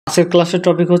আজকের ক্লাসের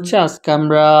টপিক হচ্ছে আজকে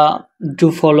আমরা ডু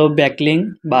ফলো ব্যাকলিঙ্ক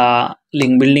বা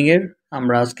লিঙ্ক বিল্ডিং এর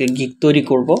আমরা আজকে গিগ তৈরি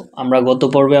করব। আমরা গত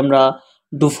পর্বে আমরা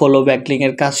ডু ফলো ব্যাকলিঙ্ক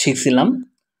এর কাজ শিখছিলাম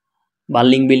বা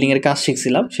লিঙ্ক বিল্ডিং এর কাজ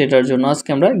শিখছিলাম, সেটার জন্য আজকে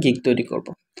আমরা গিগ তৈরি করব।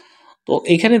 তো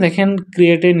এখানে দেখেন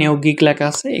ক্রিয়েট এ নিউ গিগ লেখা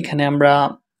আছে, এখানে আমরা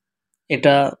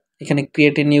এখানে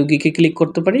ক্রিয়েট এ নিউ গিগে ক্লিক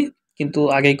করতে পারি, কিন্তু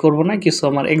আগেই করব না, কিছু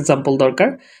আমার এক্সাম্পল দরকার।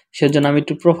 সেজন্য আমি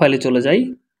একটু প্রোফাইলে চলে যাই,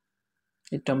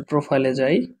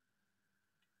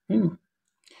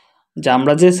 যে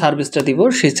আমরা যে সার্ভিসটা দিব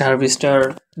সেই সার্ভিসটার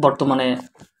বর্তমানে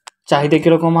চাহিদা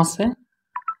কিরকম আছে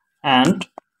অ্যান্ড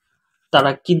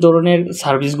তারা কি ধরনের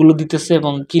সার্ভিসগুলো দিতেছে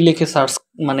এবং কি লিখে সার্চ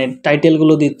মানে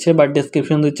টাইটেলগুলো দিচ্ছে বা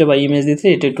ডেসক্রিপশন দিচ্ছে বা ইমেজ দিচ্ছে,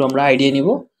 এটা একটু আমরা আইডিয়া নিব।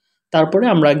 তারপরে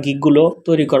আমরা গিগগুলো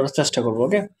তৈরি করার চেষ্টা করব।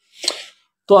 ওকে,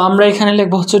 তো আমরা এখানে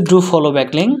লিখবো হচ্ছে do follow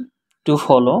backlink, do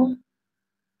follow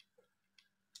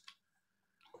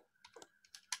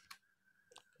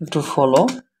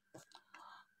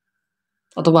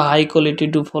অথবা হাই কোয়ালিটি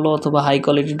ডু ফলো অথবা high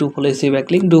quality do follow SEO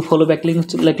backlink, do follow backlink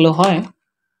লিখলেও হয়।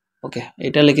 ওকে,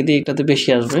 এটা লিখে দিই, এটাতে বেশি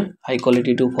আসবে। হাই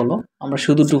কোয়ালিটি ডু ফলো, আমরা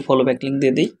শুধু ডু ফলো ব্যাকলিঙ্ক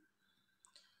দিয়ে দিই।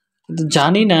 কিন্তু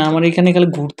জানি না আমার এখানে খালি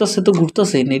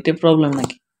ঘুরতেছে নেটে প্রবলেম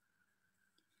নাকি।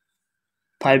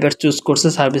 ফাইবার চুজ করছে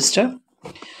সার্ভিসটা।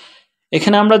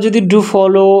 এখানে আমরা যদি ডু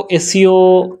ফলো এসইও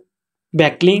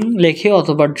ব্যাকলিঙ্ক লিখি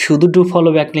অথবা শুধু ডু ফলো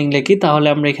ব্যাকলিঙ্ক লিখি, তাহলে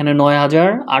আমরা এখানে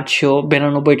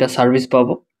 ৯,৮৯২টা সার্ভিস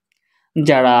পাবো,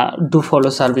 যারা ডু ফলো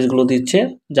সার্ভিসগুলো দিচ্ছে,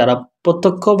 যারা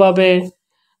প্রত্যক্ষভাবে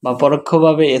বা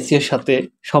পরোক্ষভাবে এসইওর সাথে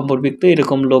সম্পর্কিত,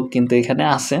 এরকম লোক কিন্তু এখানে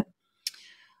আছে।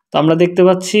 তো আমরা দেখতে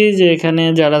পাচ্ছি যে এখানে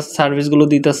যারা সার্ভিসগুলো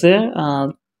দিতেছে,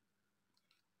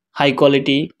 high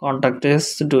quality কন্ট্যাক্টেস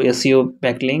do SEO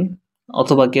backlink,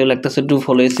 অথবা কেউ লাগতেছে ডু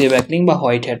ফলো এসইও ব্যাকলিঙ্ক বা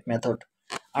হোয়াইট হ্যাট মেথড।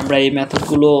 আমরা এই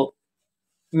মেথডগুলো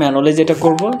ম্যানুয়ালি যেটা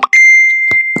করব,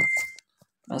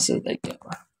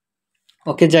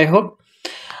 ওকে যাই হোক,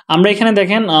 আমরা এখানে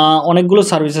দেখেন অনেকগুলো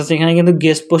সার্ভিস আছে। এখানে কিন্তু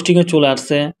গেস্ট পোস্টিংয়ে চলে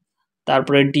আসছে,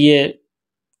 তারপরে ডিএ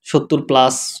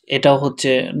 70+, এটাও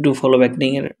হচ্ছে ডু ফলো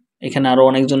ব্যাকলিঙ্ক এর। এখানে আরো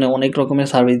অনেকজনে অনেক রকমের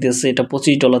সার্ভিস দিয়েছে, এটা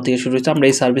 $25 থেকে শুরু হয়েছে। আমরা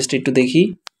এই সার্ভিসটা একটু দেখি,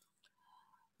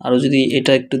 আরো যদি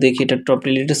এটা একটু দেখি, এটা টপ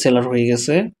রিলেটেড সেলার হয়ে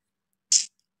গেছে।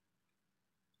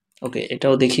 ওকে,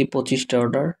 এটাও দেখি, 25টা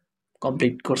অর্ডার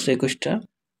কমপ্লিট করছে, 21টা।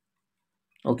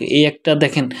 ওকে, এই একটা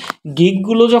দেখেন,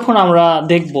 গিগগুলো যখন আমরা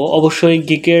দেখব, অবশ্যই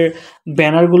গিগের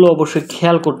ব্যানারগুলো অবশ্যই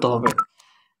খেয়াল করতে হবে,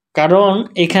 কারণ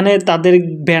এখানে তাদের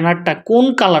ব্যানারটা কোন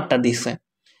কালারটা দিছে,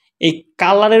 এই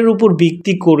কালারের উপর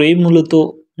ভিত্তি করেই মূলত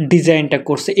ডিজাইনটা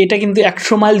করছে। এটা কিন্তু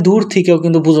 100 মাইল দূর থেকেও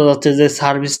কিন্তু বোঝা যাচ্ছে যে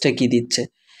সার্ভিসটা কি দিচ্ছে।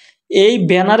 এই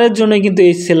ব্যানারের জন্য কিন্তু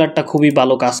এই সেলারটা খুবই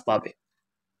ভালো কাজ পাবে,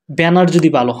 ব্যানার যদি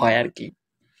ভালো হয় আর কি।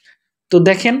 তো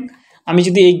দেখেন, আমি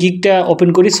যদি এই গিগটা ওপেন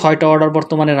করি, 6টা অর্ডার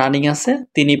বর্তমানে রানিং আছে,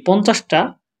 তিনি 50টা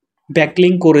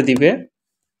ব্যাকলিঙ্ক করে দিবে।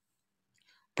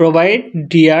 Provide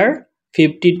DR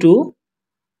 50 to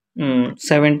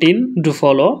 17 do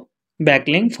follow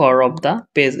backlink for of the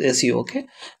page SEO. ওকে,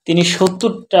 তিনি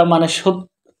 70টা মানে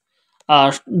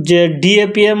যে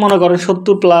ডিএপি এ মনে করেন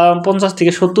 50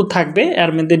 থেকে 70 থাকবে,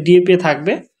 এর মধ্যে ডিএপি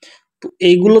থাকবে। তো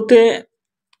এইগুলোতে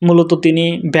মূলত তিনি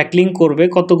ব্যাকলিঙ্ক করবে,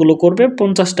 কতগুলো করবে,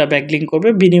 50টা ব্যাকলিঙ্ক করবে।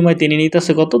 বিনিময়ে তিনি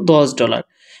নিতেছে কত, $10।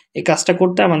 এই কাজটা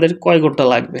করতে আমাদের কয় ঘন্টা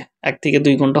লাগবে? 1 থেকে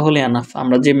 2 ঘন্টা হলে এনাফ,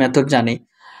 আমরা যে মেথড জানি।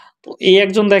 তো এই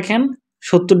একজন দেখেন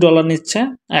 $70 নিচ্ছে,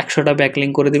 100টা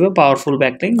ব্যাকলিঙ্ক করে দিবে, পাওয়ারফুল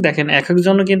ব্যাকলিঙ্ক। দেখেন এক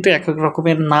একজনও কিন্তু এক এক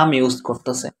রকমের নাম ইউজ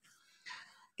করতেছে,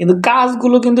 কিন্তু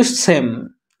কাজগুলো কিন্তু সেম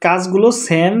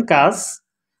কাজ,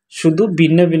 শুধু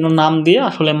ভিন্ন ভিন্ন নাম দিয়ে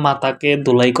আসলে মাথাকে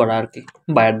ধুলাই করা আর কি।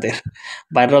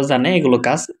 বাইরেরাও জানে এগুলো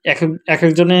কাজ, এক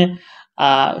একজনে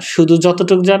শুধু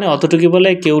যতটুকু জানে অতটুকুই বলে,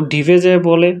 কেউ ডিভে যায়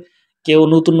বলে, কেউ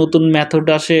নতুন নতুন মেথড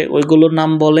আসে ওইগুলোর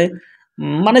নাম বলে,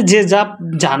 মানে যে যা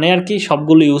জানে আর কি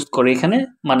সবগুলো ইউজ করে এখানে,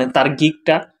 মানে তার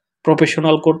গিগটা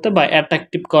প্রফেশনাল করতে বা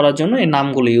অ্যাট্রাকটিভ করার জন্য এই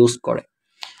নামগুলো ইউজ করে।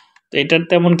 তো এটার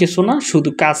তেমন কিছু না, শুধু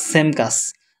কাজ সেম কাজ।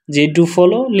 যে ডু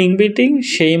ফলো লিঙ্ক বিল্ডিং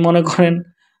সেই মনে করেন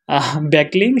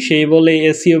ব্যাকলিঙ্ক, সেই বলে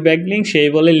এসইও ব্যাকলিঙ্ক, সেই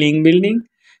বলে লিঙ্ক বিল্ডিং,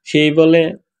 সেই বলে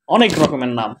অনেক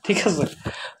রকমের নাম, ঠিক আছে।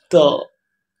 তো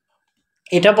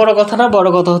এটা বড় কথা না, বড়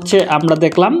কথা হচ্ছে আমরা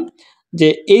দেখলাম যে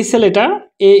এই ছেলেটা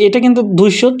এটা কিন্তু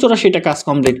 284টা কাজ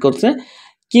কমপ্লিট করছে,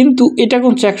 কিন্তু এটা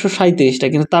করছে 137টা,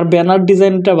 কিন্তু তার ব্যানার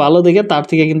ডিজাইনটা ভালো দেখে তার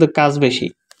থেকে কিন্তু কাজ বেশি।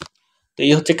 তো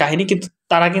এই হচ্ছে কাহিনী। কিন্তু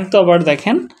তারা কিন্তু আবার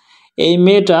দেখেন, এই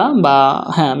মেয়েটা বা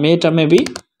হ্যাঁ মেয়েটা মেবি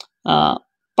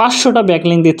 500টা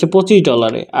ব্যাকলিঙ্ক দিচ্ছে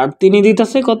 $25, আর তিনি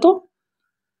দিতেছে কত,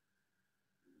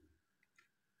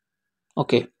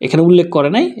 ওকে এখানে উল্লেখ করে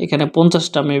নাই, এখানে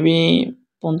 50টা মেবি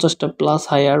 50টা প্লাস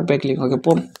হায়ার ব্যাকলিঙ্ক, ওকে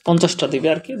 50টা দিবে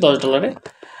আর কি $10,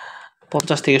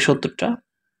 50 থেকে 70টা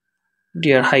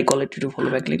deer high quality to follow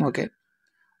backlink. ওকে,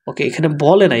 ওকে, এখানে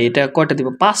বলে নাই এটা কয়টা দিব,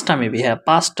 5টা মেবি, হ্যাঁ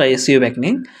 5টা এসইও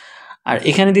ব্যাকলিং। আর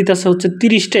এখানে দিতেছে হচ্ছে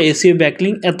 30টা এসইও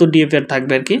ব্যাকলিং, এত ডিএফআর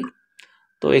থাকবে আর কি।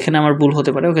 তো এখানে আমার ভুল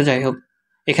হতে পারে, ওকে যাই হোক।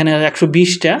 এখানে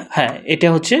 120টা, হ্যাঁ এটা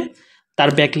হচ্ছে তার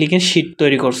ব্যাকলিংয়ের শিট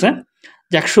তৈরি করছে,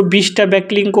 যে 120টা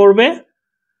ব্যাকলিং করবে।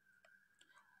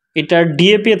 এটার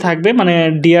ডিএপিএ থাকবে, মানে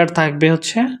ডিআর থাকবে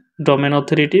হচ্ছে ডোমেন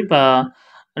অথরিটি, বা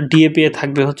ডিএপিএ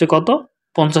থাকবে হচ্ছে কত,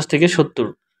 50 থেকে 70।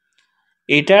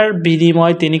 এটার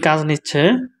বিনিময়ে তিনি কাজ নিচ্ছে,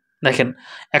 দেখেন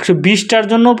 120টার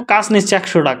জন্য কাজ নিচ্ছে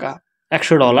 100 টাকা,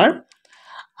 $100।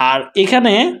 আর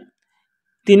এখানে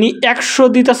তিনি 100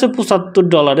 দিতেছে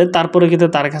 $75, তারপরে কিন্তু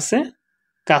তার কাছে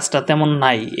কাজটা তেমন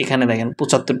নাই। এখানে দেখেন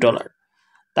 $75।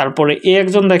 তারপরে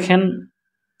একজন দেখেন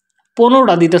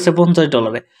 15টা দিতেছে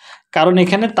 $50, কারণ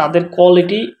এখানে তাদের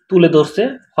কোয়ালিটি তুলে ধরছে,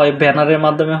 হয় ব্যানারের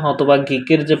মাধ্যমে অথবা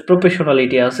গিকের যে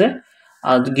প্রফেশনালিটি আছে,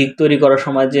 আর গিক তৈরি করার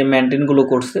সময় যে মেনটেনগুলো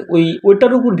করছে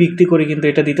ওইটার উপর ভিত্তি করে কিন্তু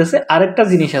এটা দিতেছে। আরেকটা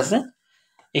জিনিস আছে,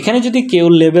 এখানে যদি কেউ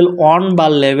লেভেল 1 বা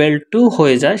লেভেল 2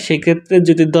 হয়ে যায়, সেক্ষেত্রে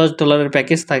যদি $10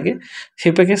 প্যাকেজ থাকে,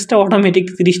 সেই প্যাকেজটা অটোমেটিক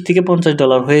 $30 থেকে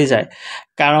 $50 হয়ে যায়,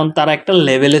 কারণ তারা একটা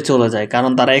লেভেলে চলে যায়,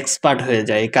 কারণ তারা এক্সপার্ট হয়ে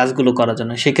যায় এই কাজগুলো করার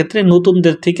জন্য। সেক্ষেত্রে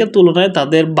নতুনদের থেকে তুলনায়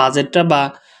তাদের বাজেটটা বা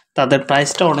তাদের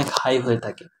প্রাইসটা অনেক হাই হয়ে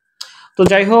থাকে। তো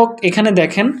যাই হোক, এখানে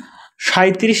দেখেন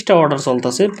 37টা অর্ডার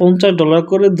চলতেছে, $50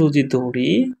 করে দুজি দৌড়ি,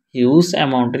 হিউজ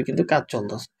অ্যামাউন্টের কিন্তু কাজ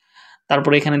চলতেছে।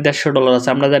 তারপরে এখানে $150 আছে,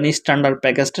 আমরা জানি স্ট্যান্ডার্ড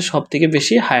প্যাকেজটা সব থেকে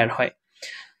বেশি হায়ার হয়।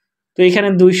 তো এখানে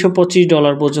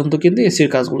 $225 পর্যন্ত কিন্তু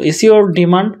এসিওর কাজগুলো। এসিওর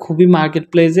ডিমান্ড খুবই মার্কেট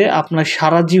প্লেসে, আপনার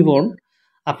সারা জীবন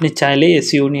আপনি চাইলে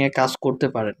এসিও নিয়ে কাজ করতে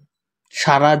পারেন,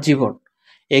 সারা জীবন।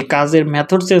 এই কাজের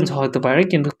মেথড চেঞ্জ হতে পারে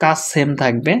কিন্তু কাজ সেম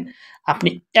থাকবে। আপনি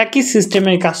একই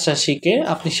সিস্টেমে কাজটা শিখে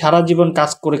আপনি সারা জীবন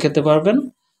কাজ করে খেতে পারবেন,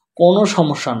 কোনো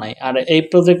সমস্যা নাই। আর এই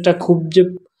প্রজেক্টটা খুব যে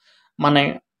মানে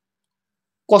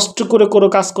কষ্ট করে কোনো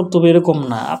কাজ করতে হবে এরকম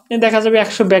না। আপনি দেখা যাবে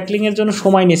 100 ব্যাকলিং এর জন্য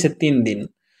সময় নিয়েছে 3 দিন,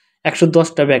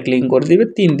 110টা ব্যাকলিং করে দিবে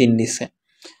 3 দিন নিছে।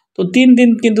 তো 3 দিন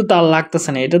কিন্তু তার লাগতেছে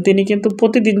না, এটা তিনি কিন্তু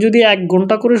প্রতিদিন যদি 1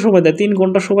 ঘন্টা করে সময় দেয়, 3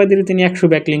 ঘন্টা সময় দিলে তিনি 100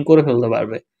 ব্যাকলিং করে ফেলতে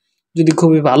পারবে, যদি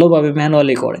খুবই ভালোভাবে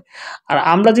ম্যানুয়ালি করে। আর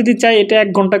আমরা যদি চাই এটা 1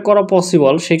 ঘন্টায় করা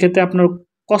পসিবল, সেক্ষেত্রে আপনার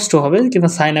কষ্ট হবে, কিন্তু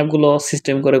সাইন আপগুলো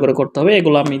সিস্টেম করে করতে হবে,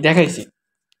 এগুলো আমি দেখাইছি।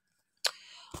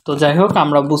 তো যাই হোক,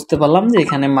 আমরা বুঝতে পারলাম যে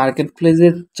এখানে মার্কেট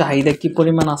প্লেসের চাহিদা কি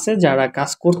পরিমাণ আছে, যারা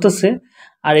কাজ করতেছে।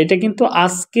 আর এটা কিন্তু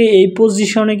আজকে এই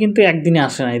পজিশনে কিন্তু একদিনে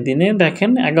আসে না, দিনে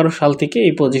দেখেন 11 সাল থেকে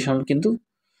এই পজিশন কিন্তু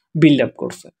বিল্ড আপ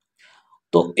করছে।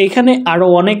 তো এখানে আরও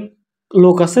অনেক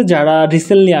লোক আছে যারা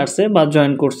রিসেন্টলি আসছে বা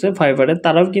জয়েন করছে ফাইবারে,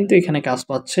 তারাও কিন্তু এখানে কাজ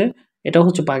পাচ্ছে। এটা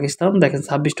হচ্ছে পাকিস্তান, দেখেন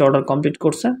 26টা অর্ডার কমপ্লিট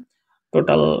করছে,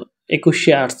 টোটাল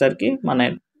 21 আসছে আর কি, মানে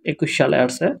 21 সালে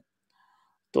আসছে।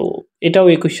 তো এটাও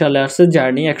 21 সালে আসছে,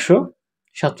 জার্নি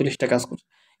 147টা কাজ করছে।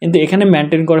 কিন্তু এখানে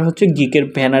মেনটেন করা হচ্ছে গিকের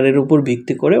ব্যানারের উপর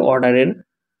ভিত্তি করে অর্ডারের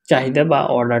চাহিদা বা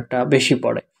অর্ডারটা বেশি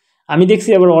পড়ে। আমি দেখছি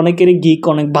আবার অনেকেরই গিক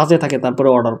অনেক বাজে থাকে, তারপরে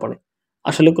অর্ডার পড়ে,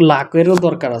 আসলে লাখেরও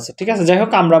দরকার আছে। ঠিক আছে, যাই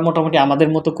হোক, আমরা মোটামুটি আমাদের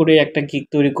মতো করে একটা গিক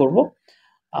তৈরি করব,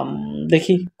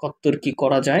 দেখি কতদূর কি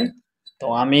করা যায়। তো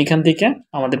আমি এখান থেকে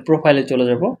আমাদের প্রোফাইলে চলে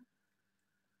যাব,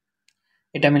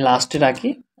 এটা আমি লাস্টে রাখি।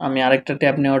 আমি আরেকটা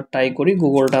ট্যাব নেওয়ার ট্রাই করি,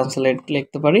 গুগল ট্রান্সলেট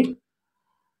লিখতে পারি,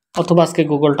 অথবা আজকে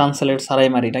গুগল ট্রান্সলেট ছাড়াই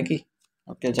মারি নাকি।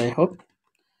 ওকে, যাই হোক,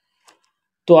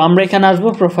 তো আমরা এখানে আসবো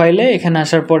প্রোফাইলে। এখানে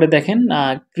আসার পরে দেখেন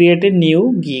ক্রিয়েট এ নিউ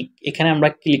গিগ, এখানে আমরা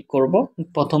ক্লিক করব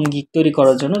প্রথম গিগ তৈরি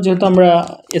করার জন্য, যেহেতু আমরা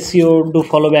এসইও ডু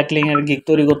ফলো ব্যাকলিং এর গিগ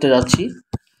তৈরি করতে যাচ্ছি।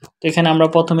 তো এখানে আমরা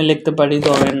প্রথমে লিখতে পারি,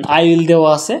 ধরেন আই উইল দেওয়া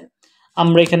আছে,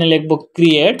 আমরা এখানে লিখব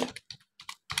ক্রিয়েট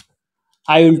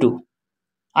আই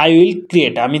উইল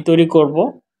ক্রিয়েট, আমি তৈরি করব।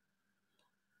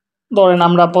 ধরেন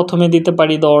আমরা প্রথমে দিতে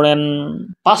পারি, ধরেন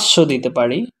 500 দিতে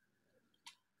পারি।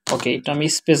 ওকে, এটা আমি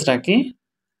স্পেস রাখি,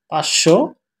 500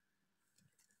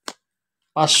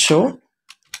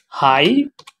 হাই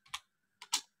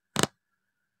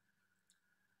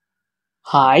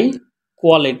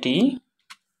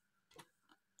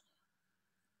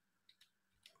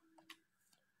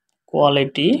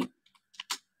কোয়ালিটি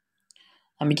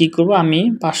আমি কি করব, আমি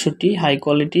 500টি high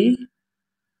quality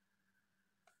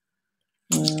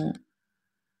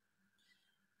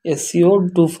SEO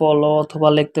do follow, অথবা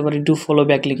লিখতে পারি ডু ফলো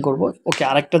ব্যাকলিং করব। ওকে,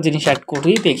 আরেকটা জিনিস অ্যাড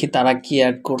করি, দেখি তারা কি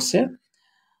অ্যাড করছে,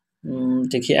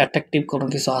 দেখি অ্যাট্রাকটিভ কোনো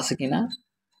কিছু আছে কিনা,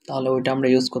 তাহলে ওইটা আমরা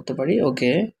ইউজ করতে পারি।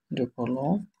 ওকে, ডু ফলো,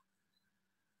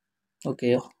 ওকে,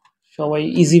 সবাই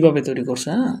ইজিভাবে তৈরি করছে।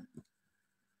 হ্যাঁ,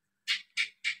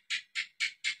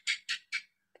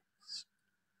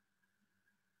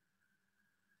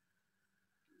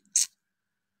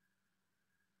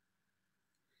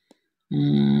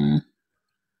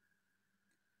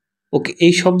 ওকে,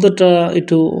 এই শব্দটা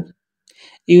একটু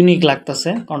ইউনিক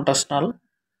লাগতেছে, কন্ট্রাস্টনাল।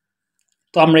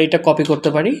 তো আমরা এটা কপি করতে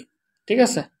পারি, ঠিক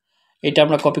আছে। এটা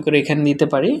আমরা কপি করে এখানে নিতে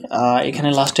পারি। এখানে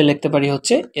লাস্টে লিখতে পারি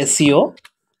হচ্ছে SEO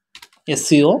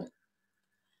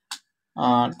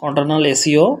control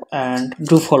SEO and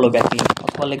do follow backlink,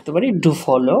 অথবা লিখতে পারি ডু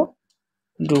ফলো।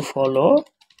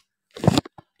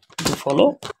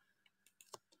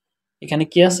 এখানে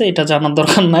কি আছে এটা জানার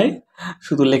দরকার নাই,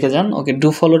 শুধু লিখে যান। ওকে, ডু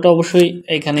ফলোটা অবশ্যই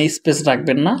এখানে স্পেস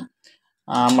রাখবেন না,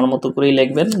 আমার মতো করেই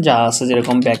লিখবেন যা আছে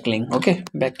যেরকম backlink. Okay,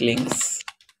 backlinks,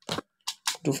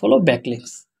 do follow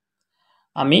backlinks.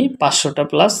 আমি 500টা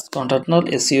প্লাস কন্ট্রোল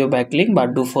এসইও ব্যাকলিংক বা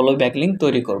ডু ফলো ব্যাকলিংক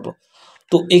তৈরি করব।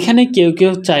 তো এখানে কেউ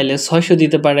চাইলে 600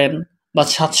 দিতে পারেন বা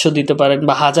 700 দিতে পারেন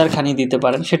বা 1000 খানি দিতে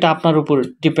পারেন, সেটা আপনার উপর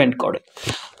ডিপেন্ড করে।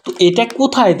 তো এটা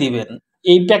কোথায় দিবেন?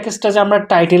 এই প্যাকেজটা যে আমরা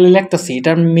টাইটেলে লিখতেছি,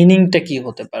 এটার মিনিংটা কি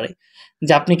হতে পারে?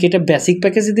 যে আপনি কি এটা বেসিক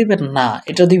প্যাকেজে দিবেন? না,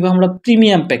 এটা দিব আমরা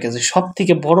প্রিমিয়াম প্যাকেজে,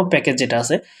 সবথেকে বড় প্যাকেজ যেটা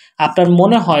আছে। আপনার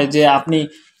মনে হয় যে আপনি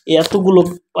এতগুলো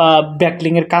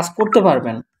ব্যাকলিং এর কাজ করতে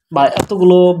পারবেন বা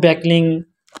এতগুলো ব্যাকলিং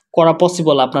করা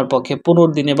পসিবল আপনার পক্ষে 15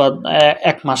 দিনে বা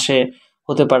 1 মাসে,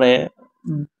 হতে পারে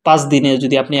 5 দিনে,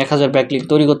 যদি আপনি 1000 ব্যাকলিং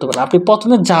তৈরি করতে পারেন, আপনি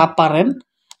প্রথমে যা পারেন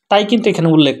তাই কিন্তু এখানে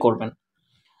উল্লেখ করবেন।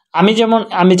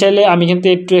 আমি চাইলে আমি কিন্তু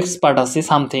একটু এক্সপার্ট আছি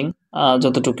সামথিং,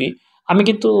 যতটুকুই আমি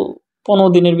কিন্তু 15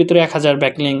 দিনের ভিতরে 1000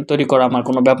 ব্যাকলিং তৈরি করা আমার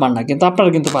কোনো ব্যাপার না, কিন্তু আপনারা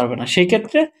কিন্তু পারবেন না। সেই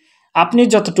ক্ষেত্রে আপনি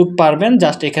যতটুকু পারবেন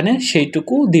জাস্ট এখানে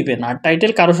সেইটুকু দিবেন। আর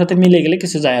টাইটেল কারোর সাথে মিলে গেলে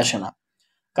কিছু যায় আসে না,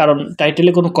 কারণ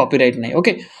টাইটেলে কোনো কপিরাইট নেই।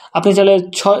 ওকে, আপনি চাইলে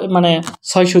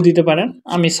 600 দিতে পারেন,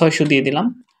 আমি 600 দিয়ে দিলাম।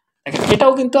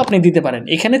 এটাও কিন্তু আপনি দিতে পারেন,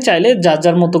 এখানে চাইলে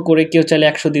যার মতো করে, কেউ চাইলে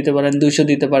 100 দিতে পারেন, 200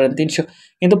 দিতে পারেন, 300,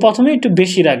 কিন্তু প্রথমে একটু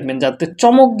বেশি রাখবেন যাতে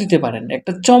চমক দিতে পারেন,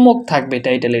 একটা চমক থাকবে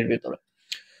টাইটেলের ভিতরে।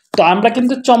 তো আমরা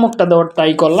কিন্তু চমকটা দেওয়ার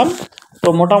ট্রাই করলাম। তো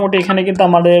মোটামুটি এখানে কিন্তু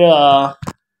আমাদের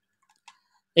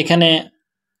এখানে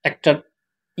একটা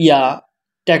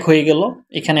ট্যাগ হয়ে গেল,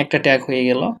 এখানে একটা ট্যাগ হয়ে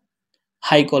গেল,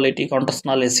 high quality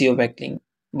contextual SEO backlink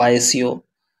বা এসইও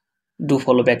ডু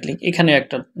ফলো ব্যাকলিংক, এখানে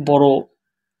একটা বড়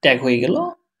ট্যাগ হয়ে গেল।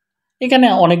 এখানে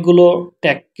অনেকগুলো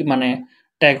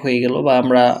ট্যাগ হয়ে গেল, বা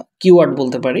আমরা কিওয়ার্ড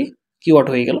বলতে পারি, কিওয়ার্ড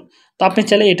হয়ে গেল। তো আপনি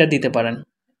চাইলে এটা দিতে পারেন,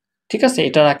 ঠিক আছে,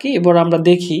 এটা রাখি। এবার আমরা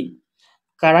দেখি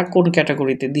কারা কোন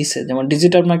ক্যাটাগরিতে দিছে, যেমন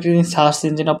digital marketing, search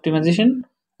engine optimisation,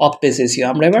 of page SEO.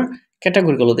 আমরা এবার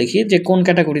ক্যাটাগরিগুলো দেখি যে কোন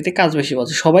ক্যাটাগরিতে কাজ বেশি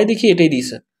পাচ্ছে, সবাই দেখি এটাই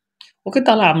দিছে। ওকে,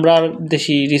 তাহলে আমরা আর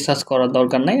বেশি রিসার্চ করার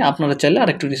দরকার নাই, আপনারা চাইলে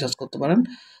আরেকটু রিসার্চ করতে পারেন।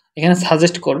 এখানে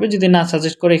সাজেস্ট করবে, যদি না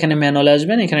সাজেস্ট করে এখানে ম্যানুয়ালে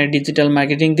আসবেন, এখানে ডিজিটাল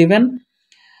মার্কেটিং দিবেন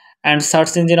and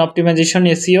search engine optimisation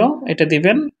SEO এটা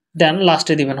দিবেন, দেন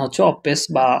লাস্টে দিবেন হচ্ছে অফ পেজ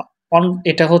বা অন।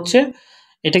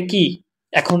 এটা কি,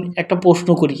 এখন একটা প্রশ্ন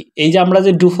করি, এই যে আমরা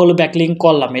যে ডু ফলো ব্যাকলিংক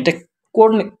করলাম, এটা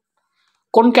কোন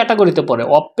কোন ক্যাটাগরিতে পড়ে?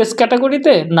 অফ পেজ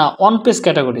ক্যাটাগরিতে না অন পেজ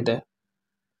ক্যাটাগরিতে?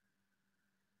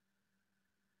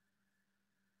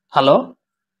 হ্যালো,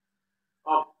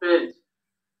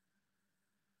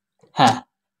 হ্যাঁ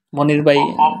মনির ভাই,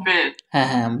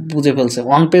 হ্যাঁ বুঝে ফেলছে।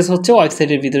 অন পেজ হচ্ছে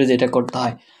ওয়েবসাইটের ভিতরে যেটা করতে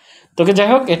হয়। তোকে যাই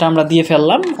হোক, এটা আমরা দিয়ে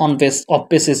ফেললাম on page, of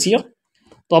page SEO.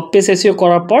 তো অফ পেজ এসইও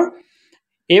করার পর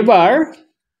এবার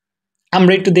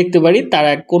আমরা একটু দেখতে পারি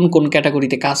তারা কোন কোন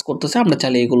ক্যাটাগরিতে কাজ করতেছে, আমরা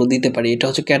চাইলে এগুলো দিতে পারি। এটা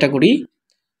হচ্ছে ক্যাটাগরি,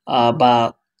 বা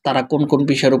তারা কোন কোন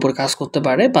বিষয়ের উপর কাজ করতে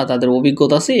পারে বা তাদের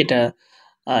অভিজ্ঞতা আছে, এটা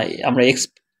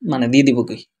আমরা দিয়ে দিব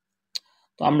কি।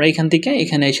 তো আমরা এখান থেকে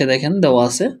এখানে এসে দেখেন দেওয়া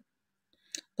আছে।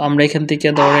 তো আমরা এখান থেকে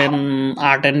ধরেন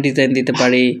আর্ট অ্যান্ড ডিজাইন দিতে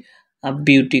পারি,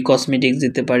 বিউটি কসমেটিক্স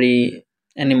দিতে পারি,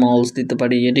 অ্যানিমালস দিতে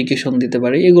পারি, এডুকেশন দিতে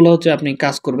পারি। এগুলো হচ্ছে আপনি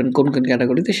কাজ করবেন কোন কোন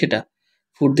ক্যাটাগরিতে, সেটা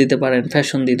ফুড দিতে পারেন,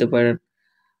 ফ্যাশন দিতে পারেন,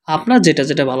 আপনার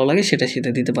যেটা ভালো লাগে সেটা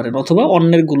দিতে পারেন, অথবা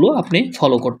অন্যেরগুলো আপনি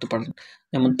ফলো করতে পারেন।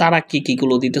 যেমন তারা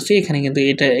কিগুলো দিতেছে, এখানে কিন্তু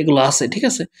এগুলো আছে, ঠিক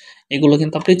আছে, এগুলো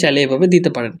কিন্তু আপনি চাইলে এভাবে দিতে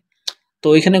পারেন। তো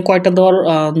এখানে কয়টা দেওয়ার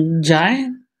যায়?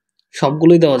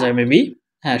 সবগুলোই দেওয়া যায় মেবি,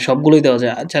 হ্যাঁ সবগুলোই দেওয়া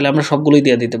যায়, চাইলে আমরা সবগুলোই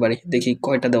দিয়ে দিতে পারি। দেখি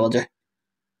কয়টা দেওয়া যায়।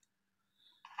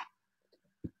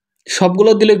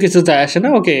 সবগুলো দিলেও কিছু যায় আসে না।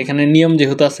 ওকে, এখানে নিয়ম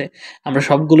যেহেতু আছে, আমরা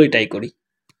সবগুলোই ট্রাই করি,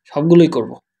 সবগুলোই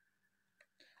করব,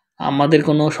 আমাদের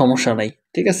কোনো সমস্যা নাই,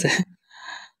 ঠিক আছে।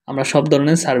 আমরা সব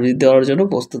ধরনের সার্ভিস দেওয়ার জন্য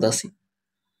প্রস্তুত আছি।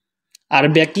 আর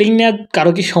ব্যাকলিং নিয়ে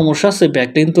কারো কি সমস্যা আছে?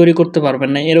 ব্যাকলিং তৈরি করতে পারবেন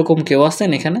না এরকম কেউ আছেন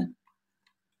এখানে?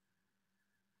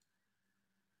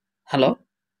 হ্যালো,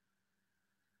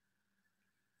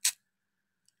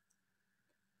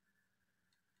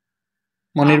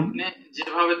 মনির, আপনি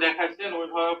যেভাবে দেখাচ্ছেন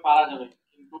ওইভাবে পারা যাবে,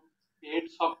 কিন্তু পেড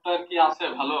সফটওয়্যার কি আছে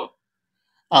ভালো?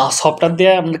 সফটওয়্যার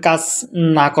দিয়ে আপনার কাজ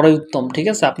না করাই উত্তম, ঠিক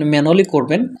আছে, আপনি ম্যানুয়ালি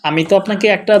করবেন। আমি তো আপনাকে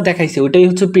একটা দেখাইছি, ওইটাই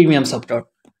হচ্ছে প্রিমিয়াম সফটওয়্যার,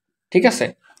 ঠিক আছে।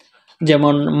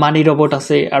 যেমন মানি রোবট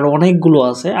আছে, আর অনেকগুলো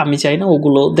আছে, আমি চাই না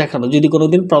ওগুলো দেখানো। যদি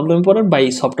কোনোদিন প্রবলেমে পড়েন বা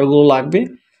এই সফটওয়্যারগুলো লাগবে,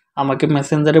 আমাকে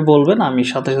মেসেঞ্জারে বলবেন, আমি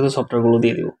সাথে সাথে সফটওয়্যারগুলো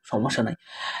দিয়ে দিব, সমস্যা নাই।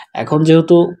 এখন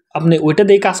যেহেতু আপনি ওইটা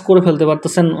দিয়ে কাজ করে ফেলতে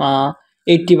পারতেছেন,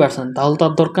 80%, তাহলে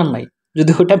তার দরকার নাই।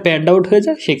 যদি ওটা প্যান্ড আউট হয়ে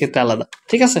যায় সেক্ষেত্রে আলাদা,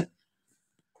 ঠিক আছে।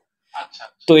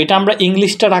 তো এটা আমরা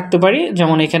ইংলিশটা রাখতে পারি,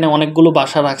 যেমন এখানে অনেকগুলো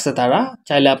ভাষা রাখছে তারা,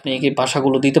 চাইলে আপনি এই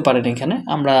ভাষাগুলো দিতে পারেন। এখানে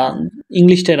আমরা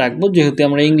ইংলিশটাই রাখবো, যেহেতু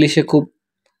আমরা ইংলিশে খুব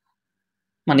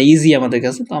মানে ইজি আমাদের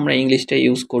কাছে, তো আমরা ইংলিশটা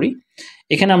ইউজ করি।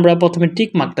 এখানে আমরা প্রথমে টিক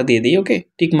মার্কটা দিয়ে দিই, ওকে।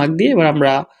 টিক মার্ক দিয়ে এবার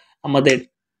আমরা আমাদের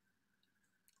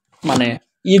মানে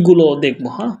ইগুলো দেখবো,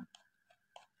 হ্যাঁ,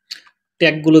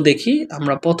 ট্যাগগুলো দেখি।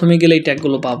 আমরা প্রথমে গেলে এই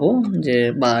ট্যাগগুলো পাবো, যে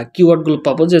বা কিওয়ার্ডগুলো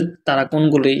পাবো, যে তারা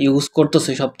কোনগুলো ইউজ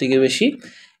করতেছে সব থেকে বেশি।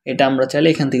 এটা আমরা চাইলে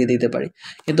এখান থেকে দিতে পারি,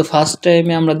 কিন্তু ফার্স্ট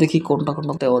টাইমে আমরা দেখি কোনটা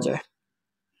কোনটা দেওয়া যায়।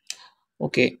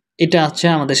 ওকে, এটা আছে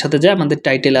আমাদের সাথে, যায় আমাদের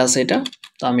টাইটেলে আছে এটা,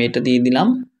 তো আমি এটা দিয়ে দিলাম।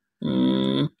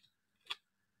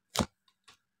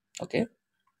 ওকে,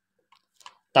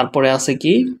 তারপরে আছে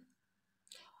কি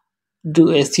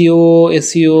এসইও,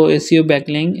 এসইও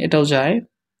ব্যাকলিং, এটাও যায়।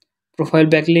 প্রোফাইল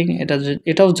ব্যাকলিং,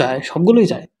 এটাও যায়, সবগুলোই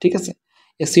যায়, ঠিক আছে।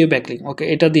 এসইও ব্যাকলিং, ওকে,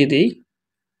 এটা দিয়ে দিই।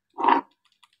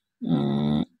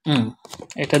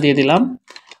 এটা দিয়ে দিলাম।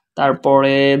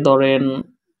 তারপরে ধরেন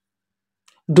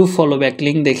ডু ফলো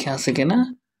ব্যাকলিং, দেখে আছে কিনা,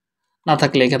 না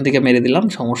থাকলে এখান থেকে মেরে দিলাম,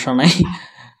 সমস্যা নাই।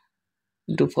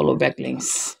 ডু ফলো ব্যাকলিংস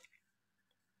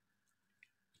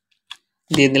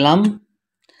দিয়ে দিলাম।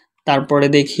 তারপরে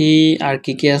দেখি আর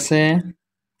কি কি আছে।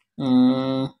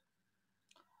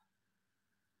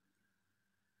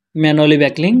 ম্যানুয়ালি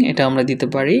ব্যাকলিং, এটা আমরা দিতে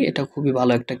পারি, এটা খুবই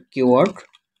ভালো একটা কিওয়ার্ড।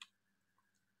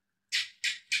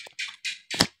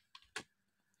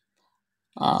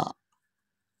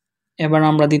 এবার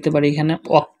আমরা দিতে পারি এখানে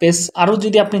ওয়ার্ক পেজ। আরও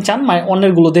যদি আপনি চান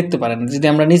অন্যের গুলো দেখতে পারেন, যদি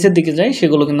আমরা নিচের দিকে যাই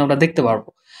সেগুলো কিন্তু আমরা দেখতে পারবো।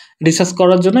 রিসার্চ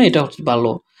করার জন্য এটা হচ্ছে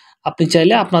ভালো। আপনি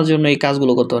চাইলে আপনার জন্য এই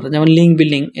কাজগুলো করতে পারেন, যেমন লিঙ্ক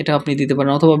বিল্ডিং, এটা আপনি দিতে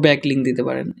পারেন, অথবা ব্যাক লিঙ্ক দিতে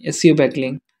পারেন, এসইও ব্যাক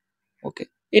লিঙ্ক, ওকে,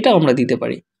 এটাও আমরা দিতে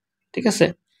পারি, ঠিক আছে।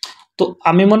 তো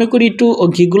আমি মনে করি একটু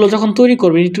গিগগুলো যখন তৈরি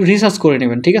করবেন একটু রিসার্চ করে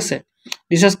নেবেন, ঠিক আছে।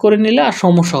 রিসার্চ করে নিলে আর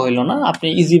সমস্যা হইলো না, আপনি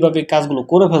ইজিভাবে কাজগুলো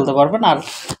করে ফেলতে পারবেন। আর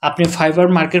আপনি ফাইবার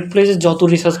মার্কেট প্লেসে যত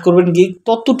রিসার্চ করবেন গিগ,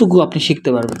 ততটুকু আপনি শিখতে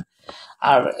পারবেন।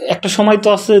 আর একটা সময় তো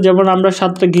আছে, যেমন আমরা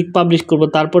 7টা গিগ পাবলিশ করব,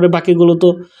 তারপরে বাকিগুলো তো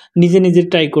নিজে নিজে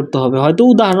ট্রাই করতে হবে। হয়তো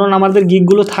উদাহরণ আমাদের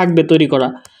গিগগুলো থাকবে তৈরি করা,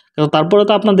 তারপরে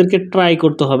তো আপনাদেরকে ট্রাই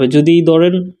করতে হবে। যদি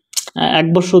ধরেন 1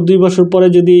 বছর 2 বছর পরে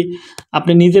যদি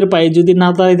আপনি নিজের পায়ে যদি না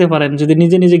দাঁড়াইতে পারেন, যদি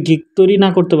নিজে নিজে গিগ তৈরি না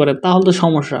করতে পারেন, তাহলে তো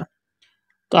সমস্যা।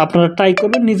 তো আপনারা ট্রাই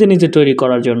করবেন নিজে নিজে তৈরি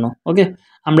করার জন্য, ওকে।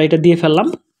 আমরা এটা দিয়ে ফেললাম।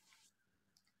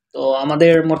 তো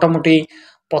আমাদের মোটামুটি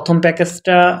প্রথম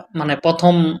প্যাকেজটা, মানে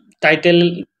প্রথম টাইটেল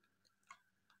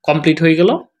কমপ্লিট হয়ে গেল,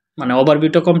 মানে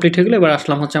ওভারভিউটা কমপ্লিট হয়ে গেল। এবার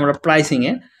আসলাম হচ্ছে আমরা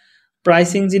প্রাইসিংয়ে।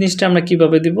 প্রাইসিং জিনিসটা আমরা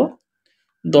কিভাবে দিব,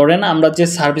 ধরেন আমরা যে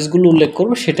সার্ভিসগুলো উল্লেখ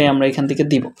করব সেটাই আমরা এখান থেকে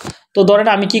দিব। তো ধরেন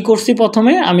আমি কি করছি,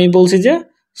 প্রথমে আমি বলছি যে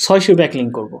 600 ব্যাকলিং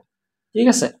করব, ঠিক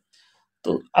আছে।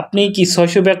 তো আপনি কি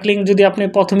 600 ব্যাকলিং যদি আপনি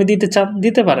প্রথমে দিতে চান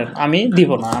দিতে পারেন, আমি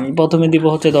দিব না। আমি প্রথমে দিব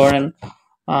হচ্ছে ধরেন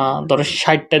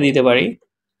 60টা দিতে পারি,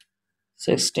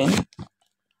 16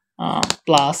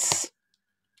 প্লাস,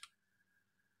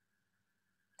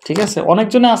 ঠিক আছে।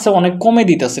 অনেকজনে আছে অনেক কমে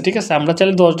দিতেছে, ঠিক আছে। আমরা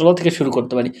চাইলে $10 থেকে শুরু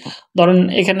করতে পারি। ধরেন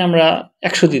এখানে আমরা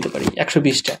 100 দিতে পারি,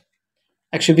 120টা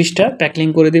 120টা প্যাকলিং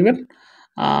করে দিবেন।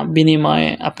 বিনিময়ে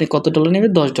আপনি কত ডলার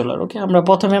নেবেন, $10, ওকে। আমরা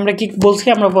প্রথমে আমরা কি বলছি,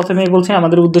 আমরা প্রথমেই বলছি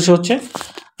আমাদের উদ্দেশ্য হচ্ছে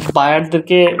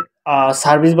বায়ারদেরকে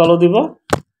সার্ভিস ভালো দিব,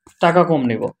 টাকা কম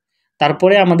নেব।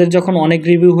 তারপরে আমাদের যখন অনেক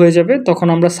রিভিউ হয়ে যাবে তখন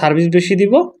আমরা সার্ভিস বেশি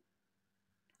দিব,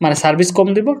 মানে সার্ভিস কম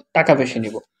দিব, টাকা বেশি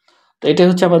নিব। তো এটা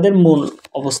হচ্ছে আমাদের মূল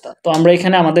অবস্থা। তো আমরা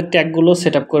এখানে আমাদের ট্যাগগুলো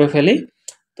সেট আপ করে ফেলি।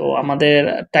 তো আমাদের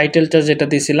টাইটেলটা যেটা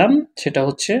দিয়েছিলাম সেটা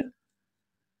হচ্ছে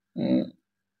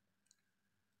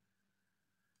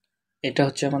এটা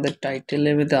হচ্ছে আমাদের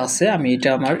টাইটেলের মধ্যে আছে, আমি এটা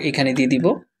আমার এখানে দিয়ে দিব,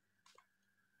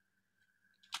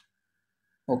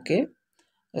 ওকে।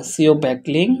 এসইও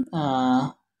ব্যাকলিং,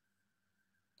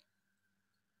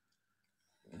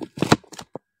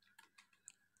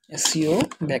 এসইও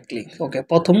ব্যাকলিং, ওকে।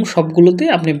 প্রথম সবগুলোতে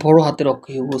আপনি বড় হাতের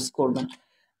অক্ষর ইউজ করবেন,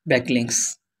 ব্যাকলিংস,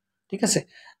 ঠিক আছে।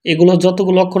 এগুলো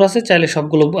যতগুলো অক্ষর আছে চাইলে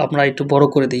সবগুলো আমরা একটু বড়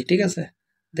করে দিই, ঠিক আছে।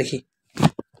 দেখি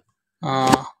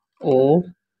ও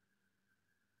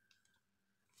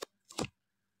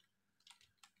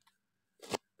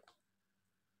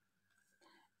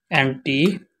অ্যান্টি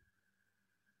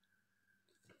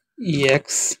EX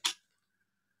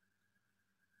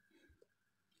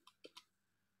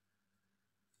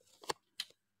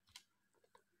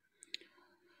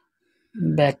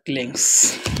backlinks,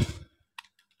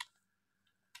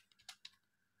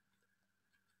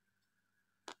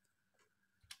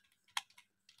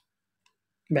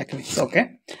 ওকে।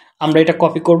 আমরা এটা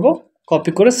কপি করব,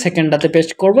 কপি করে সেকেন্ডটাতে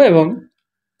পেস্ট করব এবং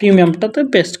প্রিমিয়ামটাতে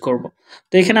পেস্ট করব।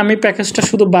 তো এখানে আমি প্যাকেজটা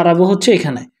শুধু বাড়াবো হচ্ছে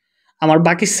এখানে, আমার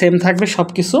বাকি সেম থাকবে সব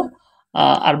কিছু।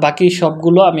 আর বাকি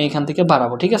সবগুলো আমি এখান থেকে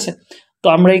বাড়াবো, ঠিক আছে? তো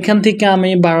আমরা এখান থেকে আমি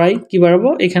বাড়াই, কি বাড়াবো?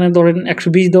 এখানে ধরেন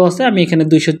 120 দেওয়া আছে, আমি এখানে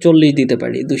 240 দিতে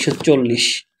পারি, 240,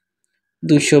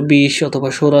 220 অথবা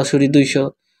সরাসরি 200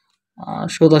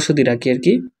 সোজাসুজি রাখি আর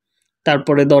কি।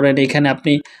 তারপরে ধরেন এখানে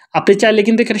আপনি চাইলে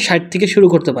কিন্তু এখানে 60 থেকে শুরু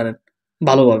করতে পারেন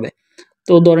ভালোভাবে।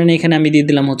 তো ধরেন এখানে আমি দিয়ে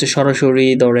দিলাম হচ্ছে সরাসরি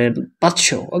ধরেন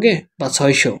 500, ওকে, বা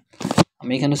 600,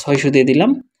 আমি এখানে 600 দিয়ে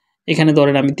দিলাম। এখানে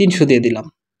ধরেন আমি 300 দিয়ে দিলাম,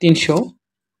 300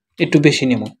 একটু বেশি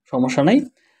নেব, সমস্যা নাই,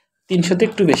 300তে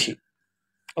একটু বেশি,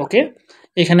 ওকে।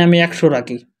 এখানে আমি 100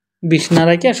 রাখি, 20 না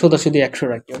রাখি আর সোজাসুজি 100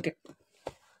 রাখি, ওকে।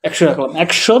 100 রাখলাম,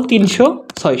 100, 300,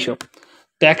 600।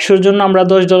 তো 100-র জন্য আমরা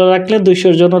 $10 রাখলে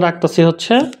 200-র জন্য রাখতেছি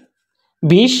হচ্ছে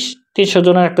 20, 300-র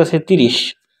জন্য রাখতেছি 30,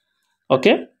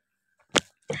 ওকে।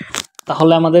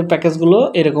 তাহলে আমাদের প্যাকেজগুলো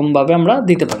এরকমভাবে আমরা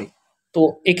দিতে পারি। তো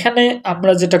এখানে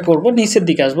আমরা যেটা করব, নিচের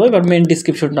দিকে আসবো, এবার মেইন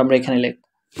ডেসক্রিপশনটা আমরা এখানে লিখব।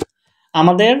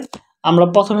 আমরা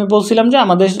প্রথমে বলছিলাম যে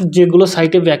আমাদের যেগুলো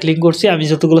সাইটে ব্যাকলিঙ্ক করছি, আমি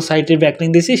যতগুলো সাইটের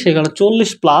ব্যাকলিঙ্ক দিয়েছি সেগুলো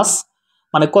 40+,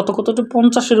 মানে কত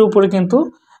 50-এর উপরে কিন্তু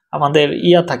আমাদের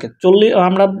থাকে 40,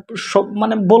 আমরা সব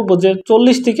মানে বলবো যে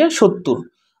 40 থেকে 70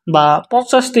 বা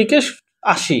 50 থেকে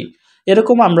 80,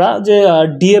 এরকম আমরা যে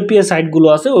ডিএপিএ সাইটগুলো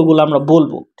আছে ওইগুলো আমরা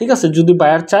বলবো, ঠিক আছে? যদি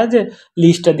বায়ার চায় যে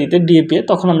লিস্টটা দিতে ডিএপিএ,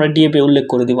 তখন আমরা ডিএপিএ উল্লেখ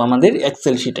করে দিব আমাদের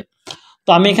এক্সেল শিটে। তো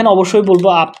আমি এখানে অবশ্যই বলবো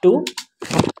আপ টু,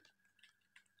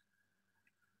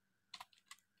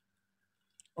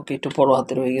 ওকে, একটু বড়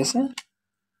হাতের হয়ে গেছে,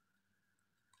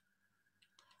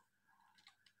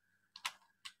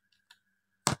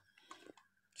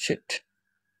 sheet,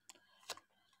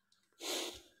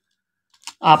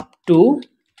 up to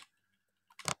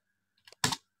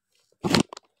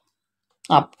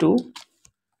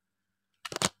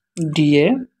DA,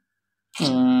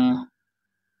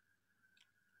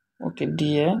 okay,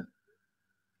 DA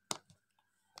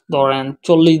ধরেন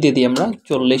 40 দিয়ে দিই আমরা,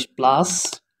 40+,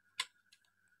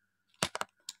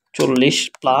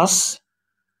 40+,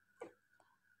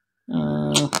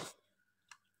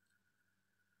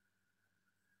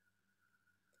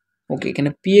 ওকে, এখানে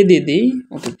পিএ দিয়ে দিই,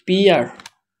 ওকে,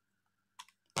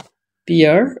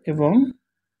 পিআর এবং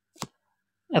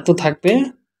এত থাকবে।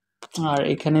 আর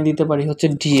এখানে দিতে পারি হচ্ছে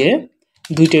ডিএ,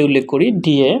 দুইটাই উল্লেখ করি,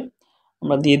 ডিএ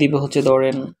আমরা দিয়ে দিব হচ্ছে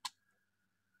ধরেন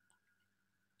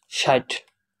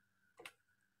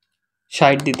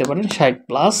 60 দিতে পারেন,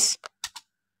 60+,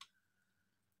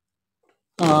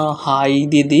 হাই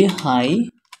দিয়ে দিই, high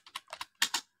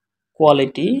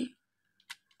quality,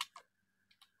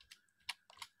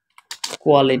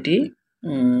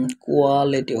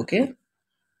 okay,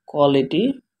 quality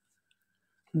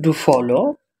do follow.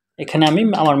 এখানে আমি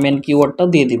আমার মেন কিওয়ার্ডটা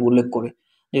দিয়ে দিব উল্লেখ করে,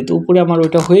 যেহেতু উপরে আমার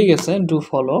ওইটা হয়ে গেছে, ডু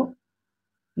ফলো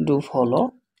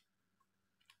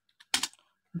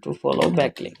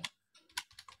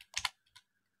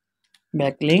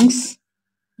ব্যাকলিংকস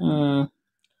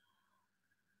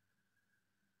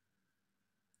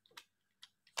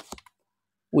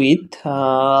উইথ,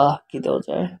 কি দেওয়া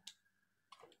যায়,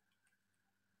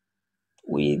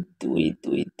 উইথ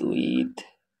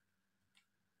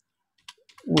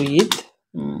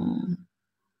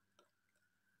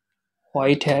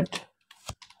হোয়াইট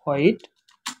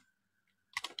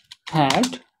হ্যাট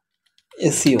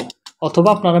এসইও, অথবা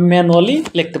আপনারা ম্যানুয়ালি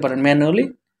লিখতে পারেন,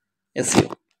 এসইও,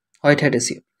 হোয়াইট হ্যাট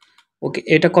এসইও, ওকে।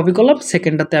 এটা কপি করলাম,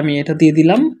 সেকেন্ডটাতে আমি এটা দিয়ে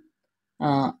দিলাম।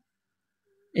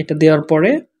 এটা দেওয়ার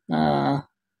পরে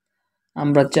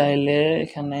আমরা চাইলে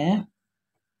এখানে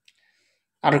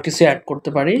আরো কিছু অ্যাড করতে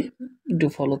পারি, ডু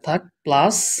ফলো থাক,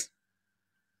 প্লাস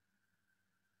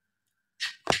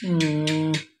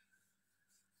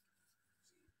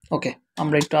ওকে,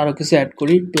 আমরা একটু আরো কিছু অ্যাড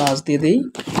করি, প্লাস দিয়ে দিই,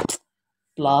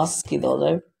 প্লাস কি দেওয়া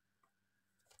যায়,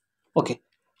 ওকে,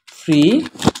 ফ্রি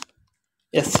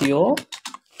এসইও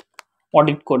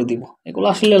অডিট করে দিব। এগুলো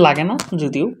আসলে লাগে না,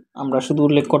 যদিও আমরা শুধু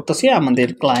উল্লেখ করতেছি আমাদের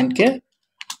ক্লায়েন্টকে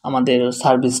আমাদের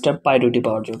সার্ভিসটা প্রায়োরিটি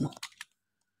পাওয়ার জন্য,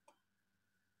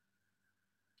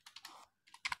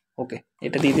 ওকে,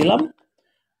 এটা দিয়ে দিলাম।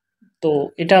 তো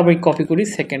এটা আমি কপি করি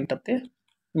সেকেন্ডটাতে,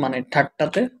 মানে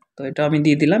থার্ডটাতে, তো এটা আমি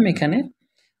দিয়ে দিলাম এখানে,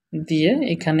 দিয়ে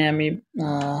এখানে আমি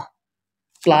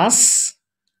প্লাস,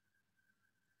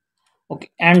 ওকে,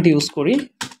 অ্যান্ড ইউজ করি,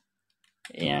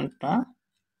 অ্যান্ডটা,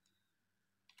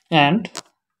 অ্যান্ড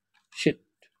শিট,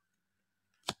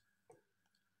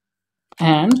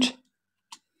 অ্যান্ড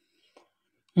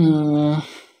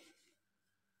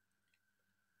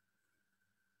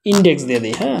ইন্ডেক্স দিয়ে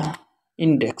দিই, হ্যাঁ,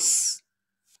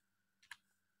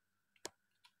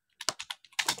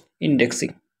 ইন্ডেক্সিং,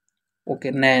 ওকে,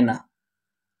 নেয় না,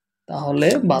 তাহলে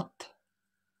বাদ,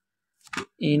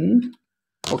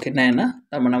 ওকে, নেয় না,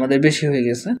 তার মানে আমাদের বেশি হয়ে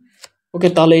গেছে, ওকে।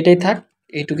 তাহলে এটাই থাক,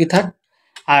 এইটুকুই থাক।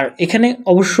 আর এখানে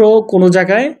অবশ্য কোনো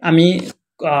জায়গায় আমি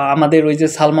আমাদের ওই যে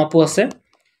সালমাপু আছে,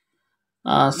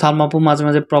 সালমাপু মাঝে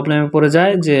মাঝে প্রবলেমে পড়ে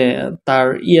যায় যে তার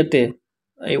ইয়েতে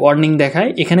এই ওয়ার্নিং দেখায়,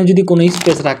 এখানে যদি কোনো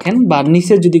স্পেস রাখেন বা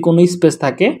নিচে যদি কোনো স্পেস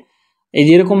থাকে, এই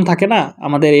যে এরকম থাকে না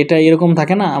আমাদের, এটা এরকম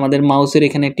থাকে না আমাদের মাউসের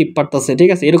এখানে টিপ পারতেছে, ঠিক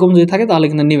আছে, এরকম যদি থাকে তাহলে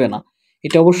কিন্তু নিবে না।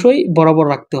 এটা অবশ্যই বরাবর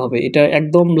রাখতে হবে, এটা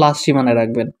একদম লাস্ট সীমানায়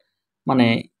রাখবেন, মানে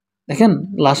দেখেন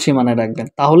লাস্ট সীমানায় রাখবেন,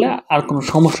 তাহলে আর কোনো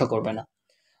সমস্যা করবে না।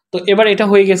 তো এবার এটা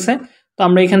হয়ে গেছে। তো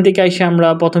আমরা এখান থেকে এসে আমরা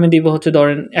প্রথমে দিব হচ্ছে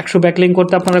ধরেন 100 ব্যাকলিং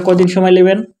করতে আপনারা কয়দিন সময়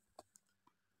নেবেন?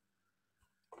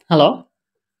 হ্যালো,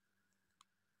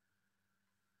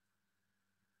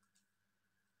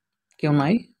 কেউ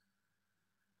নাই?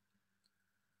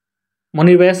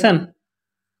 মনির ভাই আছেন?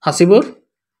 হাসিবুর?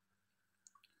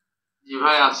 জি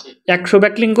ভাই আছে। 100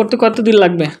 ব্যাকলিং করতে কতদিন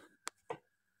লাগবে?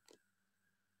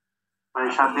 ভাই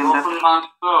 7 দিন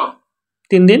মাত্র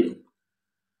 3 দিন?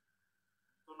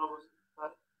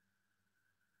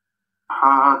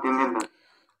 হ্যাঁ 3 দিন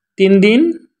 3 দিন,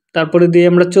 তারপরে দিয়ে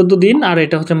আমরা 14 দিন, আর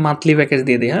এটা হচ্ছে মান্থলি প্যাকেজ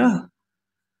দিয়ে দিই। হ্যাঁ,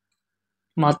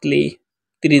 মান্থলি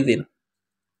 30 দিন,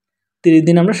 30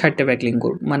 দিন আমরা 60টা ব্যাকলিং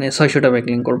করব, মানে 600টা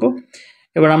ব্যাকলিং করব।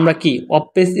 এবার আমরা কি অফ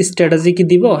পেজ স্ট্র্যাটেজি কি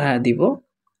দিব? হ্যাঁ দিব।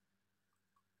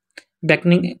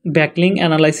 ব্যাকলিং, ব্যাকলিং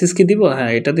অ্যানালাইসিস কি দিব?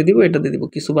 হ্যাঁ এটাতে দিব, এটাতে দিব,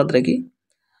 কিছু বাদ রাখি।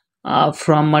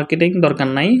 ফ্রম মার্কেটিং দরকার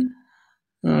নাই,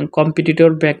 কম্পিটিটর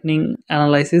ব্যাকলিং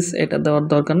অ্যানালাইসিস এটা দেওয়ার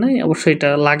দরকার নাই, অবশ্যই এটা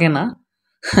লাগে না।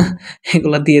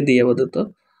 এগুলা দিয়ে দিই আপাতত।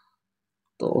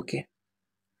 তো ওকে,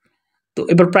 তো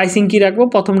এবার প্রাইসিং কি রাখবো?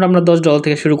 প্রথমটা আমরা $10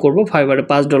 থেকে শুরু করব, ফাইবারে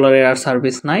 $5 আর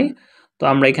সার্ভিস নাই। তো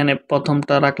আমরা এখানে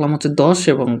প্রথমটা রাখলাম হচ্ছে 10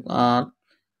 এবং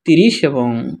 30, এবং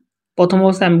প্রথম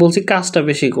অবস্থায় আমি বলছি কাজটা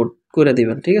বেশি করে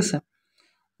দিবেন, ঠিক আছে।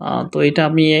 তো এটা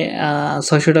আমি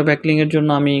 600টা ব্যাকলিংয়ের জন্য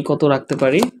আমি কত রাখতে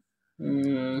পারি?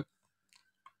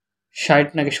 60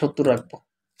 নাকি 70 রাখবো?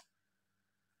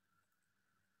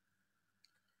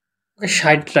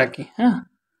 60 রাখি, হ্যাঁ।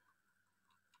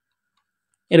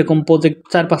 এরকম প্রজেক্ট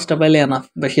 4-5টা পাইলে এনাফ,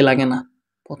 বেশি লাগে না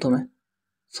প্রথমে।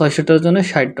 600টার জন্য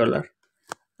 $60।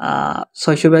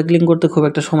 600 ব্যাকলিং করতে খুব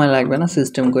একটা সময় লাগবে না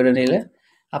সিস্টেম করে নিলে।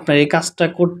 আপনার এই কাজটা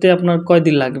করতে আপনার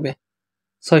কয়দিন লাগবে?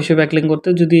 600 ব্যাকলিং করতে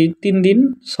যদি 3 দিন,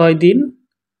 6 দিন,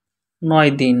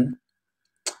 9 দিন,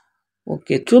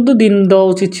 ওকে 14 দিন দেওয়া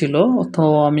উচিত ছিল,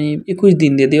 অথবা আমি 21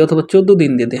 দিন দিয়ে দিই, অথবা 14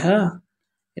 দিন দিয়ে দিই। হ্যাঁ,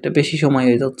 এটা বেশি সময়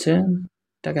হয়ে যাচ্ছে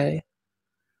টাকায়।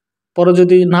 পরে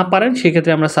যদি না পারেন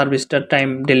সেক্ষেত্রে আমরা সার্ভিসটার টাইম,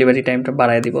 ডেলিভারি টাইমটা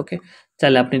বাড়ায় দিব। ওকে,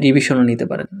 চাইলে আপনি রিভিশনও নিতে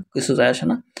পারেন, কিছু যায় আসে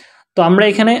না। তো আমরা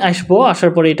এখানে আসবো,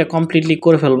 আসার পরে এটা কমপ্লিটলি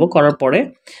করে ফেলবো। করার পরে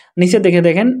নিচে দেখে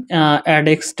দেখেন অ্যাড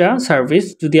এক্সট্রা সার্ভিস,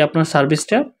 যদি আপনার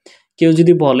সার্ভিসটা কেউ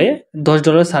যদি বলে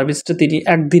 $10 সার্ভিসটা তিনি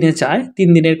একদিনে চায়, 3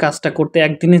 দিনের কাজটা করতে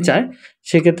একদিনে চায়,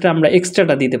 সেক্ষেত্রে আমরা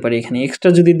এক্সট্রাটা দিতে পারি। এখানে এক্সট্রা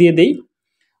যদি দিয়ে দেই,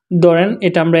 ধরেন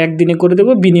এটা আমরা একদিনে করে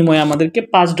দেবো, বিনিময়ে আমাদেরকে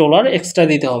 $5 এক্সট্রা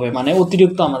দিতে হবে, মানে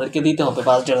অতিরিক্ত আমাদেরকে দিতে হবে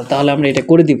 $5, তাহলে আমরা এটা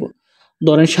করে দিব।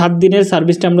 ধরেন 7 দিনের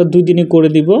সার্ভিসটা আমরা 2 দিনে করে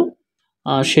দিব,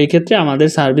 সেই ক্ষেত্রে আমাদের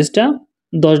সার্ভিসটা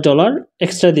 $10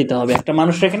 এক্সট্রা দিতে হবে। একটা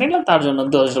মানুষ রেখে নিলাম, তার জন্য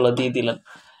 $10 দিয়ে দিলেন।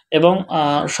 এবং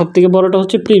সবথেকে বড়টা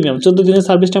হচ্ছে প্রিমিয়াম, 14 দিনের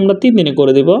সার্ভিসটা আমরা 3 দিনে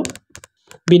করে দিব,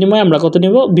 বিনিময়ে আমরা কত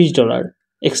নেব? $20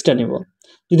 এক্সট্রা নেব।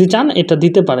 যদি চান এটা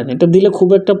দিতে পারেন, এটা দিলে খুব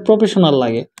একটা প্রফেশনাল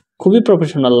লাগে, খুবই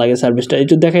প্রফেশনাল লাগে সার্ভিসটা।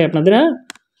 একটু দেখাই আপনাদের। হ্যাঁ,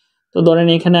 তো ধরেন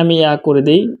এখানে আমি করে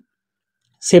দেই,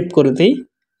 সেভ করে দেই,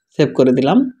 সেভ করে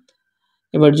দিলাম।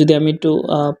 এবার যদি আমি একটু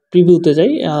প্রিভিউতে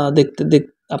যাই,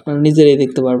 আপনারা নিজেরাই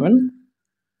দেখতে পারবেন।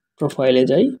 প্রোফাইলে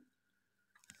যাই,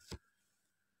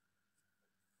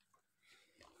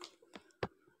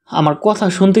 আমার কথা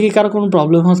শুনতে কি কারো কোনো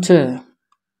প্রবলেম হচ্ছে?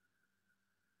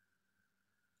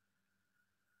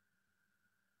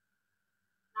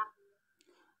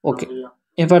 ওকে,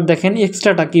 এবার দেখেন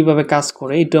এক্সট্রাটা কিভাবে কাজ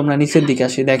করে, একটু আমরা নিচের দিকে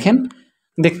আসি। দেখেন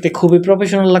দেখতে খুবই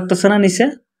প্রফেশনাল লাগতেছে না নিচে?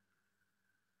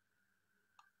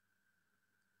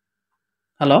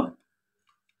 হ্যালো,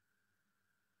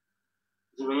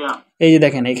 এই যে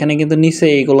দেখেন এখানে কিন্তু নিচে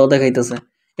এইগুলো দেখাইতেছে,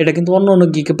 এটা কিন্তু অন্য অন্য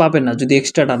গিকে পাবেন না যদি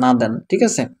এক্সট্রাটা না দেন, ঠিক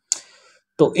আছে।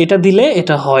 তো এটা দিলে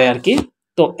এটা হয় আর কি।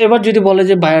 তো এবার যদি বলে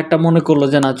যে বায়ারটা মনে করলো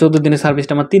যে না 14 দিনের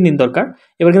সার্ভিসটা আমার 3 দিন দরকার,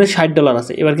 এবার কিন্তু $60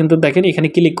 আছে, এবার কিন্তু দেখেন এখানে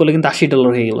ক্লিক করলে কিন্তু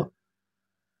 $80 হয়ে গেল।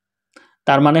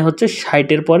 তার মানে হচ্ছে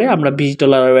 60-এর পরে আমরা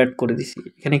 $20 অ্যাড করে দিছি,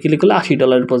 এখানে ক্লিক করলে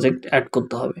 $80 প্রজেক্ট অ্যাড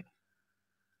করতে হবে।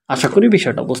 আশা করি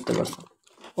বিষয়টা বুঝতে পারছেন।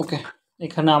 ওকে,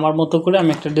 এখানে আমার মতো করে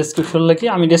আমি একটা ডেসক্রিপশন লিখি,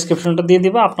 আমি ডেসক্রিপশনটা দিয়ে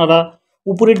দিব, আপনারা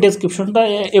উপরের ডেসক্রিপশনটা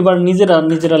এবার নিজেরা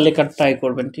নিজেরা লেখার ট্রাই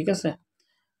করবেন, ঠিক আছে।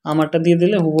 আমারটা দিয়ে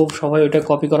দিলে হুবহু সবাই ওইটা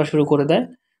কপি করা শুরু করে দেয়,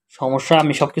 সমস্যা,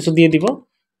 আমি সব কিছু দিয়ে দিব,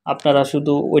 আপনারা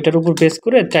শুধু ওইটার উপর বেস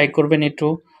করে ট্রাই করবেন একটু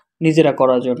নিজেরা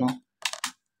করার জন্য।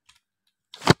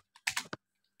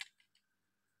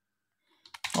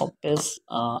 অফিস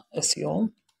এসইও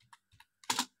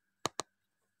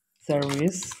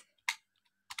service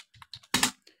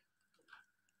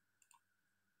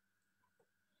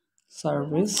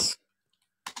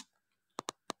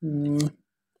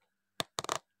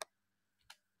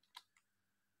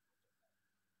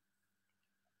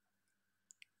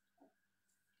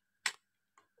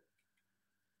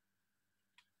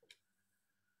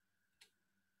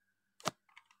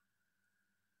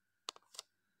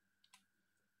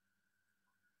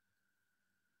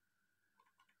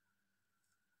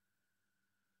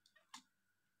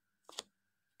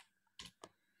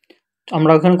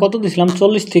আমরা ওখানে কত দিছিলাম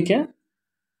 40 থেকে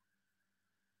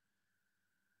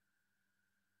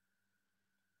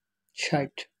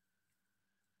 60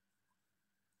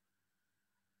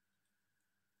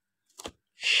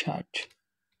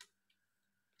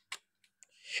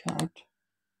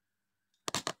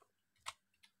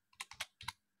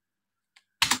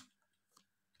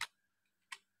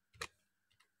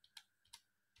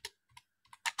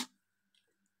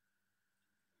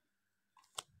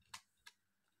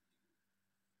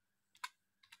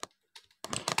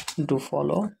 do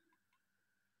follow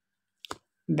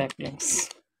backlinks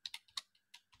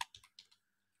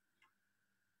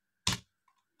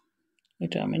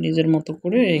এটা আমি নিজের মতো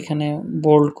করে এখানে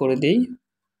বোল্ড করে দেই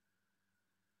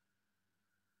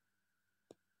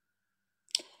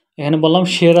এখানে বললাম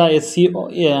সেরা এসইও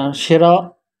সেরা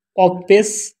অফ পেজ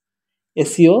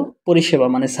এসইও পরিষেবা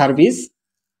মানে সার্ভিস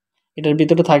এটার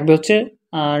ভিতরে থাকবে হচ্ছে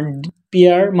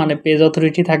পিআর মানে পেজ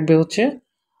অথরিটি থাকবে হচ্ছে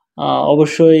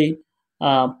অবশ্যই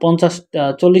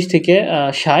 40 থেকে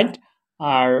 60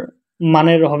 আর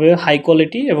মানের হবে হাই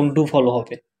কোয়ালিটি এবং ডু ফলো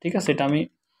হবে ঠিক আছে এটা আমি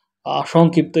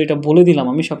সংক্ষিপ্ত এটা বলে দিলাম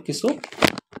আমি সবকিছু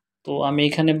তো আমি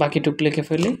এখানে বাকিটুক লিখে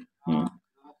ফেলি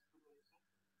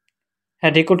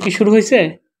হ্যাঁ রেকর্ড কি শুরু হয়েছে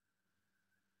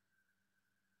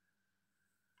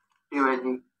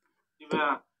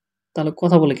তাহলে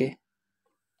কথা বলে কে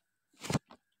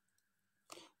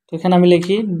তো এখানে আমি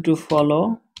লিখি ডু ফলো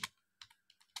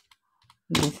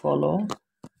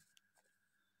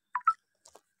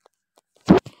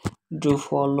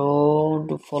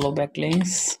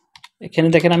ব্যাকলিংস এখানে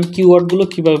দেখেন আমি কিওয়ার্ড গুলো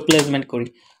কিভাবে প্লেসমেন্ট করি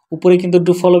উপরে কিন্তু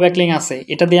ডু ফলো ব্যাকলিং আছে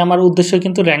এটা দিয়ে আমার উদ্দেশ্য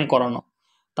কিন্তু র্যাঙ্ক করানো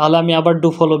তাহলে আমি আবার ডু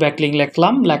ফলো ব্যাকলিং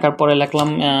লিখলাম লেখার পরে লিখলাম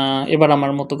এবার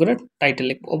আমার মতো করে টাইটেল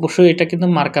লিখব অবশ্যই এটা কিন্তু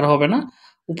মার্কার হবে না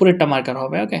উপরেরটা মার্কার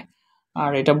হবে ওকে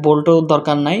আর এটা বোল্ডও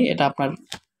দরকার নাই এটা আপনার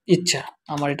ইচ্ছা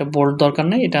আমার এটা বোল্ড দরকার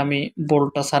নাই এটা আমি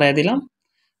বোল্ডটা সারাই দিলাম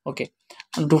okay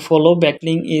do follow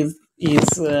backlink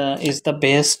is the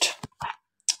best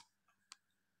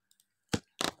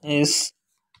is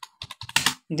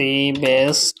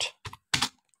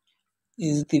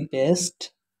the best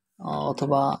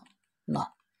অথবা না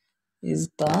is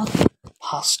the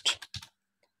ফার্স্ট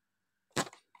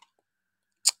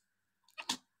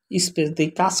স্পেস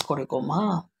দিয়ে কাজ করে কম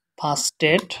হ্যাঁ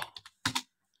ফার্স্টেড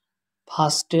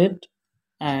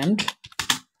and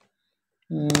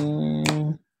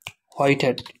white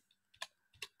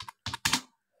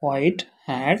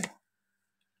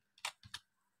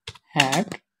hat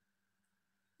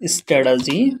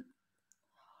strategy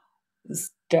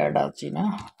না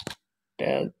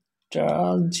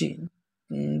strategy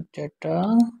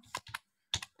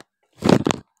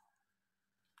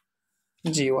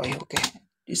GY ওকে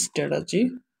strategy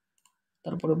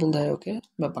তারপরে বলতে হয় ওকে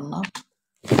ব্যাপার না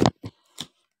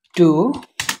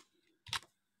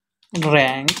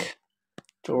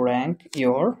to rank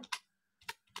your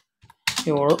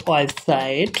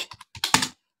website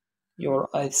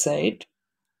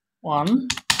on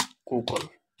Google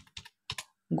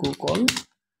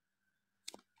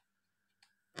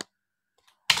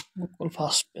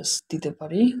first page দিতে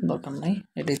পারি দরকার নাই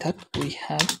এটাই থাক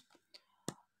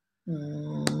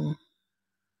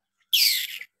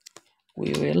we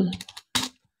will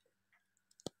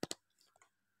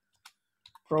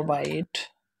provide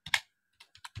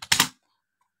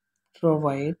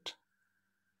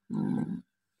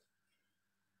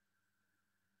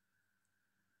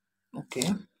okay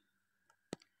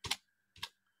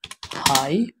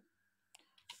high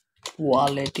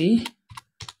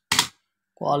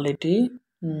quality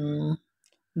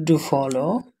do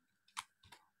follow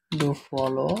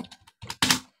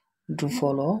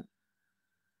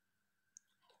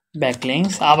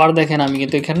backlinks আবার দেখেন আমি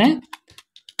কিন্তু এখানে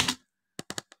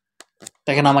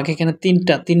দেখেন আমাকে এখানে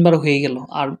তিনবার হয়ে গেল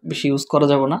আর বেশি ইউজ করা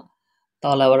যাবে না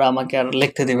তাহলে আবার আমাকে আর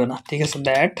লিখতে দিবে না ঠিক আছে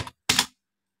that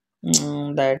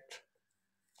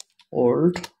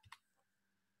old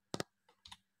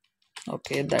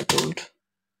okay that old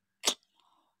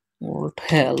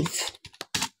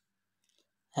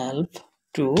help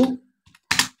to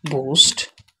boost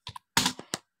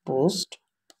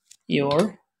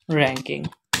your ranking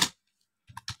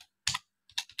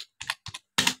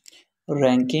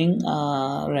ranking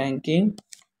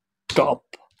top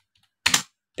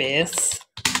page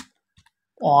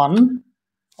on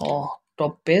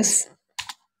top page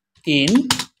in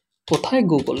কোথায়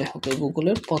গুগলে ওকে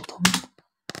গুগলের প্রথম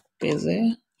পেজে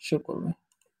শো করবে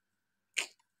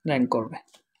র্যাঙ্ক করবে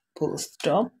full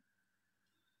stop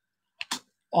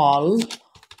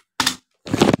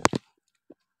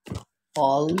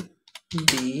all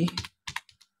the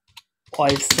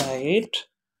website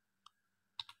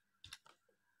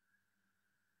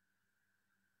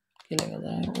কি লেখা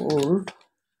যায় old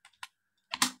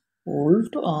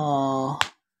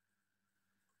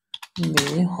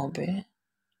হবে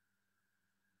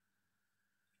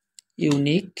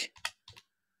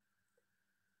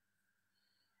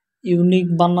ইউনিক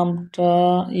বানামটা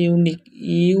ইউনিক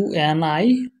UNI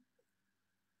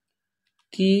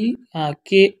কি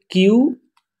কিউ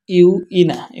ই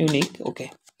না ইউনিক ওকে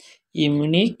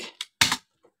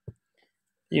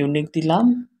ইউনিক দিলাম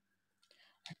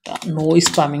একটা নো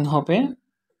স্প্যামিং হবে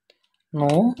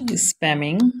নো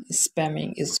স্প্যামিং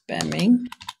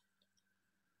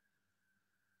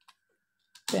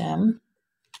স্প্যাম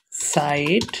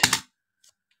সাইট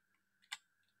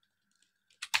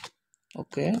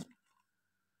ওকে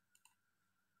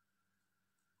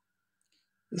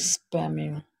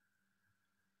স্প্যামিং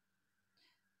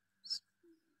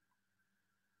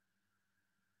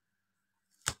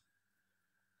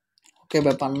ওকে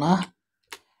ব্যাপার না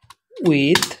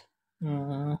with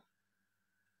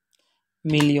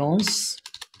millions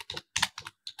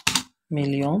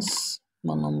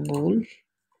বানাম্বুল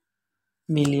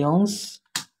millions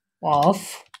of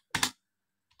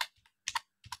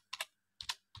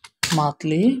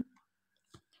monthly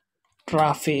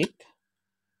traffic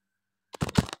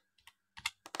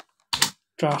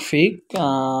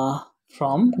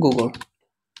from Google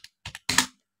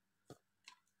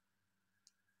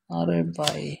अरे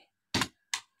भाई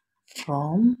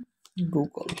from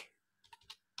Google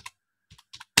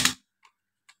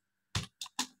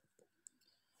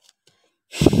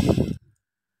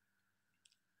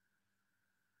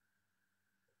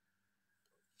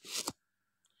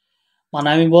মানে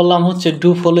আমি বললাম হচ্ছে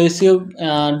ডু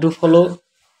ফলো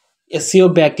এসইও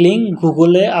ব্যাকলিংক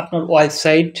গুগলে আপনার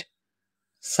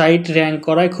সাইট র্যাঙ্ক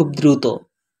করায় খুব দ্রুত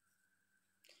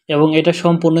এবং এটা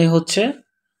সম্পূর্ণই হচ্ছে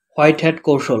হোয়াইট হ্যাট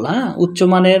কৌশল হ্যাঁ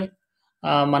উচ্চমানের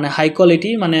মানে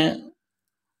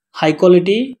হাই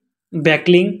কোয়ালিটি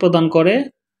ব্যাকলিংক প্রদান করে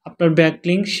আপনার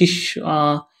ব্যাকলিংক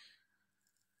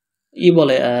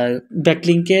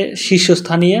ব্যাকলিংকে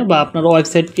শীর্ষস্থানীয় বা আপনার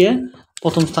ওয়েবসাইটকে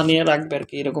প্রথম স্থানীয় রাখবে আর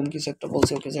কি এরকম কিছু একটা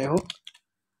বলছে ওকে যাই হোক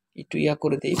একটু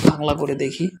করে দেই বাংলা করে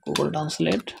দেখি গুগল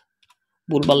ট্রান্সলেট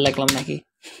ভুলভাল লিখলাম নাকি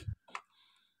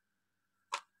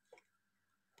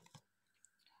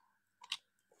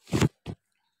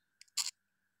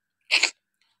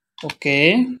ওকে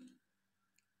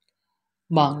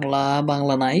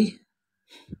বাংলা নাই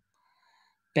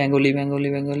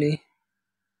Bengali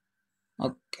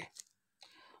okay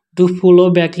do follow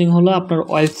backlink হলো আপনার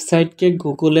ওয়েবসাইটকে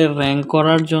গুগলে র্যাঙ্ক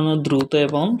করার জন্য দ্রুত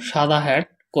এবং সাদা হ্যাট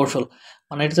কৌশল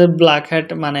মানে এটা ব্ল্যাক হ্যাট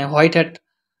মানে হোয়াইট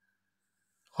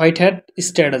হ্যাট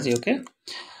স্ট্র্যাটেজি ওকে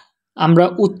আমরা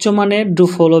উচ্চমানের ডু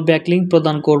ফলো ব্যাকলিংক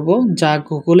প্রদান করব যা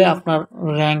গুগলে আপনার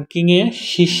র্যাঙ্কিংয়ে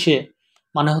শীর্ষে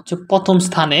মানে হচ্ছে প্রথম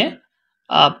স্থানে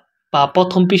বা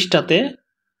প্রথম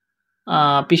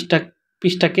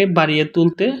পৃষ্ঠাকে বাড়িয়ে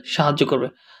তুলতে সাহায্য করবে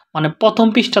মানে প্রথম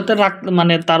পৃষ্ঠাতে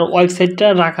মানে তার ওয়েবসাইটটা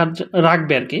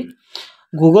রাখবে আর কি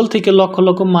গুগল থেকে লক্ষ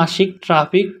লক্ষ মাসিক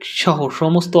ট্রাফিক সহ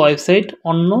সমস্ত ওয়েবসাইট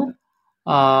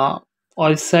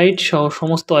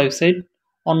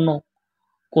অন্য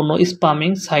কোনো স্প্যামিং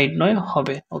সাইট নয়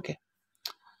হবে ওকে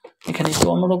এখানে একটু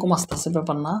অন্যরকম আসতেছে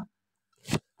ব্যাপার না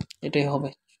এটাই হবে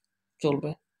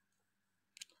চলবে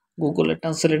গুগলের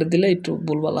ট্রান্সলেটর দিলে একটু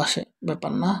ভুলভাল আসে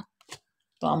ব্যাপার না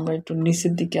তো আমরা একটু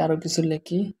নিচের দিকে আরো কিছু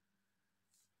লিখি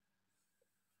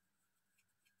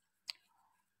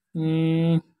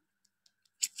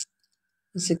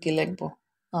কি লিখবো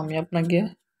আমি আপনাকে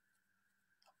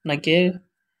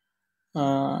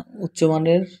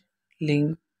উচ্চমানের লিঙ্ক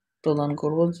প্রদান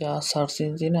করব যা সার্চ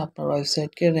ইঞ্জিনে আপনার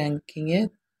ওয়েবসাইটকে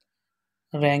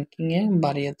র্যাঙ্কিংয়ে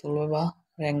বাড়িয়ে তুলবে বা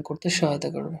র্যাঙ্ক করতে সহায়তা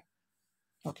করবে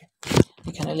ওকে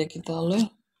এখানে লিখি তাহলে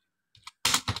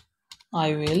আই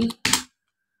উইল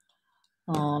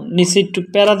নিচে একটু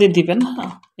প্যারা দিয়ে দিবেন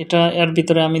হ্যাঁ এটা এর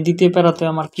ভিতরে আমি দ্বিতীয় প্যারাতে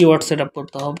আমার কিওয়ার্ড সেট আপ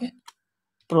করতে হবে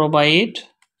প্রোভাইড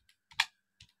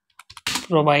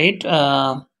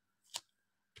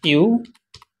ইউ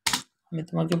আমি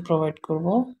তোমাকে প্রোভাইড করব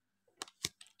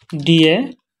ডিএ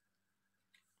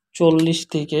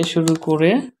 40 থেকে শুরু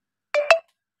করে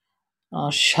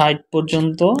 60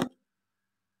 পর্যন্ত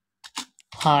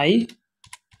high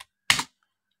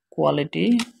quality,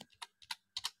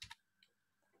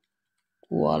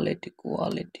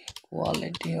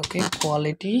 okay,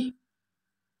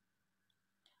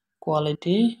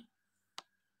 quality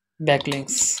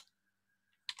backlinks,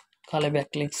 খালি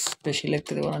backlinks বেশি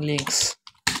লিখতে দেব না,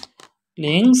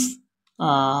 links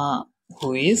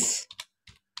which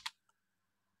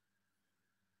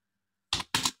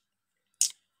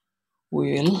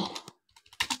will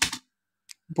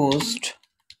boost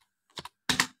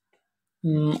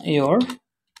your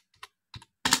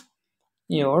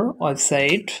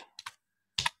website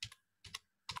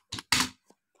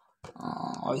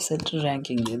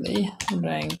ranking দিয়ে দেই,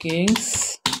 rankings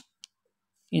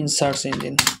in search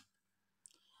engine,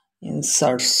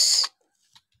 search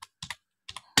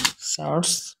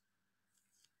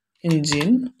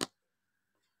engine,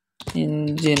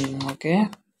 okay,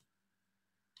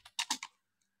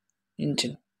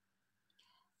 engine।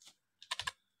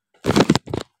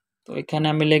 তো এখানে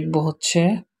আমি লিখব হচ্ছে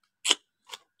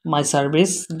my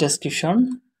service description,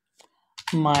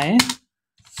 my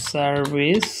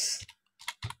service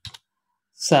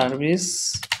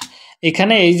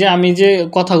এখানে এই যে আমি যে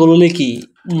কথাগুলো লিখি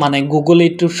মানে গুগলে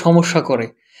একটু সমস্যা করে,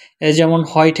 এই যেমন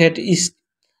হোয়াইট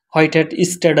হ্যাট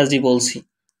স্ট্র্যাটেজি বলছি,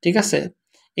 ঠিক আছে,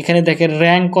 এখানে দেখেন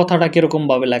র্যাঙ্ক কথাটা কিরকম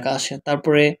ভাবে লেখা আসে,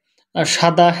 তারপরে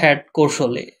সাদা হ্যাট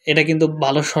কৌশলে, এটা কিন্তু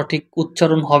ভালো সঠিক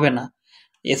উচ্চারণ হবে না।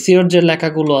 এসইওর যে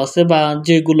লেখাগুলো আছে বা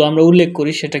যেগুলো আমরা উল্লেখ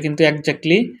করি সেটা কিন্তু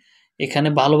একজাক্টলি এখানে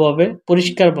ভালোভাবে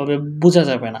পরিষ্কারভাবে বোঝা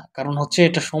যাবে না, কারণ হচ্ছে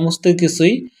এটা সমস্ত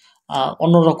কিছুই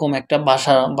অন্যরকম একটা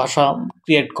ভাষা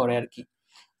ক্রিয়েট করে আর কি।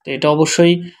 তো এটা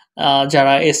অবশ্যই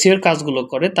যারা এসইওর কাজগুলো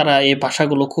করে তারা এই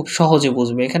ভাষাগুলো খুব সহজে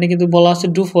বুঝবে। এখানে কিন্তু বলা আছে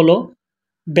ডু ফলো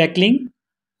ব্যাকলিং,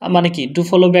 মানে কি ডু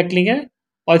ফলো ব্যাকলিং এর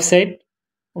ওয়েবসাইট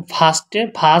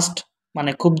ফাস্ট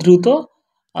মানে খুব দ্রুত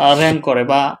র্যাঙ্ক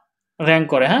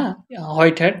করে, হ্যাঁ,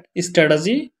 হোয়াইট হ্যাট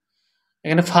স্ট্র্যাটেজি,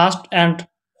 এখানে fast and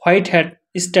white hat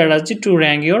strategy to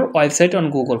rank your website on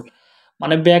Google,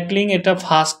 মানে ব্যাকলিং এটা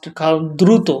ফাস্ট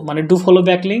দ্রুত, মানে ডু ফলো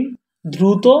ব্যাকলিং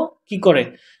দ্রুত কি করে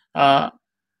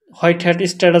হোয়াইট হ্যাট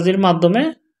স্ট্র্যাটেজির মাধ্যমে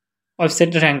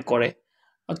ওয়েবসাইট র্যাঙ্ক করে।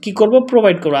 কি করব,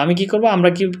 প্রোভাইড করব, আমি কি করব, আমরা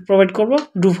কি প্রোভাইড করব,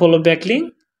 ডু ফলো ব্যাকলিং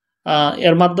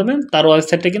এর মাধ্যমে তার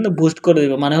ওয়েবসাইটটা কিন্তু বুস্ট করে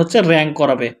দেবে, মানে হচ্ছে র্যাঙ্ক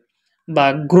করাবে বা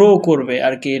গ্রো করবে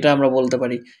আর কি, এটা আমরা বলতে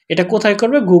পারি। এটা কোথায়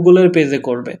করবে, গুগলের পেজে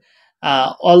করবে।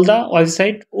 All the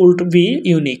website will be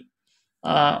unique,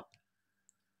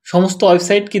 সমস্ত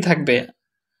ওয়েবসাইট কি থাকবে,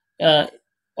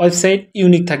 ওয়েবসাইট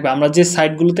ইউনিক থাকবে, আমরা যে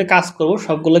সাইটগুলোতে কাজ করব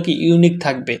সবগুলো কি ইউনিক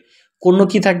থাকবে, কোনো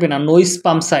কি থাকবে না, নো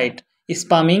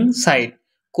স্পামিং সাইট,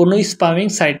 কোনো স্পামিং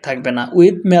সাইট থাকবে না,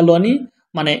 উইথ মেলোনি,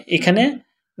 মানে এখানে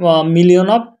million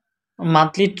of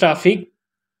monthly traffic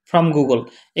from Google,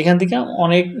 এখান থেকে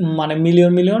অনেক মানে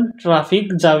মিলিয়ন ট্রাফিক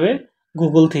যাবে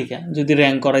গুগল থেকে যদি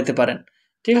র্যাঙ্ক করাইতে পারেন,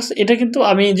 ঠিক আছে। এটা কিন্তু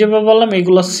আমি যেভাবে বললাম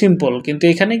এগুলো সিম্পল, কিন্তু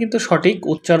এখানে কিন্তু সঠিক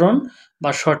উচ্চারণ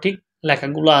বা সঠিক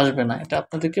লেখাগুলো আসবে না, এটা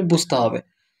আপনাদেরকে বুঝতে হবে,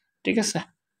 ঠিক আছে।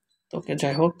 তো ওকে,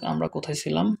 যাই হোক আমরা কোথায়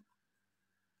ছিলাম,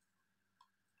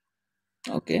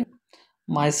 ওকে,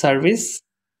 মাই সার্ভিস,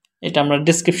 এটা আমরা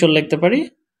ডেসক্রিপশন লিখতে পারি,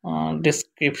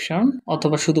 ডেসক্রিপশন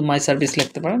অথবা শুধু মাই সার্ভিস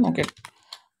লিখতে পারেন, ওকে।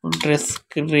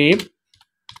 ডেসক্রিপ্ট,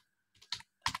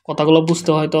 কথাগুলো বুঝতে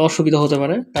হয়তো অসুবিধা হতে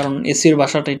পারে কারণ এসির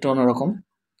ভাষাটা একটু অন্যরকম,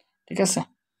 ঠিক আছে।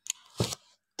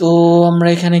 তো আমরা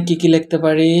এখানে কি কি লিখতে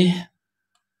পারি,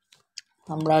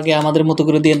 আমরা আগে আমাদের মতো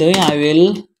করে দিয়ে দেই,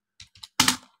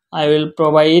 I will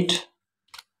provide,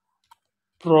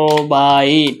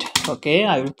 okay,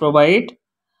 I will provide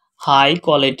high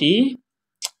quality,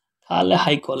 তাহলে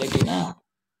হাই কোয়ালিটি না,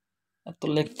 এত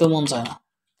লিখতে মন চায় না,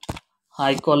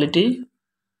 হাই কোয়ালিটি,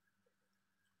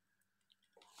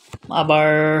 আবার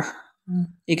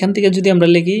এখান থেকে যদি আমরা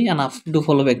লিখি এনাফ ডু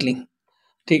ফলো ব্যাকলিং,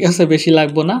 ঠিক আছে, বেশি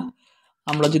লাগবো না,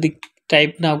 আমরা যদি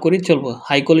টাইপ নাও করি চলবো,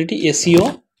 high quality SEO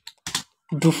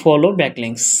do follow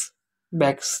backlinks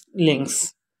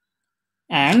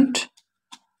and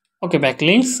okay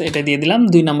backlinks, এটা দিয়ে দিলাম।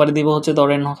 2 নম্বরে দিব হচ্ছে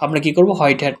ধরেন আমরা কি করব,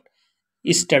 হোয়াইট হ্যাট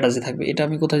স্ট্র্যাটেজি থাকবে, এটা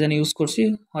আমি কোথায় জানি ইউজ করছি,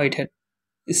 হোয়াইট হ্যাট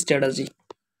স্ট্র্যাটেজি,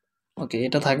 ওকে,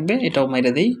 এটা থাকবে, এটাও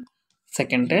মেরে দেই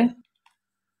সেকেন্ডে,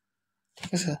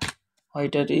 ঠিক আছে,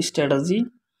 হোয়াইট হ্যাট স্ট্র্যাটেজি,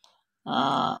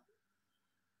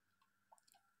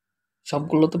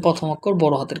 সবগুলোতে প্রথম অক্ষর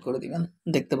বড় হাতের করে দিবেন,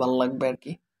 দেখতে ভালো লাগবে আর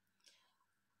কি।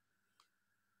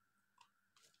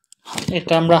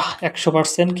 এটা আমরা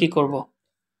 100% কি করব,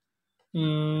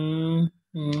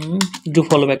 ডু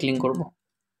ফলো ব্যাকলিং করব,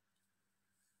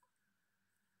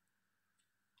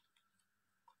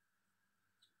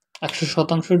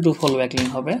 100% ডু ফলো ব্যাকলিং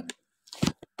হবে।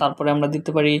 তারপরে আমরা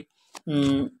দিতে পারি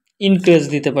ইনক্রিজ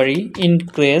দিতে পারি,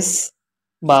 ইনক্রিজ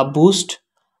বা বুস্ট,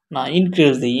 না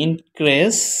ইনক্রিজ দিই,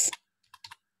 ইনক্রিজ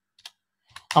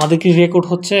আমাদের কি রেকর্ড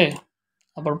হচ্ছে?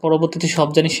 আবার পরবর্তীতে সব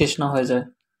জানি শেষ না হয়ে যায়।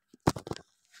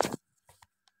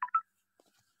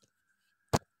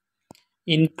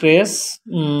 ইনক্রেস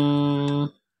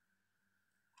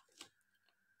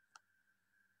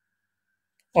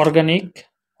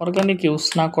অর্গানিক ইউজ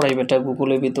না করাই বেটা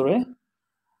গুগলের ভিতরে,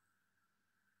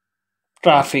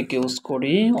 ট্রাফিক ইউজ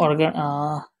করি।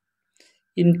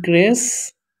 ইনক্রেস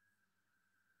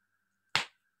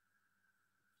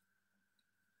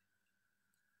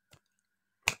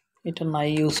এটা নাই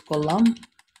ইউজ করলাম।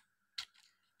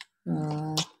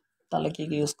 তাহলে কি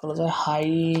ইউজ করা যায়? হাই,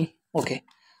 ওকে,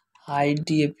 হাই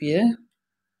ডিএপিএ,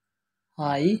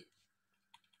 হাই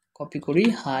কপি করি,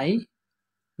 হাই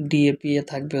ডিএপিএ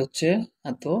থাকবে হচ্ছে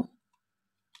এত,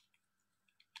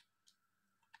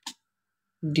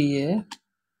 ডিএ,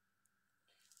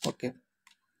 ওকে,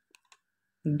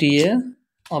 ডিএ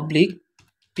অবলিক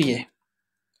পিএ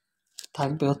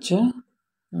থাকবে হচ্ছে,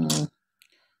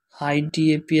 হাই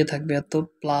ডিএপিএ থাকবে এত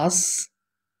প্লাস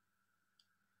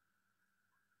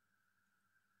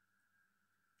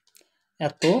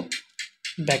এত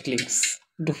ব্যাকলিংকস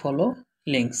ডু ফলো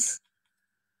লিঙ্কস।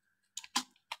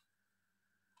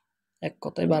 এক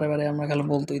কথায় বারে বারে আমরা খালি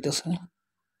বলতে হইতেছে,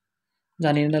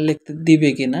 জানি না লিখতে দিবে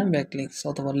কিনা ব্যাকলিংকস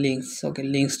অথবা লিঙ্কস। ওকে,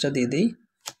 লিঙ্কসটা দিয়ে দিই,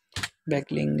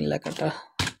 ব্যাকলিঙ্ক লেখাটা,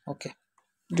 ওকে,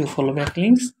 ডু ফলো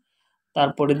ব্যাকলিঙ্কস।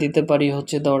 তারপরে দিতে পারি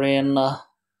হচ্ছে ধরেন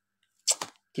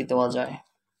কি দেওয়া যায়,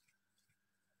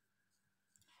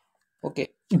 ওকে,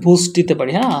 বুস্ট দিতে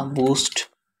পারি। হ্যাঁ, বুস্ট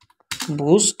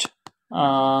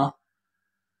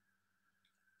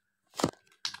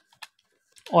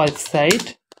ওয়েবসাইট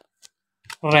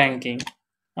র্যাঙ্কিং।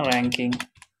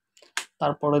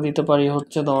 তারপরে দিতে পারি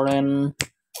হচ্ছে ধরেন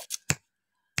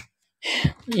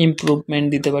ইমপ্রুভমেন্ট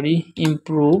দিতে পারি,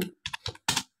 ইমপ্রুভ,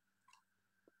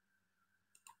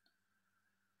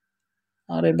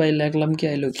 আরে ভাই লিখলাম কি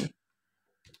আইলো কি,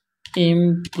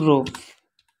 ইমপ্রুভ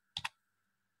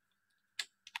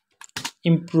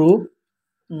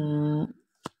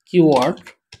কিওয়ার্ডস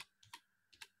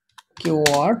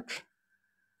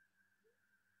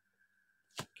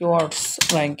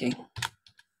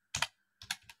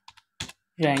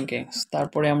র্যাঙ্কিংস।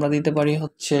 তারপরে আমরা দিতে পারি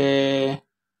হচ্ছে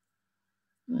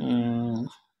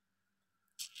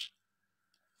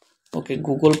ওকে,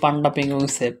 Google panda penguin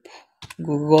save,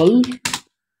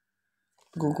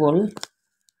 Google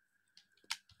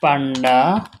panda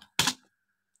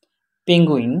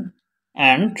penguin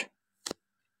and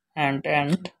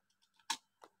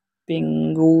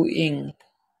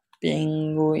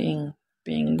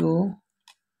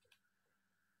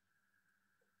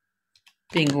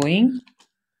penguin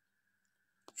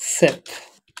save.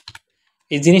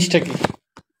 এই জিনিসটা কি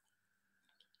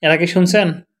এর আগে শুনছেন?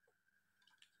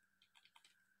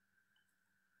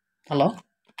 হ্যালো,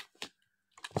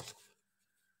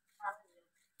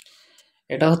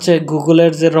 এটা হচ্ছে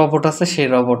গুগলের যে রবট আছে সেই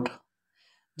রবট।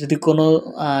 যদি কোনো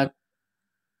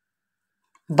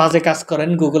বাজে কাজ করেন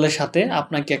গুগলের সাথে,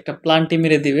 আপনাকে একটা প্লান্টি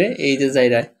মেরে দিবে এই যে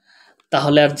জায়গায়,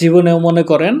 তাহলে আর জীবনেও মনে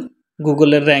করেন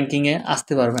গুগলের র্যাঙ্কিংয়ে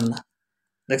আসতে পারবেন না।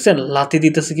 দেখছেন লাথি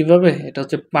দিতেছে কিভাবে? এটা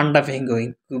হচ্ছে পান্ডা পেঙ্গুইন,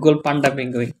 গুগল পান্ডা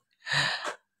পেঙ্গুইন।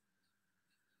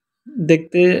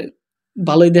 দেখতে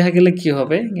ভালোই দেখা গেলে কি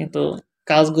হবে, কিন্তু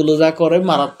কাজগুলো যা করে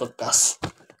মারাত্মক কাজ।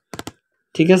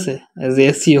 ঠিক আছে, যে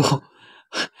এসইও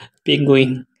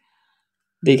পেঙ্গুইন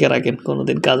দেখে রাখেন,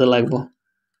 কোনোদিন কাজে লাগবো।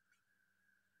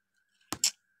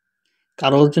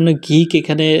 কারোর জন্য গিক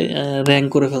এখানে র্যাঙ্ক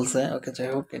করে ফেলছে। ওকে, যাই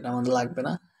হোক, এটা আমাদের লাগবে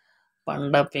না।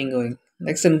 পান্ডা পেঙ্গুইন,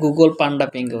 দেখছেন গুগল পান্ডা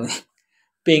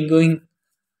পেঙ্গুইন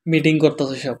মিটিং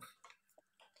করতেছে সব।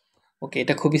 ওকে,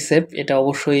 এটা খুবই সেফ। এটা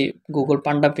অবশ্যই গুগল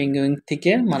পান্ডা পেঙ্গুইন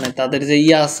থেকে, মানে তাদের যে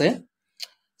আছে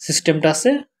সিস্টেমটা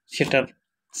আছে সেটার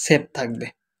সেফ থাকবে,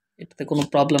 এটাতে কোনো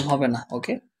প্রবলেম হবে না।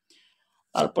 ওকে,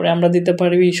 তারপরে আমরা দিতে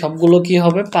পারি সবগুলো কি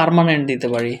হবে, পার্মানেন্ট দিতে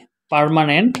পারি,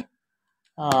 পার্মানেন্ট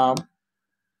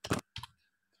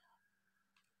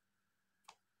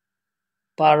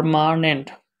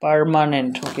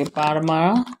ওকে,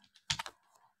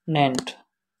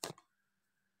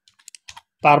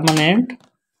 পার্মানেন্ট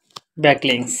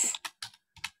ব্যাকলিংকস।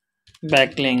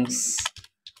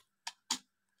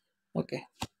 ওকে,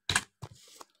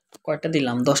 কয়টা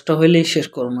দিলাম? 10টা হইলেই শেষ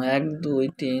করবো। 1 2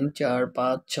 3 4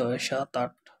 5 6 7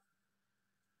 8,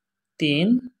 3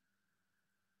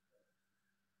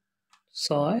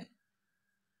 6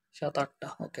 7 8টা।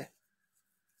 ওকে,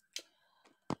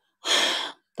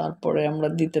 তারপরে আমরা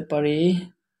দিতে পারি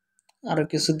আরো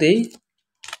কিছু দেই,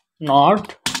 not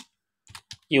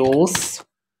use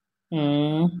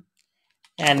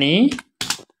any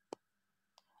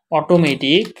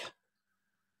automated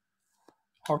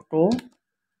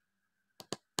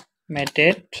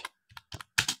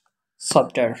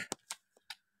software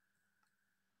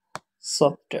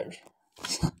software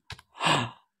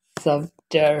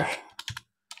software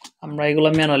আমরা এগুলো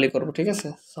ম্যানুয়ালি করব, ঠিক আছে,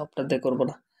 সফটওয়্যার দিয়ে করব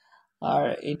না। আর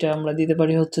এটা আমরা দিতে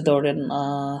পারি হচ্ছে ধরেন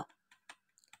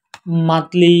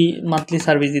মান্থলি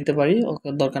সার্ভিস দিতে পারি, ওকে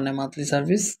দরকার নেই মান্থলি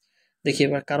সার্ভিস। দেখি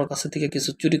এবার কারো কাছে থেকে কিছু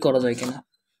চুরি করা যায় কিনা।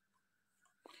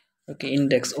 ওকে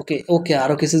ইন্ডেক্স, ওকে ওকে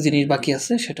আরও কিছু জিনিস বাকি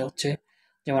আছে, সেটা হচ্ছে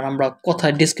যেমন আমরা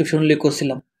কথায় ডিসক্রিপশন উল্লেখ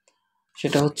করছিলাম,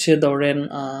 সেটা হচ্ছে ধরেন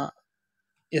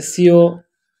এসইও।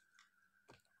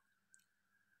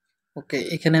 ওকে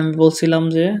এখানে আমি বলছিলাম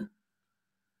যে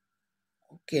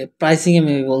ওকে প্রাইসিং এ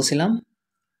আমি বলছিলাম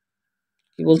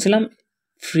কি বলছিলাম,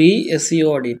 ফ্রি এসইও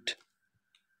অডিট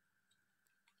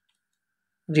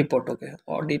রিপোর্ট, ওকে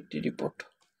অডিট রিপোর্ট।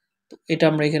 তো এটা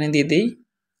আমরা এখানে দিয়ে দিই,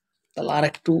 তাহলে আর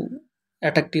একটু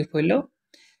অ্যাট্রাকটিভ হইল।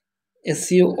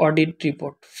 SEO audit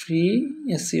report free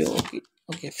SEO, ওকে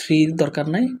ওকে ফ্রি দরকার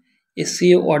নাই,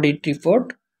 এসইও অডিট রিপোর্ট।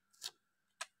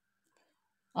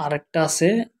 আর একটা আছে,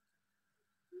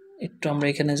 একটু আমরা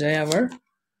এখানে যাই আবার,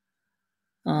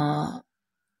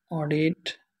 অডিট,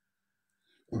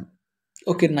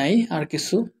 ওকে নাই আর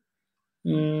কিছু,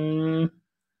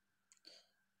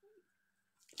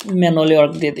 ম্যানুয়ালি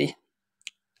ওয়ার্ক দিয়ে দিই,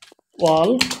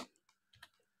 ওয়ার্ক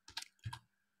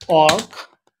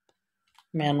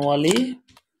ম্যানুয়ালি,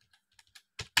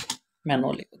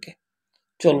 ওকে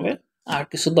চলবে, আর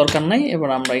কিছু দরকার নাই। এবার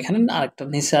আমরা এখানে আরেকটা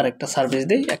নিচে আরেকটা সার্ভিস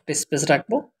দিই, একটা স্পেস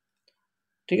রাখবো,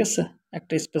 ঠিক আছে,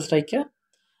 একটা স্পেস রাখা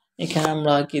এখানে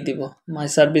আমরা কি দিব, মাই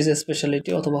সার্ভিস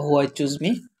স্পেশালিটি অথবা হোয়াই চুজ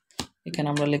মি। এখানে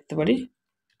আমরা লিখতে পারি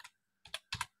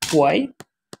হোয়াই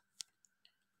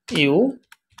ইউ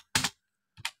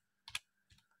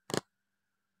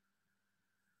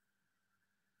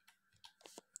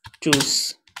চুজ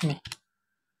মি,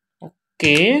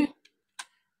 ওকে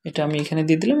এটা আমি এখানে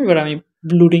দিয়ে দিলাম। এবার আমি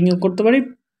ব্লুডিংও করতে পারি,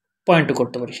 পয়েন্টও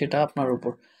করতে পারি, সেটা আপনার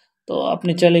উপর। তো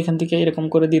আপনি চাইলে এখান থেকে এরকম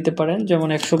করে দিতে পারেন, যেমন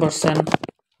 100%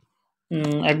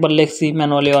 একবার লিখছি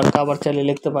ম্যানুয়ালি ওয়ার্ক, আবার চাইলে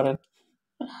লিখতে পারেন।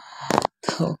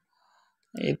 তো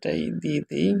এটাই দিয়ে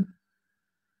দিই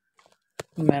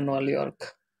ম্যানুয়ালি ওয়ার্ক,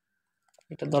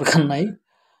 এটা দরকার নাই।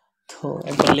 তো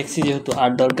একবার লিখছি যেহেতু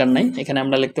আর দরকার নাই, এখানে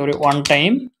আমরা লিখতে পারি ওয়ান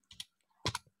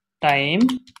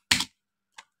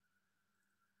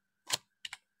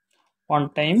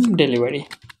টাইম ডেলিভারি।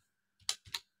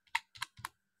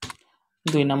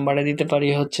 2 নম্বরে দিতে পারি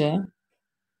হচ্ছে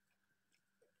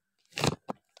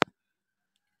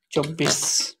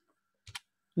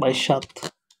 24/7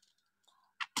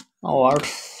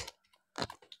 আওয়ার্স,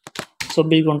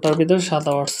 24 ঘন্টার ভিতর 7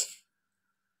 আওয়ার্স।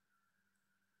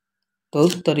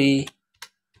 ধুত্তরি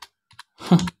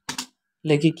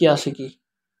লেখি কি আসে কি,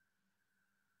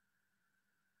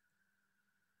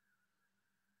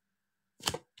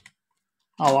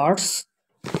 আওয়ার্স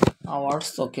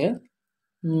ওকে,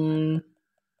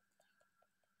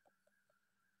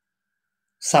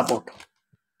 সাপোর্ট,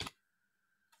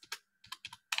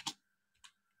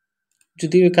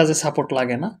 যদি ওই কাজে সাপোর্ট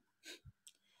লাগে না,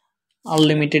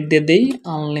 আনলিমিটেড দিয়ে দেই,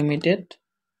 আনলিমিটেড।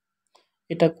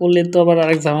 এটা করলে তো আবার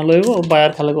আরেক ঝামেলা হইব,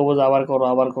 বায়ার খালে কব যে আবার করো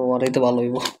আর এই তো ভালো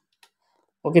হইব।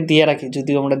 ওকে দিয়ে রাখি,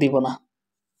 যদিও আমরা দিব না,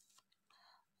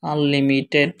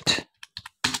 আনলিমিটেড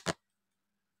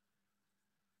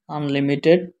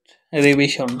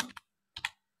রিভিশন,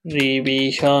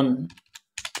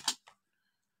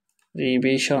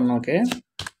 ওকে।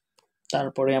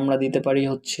 তারপরে আমরা দিতে পারি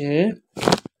হচ্ছে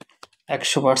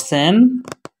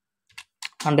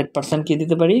 100% কি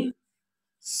দিতে পারি,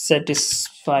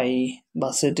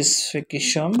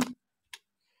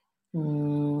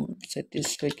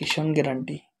 স্যাটিসফ্যাকশন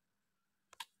গ্যারান্টি,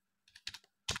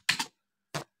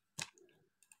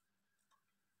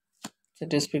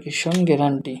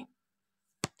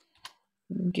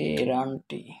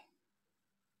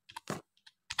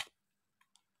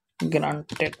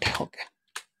 গ্যারান্টেড, ওকে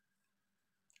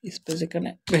স্পেস এখানে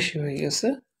বেশি হয়ে গেছে,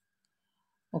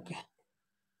 ওকে।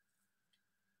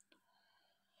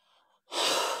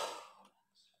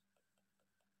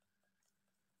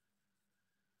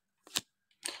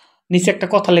 নিচে একটা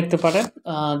কথা লিখতে পারেন,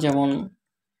 যেমন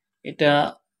এটা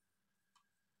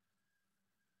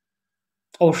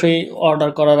অবশ্যই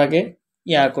অর্ডার করার আগে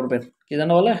করবেন, কি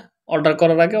জানো বলে, অর্ডার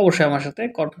করার আগে অবশ্যই আমার সাথে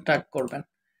কন্ট্যাক্ট করবেন।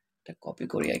 এটা কপি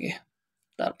করি আগে,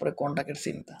 তারপরে কন্ট্যাক্টের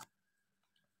চিন্তা।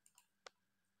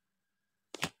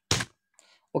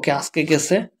 ওকে আজকে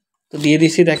গেছে, তো দিয়ে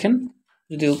দিছি, দেখেন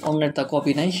যদি অন্যের তা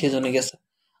কপি নাই সেজন্য গেছে।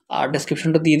 আর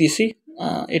ডেসক্রিপশনটা দিয়ে দিছি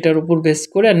এটার উপর বেস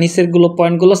করে, আর নিচের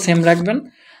পয়েন্টগুলো সেম রাখবেন।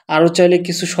 আরও চাইলে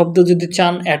কিছু শব্দ যদি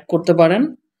চান অ্যাড করতে পারেন।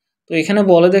 তো এখানে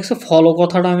বলে দেখছো ফলো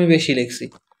কথাটা আমি বেশি লিখছি,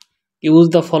 use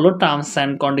the follow terms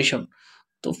and condition.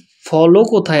 তো ফলো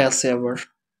কোথায় আছে আবার,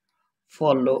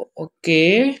 ফলো, ওকে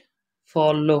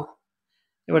ফলো।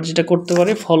 এবার যেটা করতে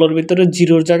পারি, ফলোর ভিতরে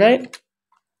জিরোর জায়গায়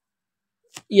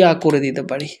ইয়া করে দিতে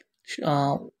পারি,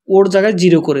 ওর জায়গায়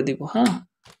জিরো করে দিব। হ্যাঁ,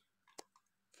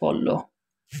 ফলো,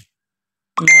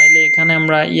 নইলে এখানে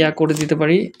আমরা ইয়া করে দিতে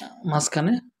পারি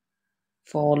মাঝখানে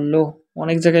ফলো,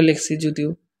 অনেক জায়গায় লিখছি যদিও,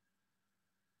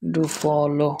 ডু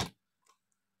ফলো,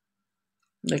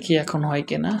 দেখি এখন হয়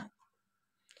কিনা।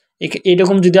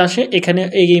 এইরকম যদি আসে, এখানে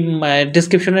এই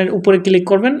ডেসক্রিপশনের উপরে ক্লিক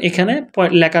করবেন, এখানে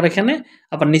লেখার এখানে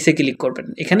আবার নিচে ক্লিক করবেন,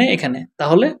 এখানে এখানে,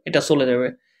 তাহলে এটা চলে যাবে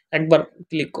একবার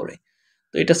ক্লিক করে।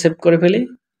 তো এটা সেভ করে ফেলি।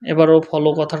 এবারও ফলো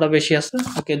কথাটা বেশি আছে।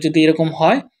 ওকে, যদি এরকম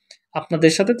হয়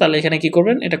আপনাদের সাথে, তাহলে এখানে কি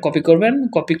করবেন, এটা কপি করবেন,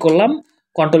 কপি করলাম,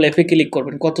 কন্ট্রোল এফ এ ক্লিক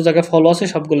করবেন, কত জায়গায় ফলো আছে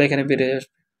সবগুলো এখানে বেরিয়ে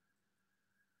আসবে।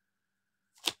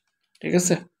 ঠিক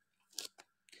আছে,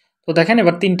 তো দেখেন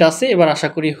এবার 3টা আছে, এবার আশা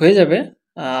করি হয়ে যাবে।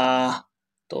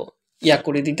 তো ইয়া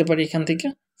করে দিতে পারি, এখান থেকে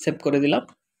সেভ করে দিলাম।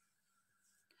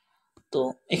 তো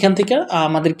এখান থেকে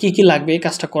আমাদের কি কি লাগবে এই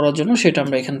কাজটা করার জন্য সেটা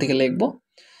আমরা এখান থেকে লিখব।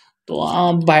 তো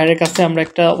বাইরের কাছে আমরা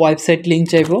একটা ওয়েবসাইট লিঙ্ক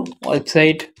চাইবো,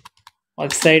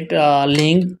 ওয়েবসাইট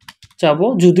লিঙ্ক চাবো।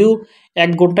 যদিও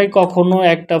 1 ঘন্টায় কখনো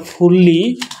একটা ফুললি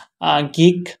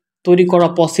গিগ তৈরি করা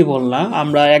পসিবল না।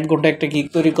 আমরা 1 ঘন্টায় একটা গিগ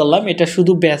তৈরি করলাম, এটা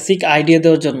শুধু বেসিক আইডিয়া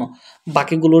দেওয়ার জন্য।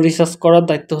 বাকিগুলো রিসার্চ করার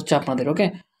দায়িত্ব হচ্ছে আপনাদের। ওকে,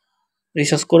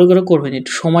 রিসার্চ করে করে করবেন,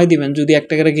 একটু সময় দিবেন। যদি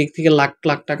একটা করে গিগ থেকে লাখ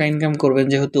লাখ টাকা ইনকাম করবেন,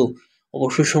 যেহেতু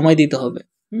অবশ্যই সময় দিতে হবে।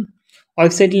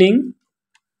 ওয়েবসাইট লিঙ্ক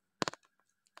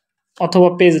অথবা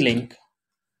পেজ লিঙ্ক,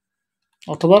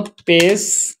 অথবা পেজ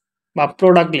বা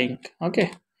প্রোডাক্ট লিঙ্ক। ওকে,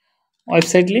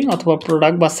 ওয়েবসাইট লিঙ্ক অথবা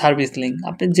প্রোডাক্ট বা সার্ভিস লিঙ্ক,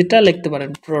 আপনি যেটা লিখতে পারেন,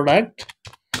 প্রোডাক্ট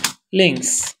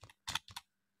লিঙ্কস,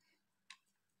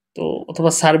 তো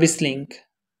অথবা সার্ভিস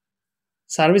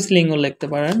লিঙ্কও লিখতে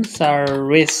পারেন,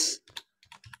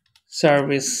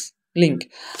 সার্ভিস লিঙ্ক।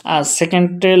 আর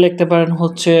সেকেন্ডে লিখতে পারেন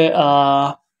হচ্ছে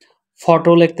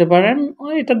ফটো লিখতে পারেন,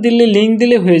 এটা দিলে লিঙ্ক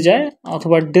দিলে হয়ে যায়।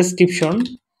 অথবা ডেসক্রিপশন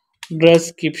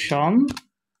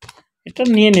এটা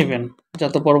নিয়ে নেবেন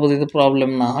যাতে পরবর্তীতে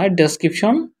প্রবলেম না হয়।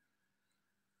 ডেসক্রিপশন,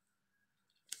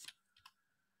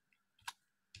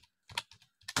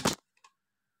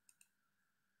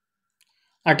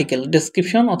 আর্টিকেল,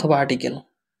 ডেসক্রিপশন অথবা আর্টিকেল,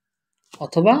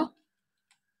 অথবা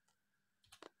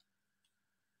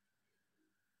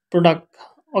প্রোডাক্ট।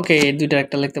 ওকে, এই দুইটা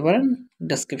একটা লিখতে পারেন,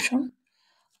 ডেসক্রিপশন।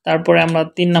 তারপরে আমরা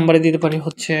 3 নম্বরে দিতে পারি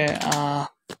হচ্ছে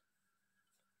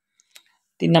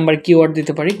 3 নম্বরে কিওয়ার্ড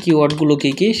দিতে পারি। কিওয়ার্ডগুলো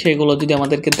কি কি সেগুলো যদি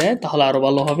আমাদেরকে দেয় তাহলে আরো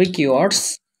ভালো হবে। কিওয়ার্ডস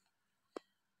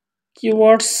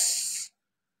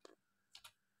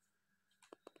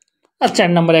আর 4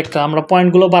 নম্বরে একটা আমরা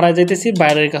পয়েন্টগুলো বাড়ায় যাইতেছি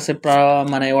বাইরের কাছে,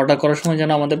 মানে অর্ডার করার সময়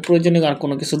যেন আমাদের প্রয়োজনীয় আর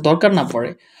কোনো কিছু দরকার না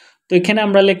পড়ে। তো এখানে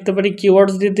আমরা লিখতে পারি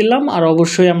কিওয়ার্ডস দিয়ে দিলাম, আর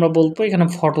অবশ্যই আমরা বলবো এখানে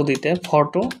ফটো দিতে,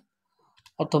 ফটো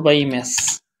অথবা ইমেজ।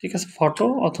 ঠিক আছে, ফটো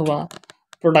অথবা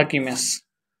প্রোডাক্ট ইমেজ,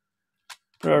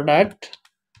 প্রোডাক্ট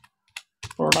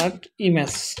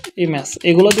ইমেজ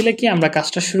এগুলো দিলে কি আমরা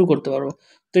কাজটা শুরু করতে পারবো।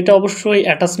 তো এটা অবশ্যই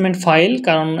অ্যাটাচমেন্ট ফাইল,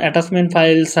 কারণ অ্যাটাচমেন্ট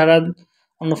ফাইল ছাড়া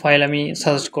অন্য ফাইল আমি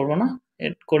সাজেস্ট করব না।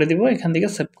 এড করে দিব, এখান থেকে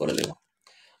সেভ করে দেব।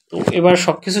 তো এবার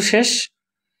সব কিছু শেষ।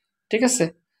 ঠিক আছে,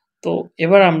 তো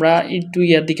এবার আমরা একটু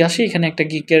ইয়ার দিকে আসি। এখানে একটা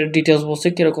গিকের ডিটেলস বলছে,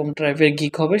 কীরকম টাইপের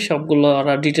গিক হবে সবগুলো আর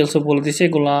ডিটেলসও বলে দিছে।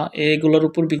 এগুলোর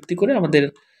উপর ভিত্তি করে আমাদের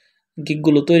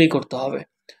গিকগুলো তৈরি করতে হবে।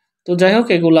 তো যাই হোক,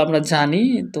 এগুলো আমরা জানি,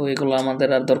 তো এগুলো আমাদের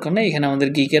আর দরকার নেই। এখানে আমাদের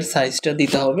গিকের সাইজটা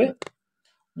দিতে হবে।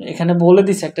 এখানে বলে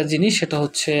দিছে একটা জিনিস, সেটা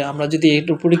হচ্ছে আমরা যদি এর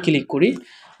উপরে ক্লিক করি,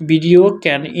 video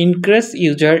can increase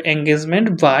user engagement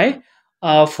by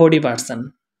 40%।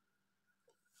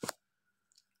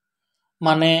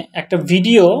 মানে একটা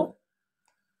ভিডিও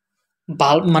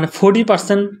মানে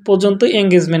 40% পর্যন্ত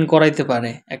এঙ্গেজমেন্ট করাইতে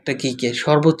পারে একটা গিকে।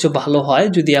 সর্বোচ্চ ভালো হয়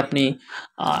যদি আপনি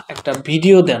একটা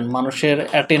ভিডিও দেন, মানুষের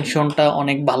অ্যাটেনশনটা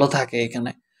অনেক ভালো থাকে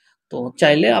এখানে। তো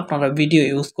চাইলে আপনারা ভিডিও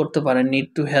ইউজ করতে পারেন। Need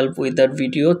to help with that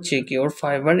video, check your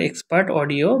fibre expert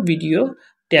audio video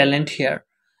talent hair.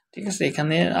 ঠিক আছে,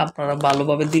 এখানে আপনারা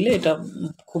ভালোভাবে দিলে এটা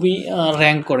খুবই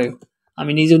র্যাঙ্ক করে।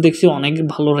 আমি নিজেও দেখছি অনেক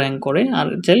ভালো র্যাঙ্ক করে। আর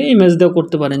চাইলে ইমেজ দিয়েও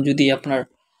করতে পারেন, যদি আপনার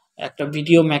একটা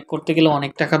ভিডিও মেক করতে গেলে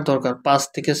অনেক টাকার দরকার, 5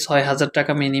 থেকে 6 হাজার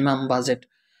টাকা মিনিমাম বাজেট।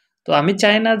 তো আমি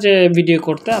চাই না যে ভিডিও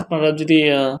করতে, আপনারা যদি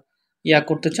ইয়া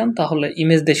করতে চান তাহলে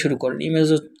ইমেজ দিয়ে শুরু করেন,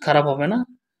 ইমেজও খারাপ হবে না।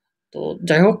 তো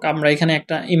যাই হোক, আমরা এখানে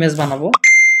একটা ইমেজ বানাবো।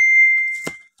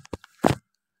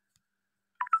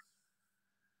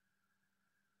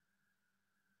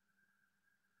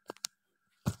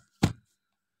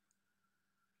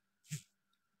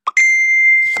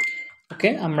 ওকে,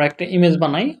 আমরা একটা ইমেজ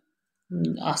বানাই।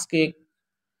 আজকে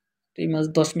ইমেজ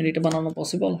 10 মিনিটে বানানো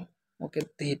পসিবল। ওকে,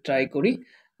 দেখি ট্রাই করি।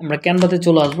 আমরা ক্যানভাতে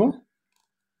চলে আসবো,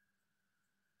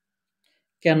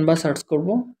 ক্যানভা সার্চ করব।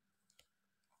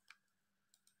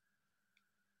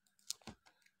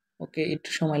 ওকে, একটু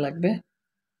সময় লাগবে।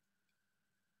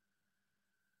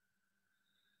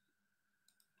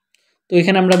 তো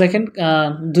এখানে আমরা দেখেন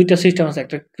দুইটা সিস্টেম আছে,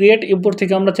 একটা ক্রিয়েট, উপর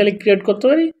থেকে আমরা চাইলে ক্রিয়েট করতে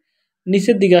পারি,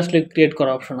 নিচের দিকে আসলে ক্রিয়েট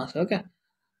করা অপশন আছে। ওকে,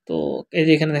 তো এই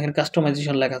যে এখানে দেখেন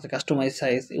কাস্টমাইজেশন লেখা আছে, কাস্টমাইজ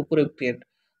সাইজ, উপরে ক্রিয়েট,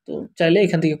 তো চাইলে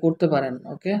এখান থেকে করতে পারেন।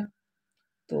 ওকে,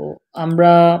 তো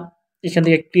আমরা এখান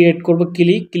থেকে ক্রিয়েট করব,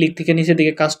 ক্লিক থেকে নিচের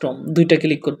দিকে কাস্টম, দুইটা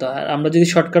ক্লিক করতে হয়। আর আমরা যদি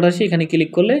শর্টকাট আসি, এখানে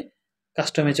ক্লিক করলে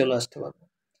কাস্টমে চলে আসতে পারবো।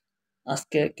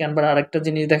 আজকে ক্যানভার আরেকটা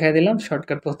জিনিস দেখাই দিলাম,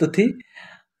 শর্টকাট পদ্ধতি।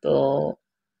 তো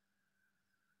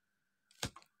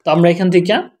তো আমরা এখান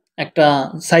থেকে একটা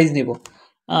সাইজ নিব।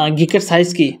 গিকের সাইজ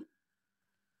কি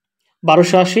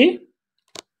 1280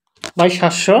 বাই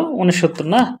 769,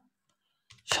 না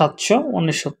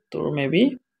 769 মেবি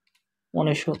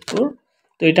 69।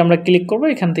 তো এটা আমরা ক্লিক করব,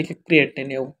 এখান থেকে ক্রিয়েট নিয়ে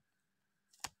নেব।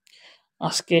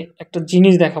 আজকে একটা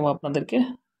জিনিস দেখাবো আপনাদেরকে।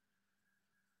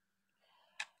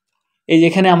 এই যে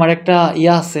এখানে আমার একটা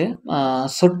ইয়া আছে,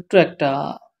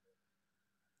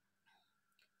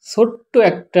 ছোট্ট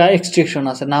একটা এক্সট্রাকশন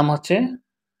আছে, নাম হচ্ছে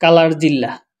কালার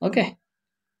জিল্লা। ওকে,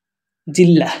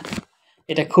 জিল্লা,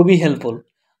 এটা খুবই হেল্পফুল।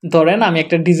 ধরেন আমি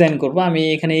একটা ডিজাইন করব, আমি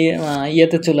এখানে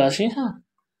ইয়েতে চলে আসি। হ্যাঁ,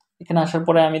 এখানে আসার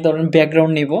পরে আমি ধরেন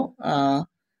ব্যাকগ্রাউন্ড নিব।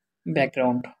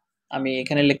 ব্যাকগ্রাউন্ড আমি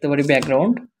এখানে লিখতে পারি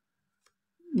ব্যাকগ্রাউন্ড,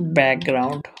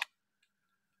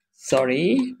 সরি,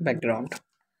 ব্যাকগ্রাউন্ড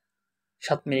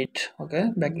 7 মিনিট। ওকে,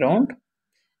 ব্যাকগ্রাউন্ড,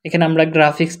 এখানে আমরা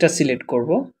গ্রাফিক্সটা সিলেক্ট করব।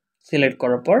 সিলেক্ট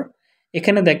করার পর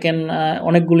এখানে দেখেন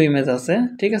অনেকগুলো ইমেজ আছে,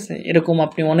 ঠিক আছে, এরকম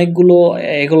আপনি অনেকগুলো,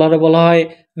 এগুলোরে বলা হয়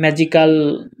ম্যাজিক্যাল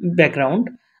ব্যাকগ্রাউন্ড।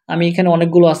 আমি এখানে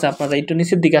অনেকগুলো আছে, আপনারা একটু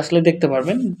নিচের দিকে আসলে দেখতে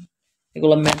পারবেন,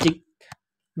 এগুলো ম্যাজিক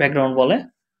ব্যাকগ্রাউন্ড বলে,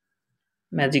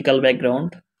 ম্যাজিক্যাল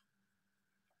ব্যাকগ্রাউন্ড।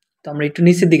 তো আমরা একটু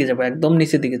নিচের দিকে যাব, একদম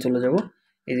নিচের দিকে চলে যাব।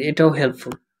 এই যে এটাও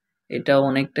হেল্পফুল, এটাও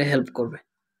অনেকটা হেল্প করবে।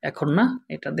 এখন না,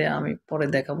 এটা দিয়ে আমি পরে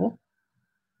দেখাবো,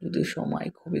 যদি সময়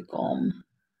খুবই কম।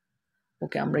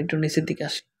 ওকে, আমরা একটু নিচের দিকে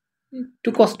আসি, একটু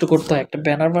কষ্ট করতে হয়, একটা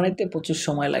ব্যানার বানাইতে প্রচুর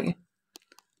সময় লাগে।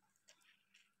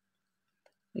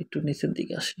 একটু নিচের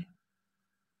দিকে আসি।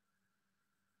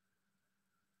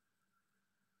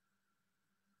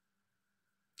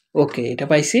 ওকে, এটা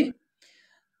পাইছি।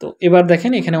 তো এবার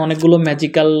দেখেন এখানে অনেকগুলো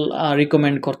ম্যাজিক্যাল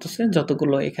রিকমেন্ড করতেছে,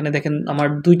 যতগুলো এখানে দেখেন আমার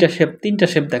তিনটা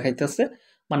শেপ দেখাইতেছে,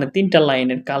 মানে তিনটা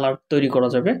লাইনের কালার তৈরি করা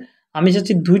যাবে। আমি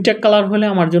চাচ্ছি দুইটা কালার হলে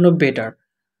আমার জন্য বেটার।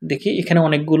 দেখি এখানে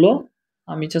অনেকগুলো,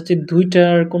 আমি চাচ্ছি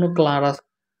দুইটার কোনো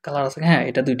কালার আছে, হ্যাঁ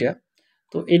এটা দুইটা।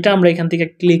 তো এটা আমরা এখান থেকে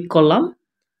ক্লিক করলাম,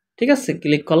 ঠিক আছে,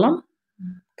 ক্লিক করলাম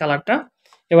কালারটা।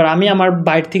 এবার আমি আমার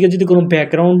বাইরে থেকে যদি কোনো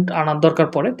ব্যাকগ্রাউন্ড আনার দরকার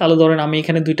পড়ে, তাহলে ধরেন আমি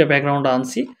এখানে দুইটা ব্যাকগ্রাউন্ড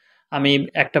আনছি। আমি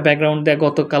একটা ব্যাকগ্রাউন্ড দিয়ে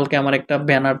গতকালকে আমার একটা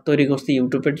ব্যানার তৈরি করছি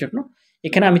ইউটিউবের জন্য।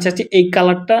 এখানে আমি চাচ্ছি এই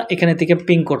কালারটা এখানে থেকে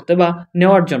পিঙ্ক করতে বা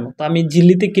নেওয়ার জন্য, তো আমি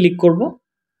জিলিতে ক্লিক করব,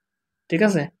 ঠিক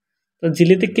আছে। তো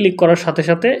জিলিতে ক্লিক করার সাথে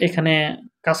সাথে এখানে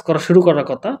কাজ করা শুরু করার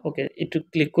কথা। ওকে, একটু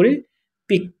ক্লিক করি,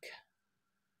 পিক।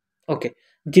 ওকে,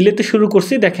 জিলিতে শুরু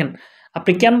করছি। দেখেন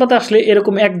আপনি ক্যানভাতে আসলে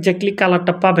এরকম একজ্যাক্টলি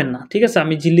কালারটা পাবেন না, ঠিক আছে,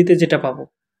 আমি জিল্লিতে যেটা পাবো।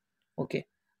 ওকে,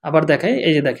 আবার দেখাই,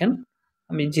 এই যে দেখেন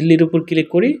আমি জিল্লির উপর ক্লিক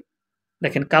করি,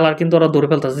 দেখেন কালার কিন্তু ওরা ধরে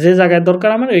ফেলতেছে, যে জায়গায় দরকার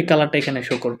আমার ওই কালারটা এখানে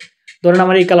শো করবে। ধরেন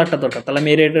আমার এই কালারটা দরকার, তাহলে আমি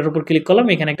এর উপর ক্লিক করলাম,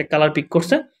 এখানে একটা কালার পিক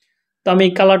করছে। তো আমি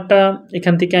এই কালারটা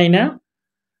এখান থেকে আইনা,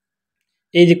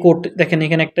 এই যে কোড দেখেন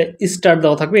এখানে একটা স্টার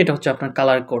দেওয়া থাকবে, এটা হচ্ছে আপনার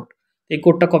কালার কোড। এই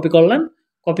কোডটা কপি করলেন,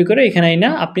 কপি করে এখানে আইনা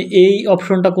আপনি এই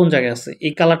অপশনটা কোন জায়গায় আছে,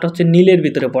 এই কালারটা হচ্ছে নীলের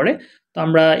ভিতরে পড়ে। তো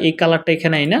আমরা এই কালারটা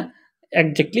এখানে আইনা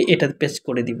একজ্যাক্টলি এটা পেস্ট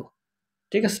করে দিব,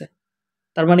 ঠিক আছে।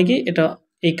 তার মানে কি এটা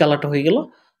এই কালারটা হয়ে গেল।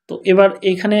 তো এবার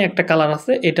এখানে একটা কালার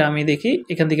আছে, এটা আমি দেখি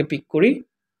এখান থেকে পিক করি,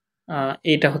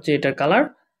 এটা হচ্ছে এটার কালার।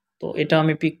 তো এটা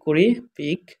আমি পিক করি,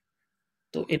 পিক।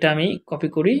 তো এটা আমি কপি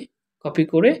করি, কপি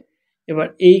করে এবার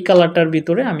এই কালারটার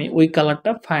ভিতরে আমি ওই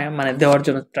কালারটা মানে দেওয়ার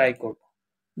জন্য ট্রাই করব,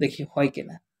 দেখি হয়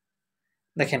কিনা।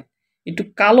 দেখেন একটু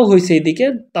কালো হয়েছে এইদিকে,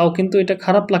 তাও কিন্তু এটা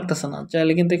খারাপ লাগতেছে না,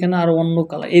 চাইলে কিন্তু এখানে আরো অন্য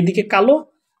কালার, এইদিকে কালো,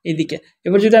 এইদিকে।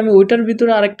 এবার যদি আমি ওইটার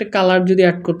ভিতরে আরেকটা কালার যদি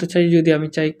অ্যাড করতে চাই, যদি আমি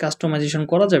চাই, কাস্টমাইজেশন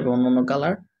করা যাবে অন্য অন্য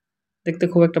কালার, দেখতে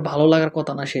খুব একটা ভালো লাগার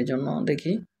কথা না, সেই জন্য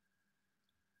দেখি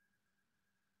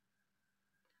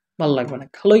ভালো লাগবে না,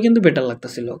 কালোই কিন্তু বেটার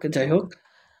লাগতেছিল। ওকে, যাই হোক,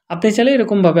 আপনি চাইলে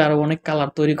এরকমভাবে আরো অনেক কালার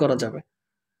তৈরি করা যাবে।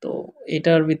 তো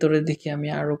এটার ভিতরে দেখি আমি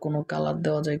আরো কোনো কালার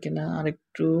দেওয়া যায় কিনা,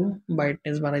 আরেকটু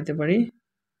ব্রাইটনেস বাড়াইতে পারি।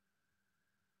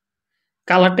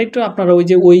 কালারটা একটু আপনারা ওই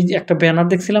যে একটা ব্যানার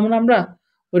দেখছিলাম না আমরা,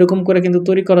 ওইরকম করে কিন্তু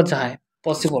তৈরি করা যায়,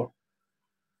 পসিবল,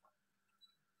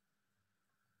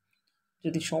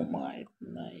 যদি সময়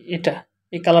নাই। এটা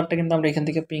এই কালারটা কিন্তু আমরা এখান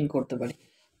থেকে পিঙ্ক করতে পারি।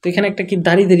 তো এখানে একটা কি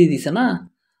দাড়ি দাড়ি দিছে না,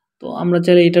 তো আমরা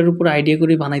চাইলে এটার উপর আইডিয়া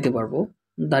করে বানাইতে পারবো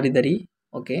দাড়ি দাড়ি।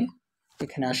 ওকে,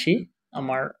 এখানে আসি,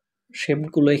 আমার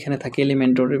শেপগুলো এখানে থাকে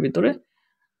এলিমেন্টরের ভিতরে।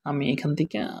 আমি এখান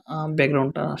থেকে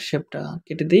ব্যাকগ্রাউন্ডটা শেপটা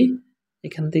কেটে দিই,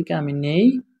 এখান থেকে আমি নেই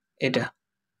এটা,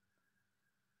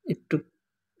 একটু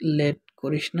লেট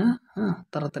করিস না, হ্যাঁ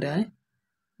তাড়াতাড়ি আয়।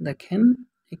 দেখেন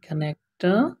এখানে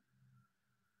একটা,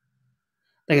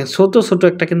 দেখেন ছোট ছোট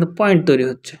একটা কিন্তু পয়েন্ট তৈরি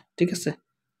হচ্ছে, ঠিক আছে?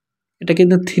 এটা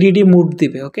কিন্তু 3D মোড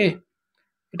দিবে, ওকে?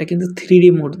 এটা কিন্তু 3D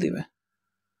মোড দিবে।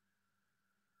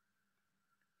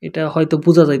 এটা হয়তো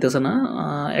বোঝা যাইতেছে না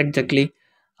এক্স্যাক্টলি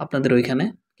আপনাদের ওইখানে,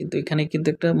 কিন্তু এখানে কিন্তু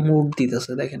একটা মোড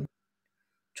দিতেছে, দেখেন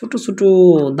ছোট ছোট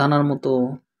দানার মতো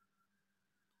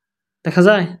দেখা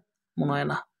যায়, মনে হয়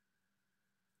না।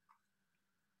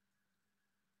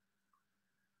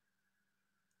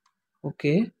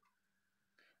 ওকে,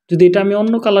 যদি এটা আমি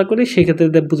অন্য কালার করি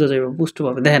সেক্ষেত্রে বোঝা যাবে, বুঝতে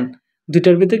পারবে। দেখেন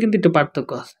দুইটার ভিতরে কিন্তু একটু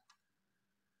পার্থক্য আছে।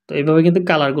 তো এইভাবে কিন্তু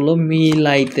কালারগুলো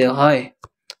মিলাইতে হয়।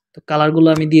 তো কালারগুলো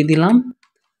আমি দিয়ে দিলাম।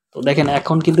 তো দেখেন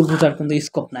এখন কিন্তু বোঝার কিন্তু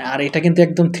স্কোপ নাই, আর এটা কিন্তু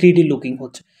একদম 3D লুকিং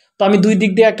হচ্ছে। তো আমি দুই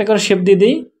দিক দিয়ে একটা করে শেপ দিয়ে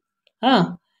দিই, হ্যাঁ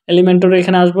এলিমেন্টরে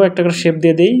এখানে আসবো, একটা করে শেপ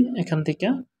দিয়ে দিই এখান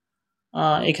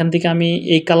থেকে আমি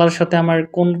এই কালার সাথে আমার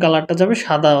কোন কালারটা যাবে,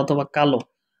 সাদা অথবা কালো,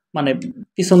 মানে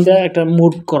পিছন দিয়ে একটা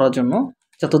মুড করার জন্য,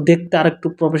 যাতে দেখতে আর একটু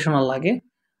প্রফেশনাল লাগে।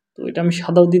 তো এটা আমি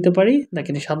সাদাও দিতে পারি,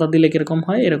 দেখেন সাদা দিলে কিরকম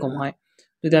হয়, এরকম হয়।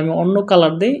 যদি আমি অন্য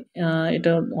কালার দিই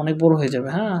এটা অনেক বড় হয়ে যাবে,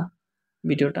 হ্যাঁ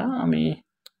ভিডিওটা আমি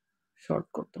শর্ট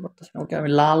করতে পারতেছি না। ওকে আমি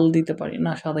লাল দিতে পারি,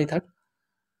 না সাদাই থাক,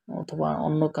 অথবা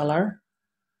অন্য কালার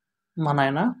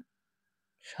মানায় না,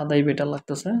 সাদাই বেটার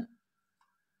লাগতেছে।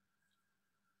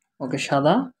 ওকে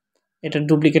সাদা, এটা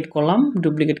ডুপ্লিকেট করলাম,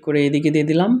 ডুপ্লিকেট করে এদিকে দিয়ে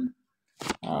দিলাম।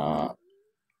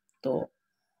 তো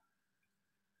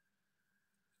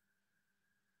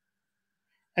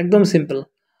একদম সিম্পল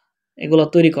এগুলো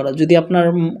তৈরি করা। যদি আপনার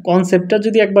কনসেপ্টটা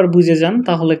যদি একবার বুঝে যান,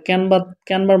 তাহলে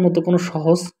ক্যানভার মতো কোনো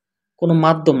সহজ কোনো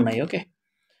মাধ্যম নাই, ওকে,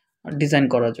 ডিজাইন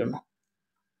করার জন্য।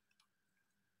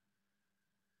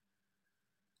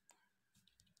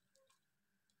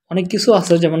 অনেক কিছু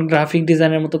আছে যেমন গ্রাফিক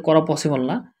ডিজাইনের মতো করা পসিবল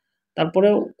না,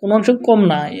 তারপরেও কোনো অংশ কম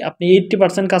না, আপনি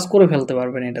 80% কাজ করে ফেলতে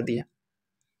পারবেন এটা দিয়ে।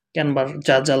 ক্যানভার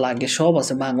যা যা লাগে সব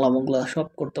আছে, বাংলা মোংলা সব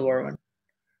করতে পারবেন।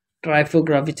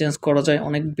 টাইপোগ্রাফি চেঞ্জ করা যায়,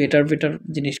 অনেক বেটার বেটার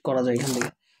জিনিস করা যায় এখান থেকে।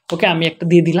 ওকে আমি একটা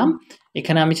দিয়ে দিলাম,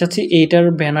 এখানে আমি চাচ্ছি এইটার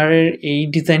ব্যানারের এই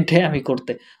ডিজাইনটাই আমি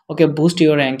করতে। ওকে বুস্ট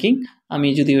ইউর র্যাঙ্কিং, আমি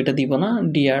যদি ওইটা দিব না,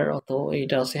 ডিআর অত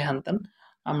এইটা আছে হ্যান ত্যান,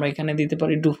 আমরা এখানে দিতে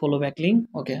পারি ডু ফলো ব্যাকলিং।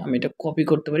 ওকে আমি এটা কপি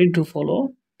করতে পারি,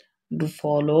 do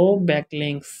follow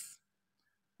backlinks,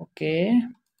 okay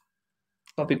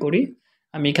copy করি।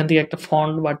 আমি এখান থেকে একটা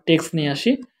ফন্ট বা টেক্সট নিয়ে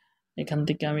আসি, এখান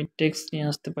থেকে আমি টেক্সট নিয়ে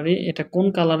আসতে পারি। এটা কোন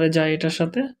কালারে যায় এটার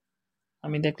সাথে,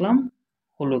 আমি দেখলাম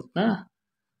হলুদ, না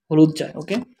হলুদ যায়,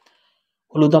 ওকে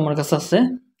হলুদ আমার কাছে আছে।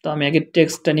 তো আমি আগে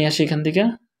টেক্সটটা নিয়ে আসি এখান থেকে,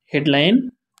 হেডলাইন,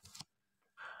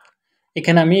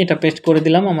 এখানে আমি এটা পেস্ট করে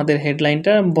দিলাম, আমাদের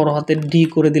হেডলাইনটা বড় হাতের ডি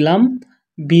করে দিলাম,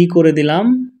 বি করে দিলাম,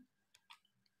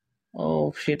 ও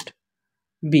sheet,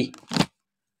 B,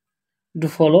 do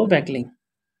follow backlink,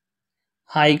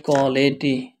 high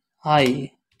quality, high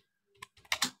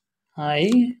high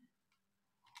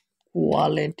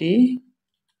quality,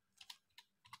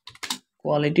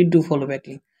 quality do follow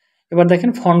backlink. এবার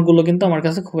দেখেন ফন্টগুলো কিন্তু আমার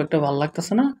কাছে খুব একটা ভালো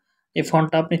লাগতেছে না। এই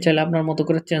ফন্টটা আপনি চাইলে আপনার মতো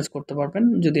করে চেঞ্জ করতে পারবেন।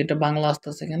 যদি এটা বাংলা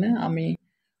আসতেছে, এখানে আমি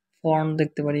ফন্ট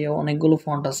দেখতে পারি, অনেকগুলো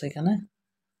ফন্ট আছে এখানে,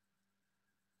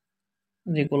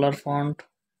 রেগুলার ফন্ট,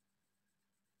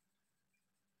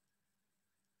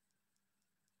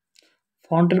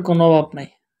 ফন্টের কোনো অভাব নাই,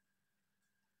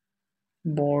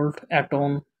 বোল্ড,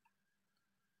 অ্যাটন,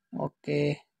 ওকে।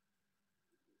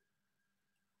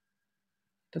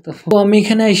 তো আমি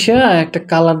এখানে আইসা একটা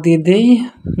কালার দিয়ে দেই,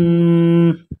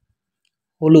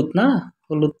 হলুদ, না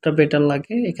হলুদটা বেটার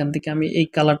লাগে, এখান থেকে আমি এই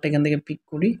কালারটা এখান থেকে পিক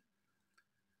করি,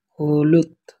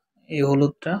 হলুদ, এই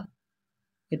হলুদটা,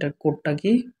 এটার কোডটা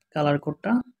কি, কালার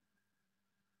কোডটা,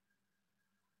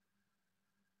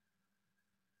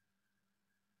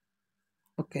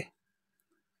 ওকে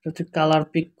হচ্ছে কালার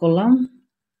পিক করলাম,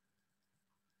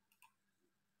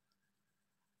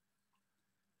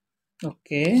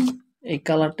 ওকে এই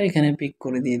কালারটা এখানে পিক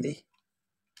করে দিয়ে দিই।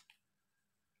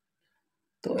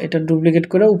 তো এটা ডুপ্লিকেট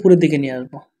করে উপরের দিকে নিয়ে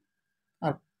আসবো,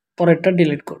 আর পরেরটা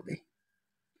ডিলিট করে দিই।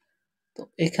 তো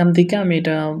এখান থেকে আমি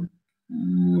এটা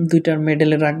দুইটার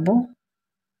মিডলে রাখবো,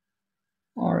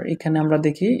 আর এখানে আমরা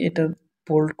দেখি এটা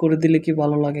বোল্ড করে দিলে কি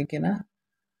ভালো লাগে কিনা।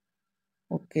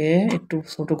 ওকে একটু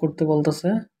ছোট করতে বলতেছে,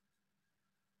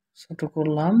 ছোট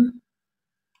করলাম।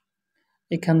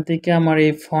 এখান থেকে আমার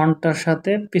এই ফন্টটার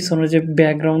সাথে পিছনে যে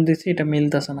ব্যাকগ্রাউন্ড দিচ্ছি এটা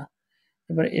মিলতেছে না,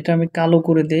 এবার এটা আমি কালো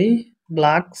করে দেই,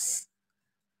 ব্ল্যাকস,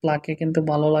 ব্ল্যাকে কিন্তু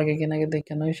ভালো লাগে কিনা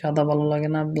দেখে নয়, সাদা ভালো লাগে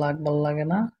না, ব্ল্যাক ভালো লাগে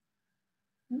না,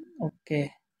 ওকে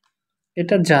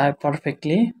এটা যায়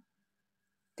পারফেক্টলি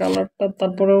কালারটা।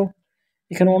 তারপরেও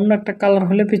এখানে অন্য একটা কালার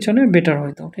হলে পিছনে বেটার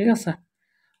হইতো, ঠিক আছে?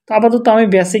 তো আপাতত আমি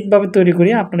বেসিকভাবে তৈরি করি,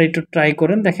 আপনারা একটু ট্রাই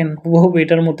করেন, দেখেন হুবহু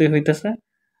এটার মতোই হইতেছে।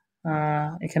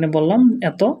 এখানে বললাম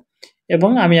এত, এবং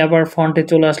আমি আবার ফন্টে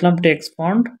চলে আসলাম, টেক্সট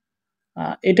ফন্ট।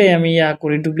 এটাই আমি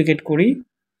করি,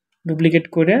 ডুপ্লিকেট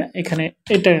করে এখানে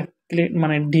এটা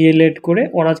মানে ডিএলএড করে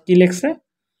ওরা কি লিখছে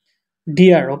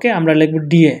ডিআর, ওকে আমরা লিখব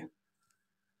ডিএ,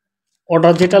 ওরা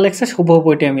যেটা লিখছে হুবহু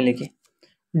ওইটাই আমি লিখি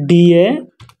ডিএ।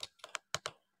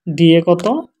 ডিএ কত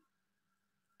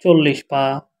 40 বা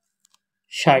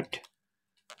 60,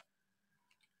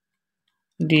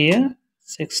 ডিএ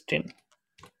 16,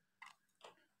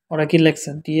 ওরা কি লিখছে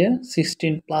ডিএ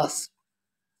 16 প্লাস,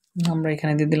 আমরা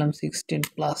এখানে দিয়ে দিলাম 16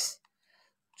 প্লাস,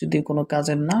 যদি কোনো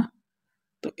কাজের না।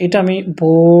 তো এটা আমি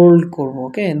বোল্ড করব,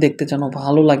 ওকে, দেখতে যেন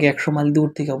ভালো লাগে, 100 মাইল দূর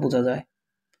থেকে বোঝা যায়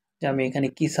যে আমি এখানে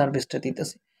কি সার্ভিসটা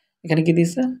দিতেছি। এখানে কি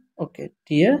দিছে, ওকে,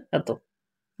 ডিএ এত,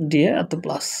 ডিএ এত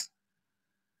প্লাস,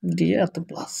 ডিএ এত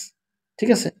প্লাস, ঠিক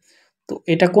আছে? তো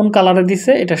এটা কোন কালারে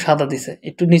দিছে, এটা সাদা দিছে,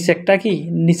 একটু নিচে একটা কি,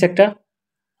 নিচে একটা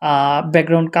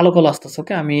ব্যাকগ্রাউন্ড কালো কালো আসতেছে,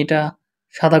 ওকে, আমি এটা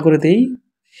সাদা করে দেই,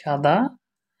 সাদা,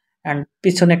 অ্যান্ড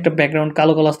পিছনে একটা ব্যাকগ্রাউন্ড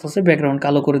কালো কালো আসতেছে, ব্যাকগ্রাউন্ড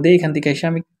কালো করে দেই, এখান থেকে এসে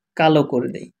আমি কালো করে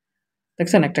দেই,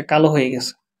 দেখছেন একটা কালো হয়ে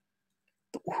গেছে।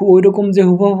 তো ওইরকম যে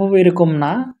হুবহু এরকম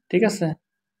না, ঠিক আছে,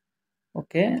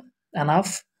 ওকে, এনাফ।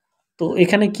 তো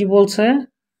এখানে কি বলছে,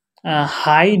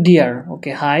 হাই ডিয়ার,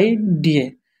 ওকে, হাই ডিএ,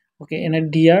 ওকে, এনে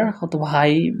ডিয়ার অথবা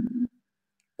হাই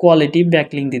কোয়ালিটি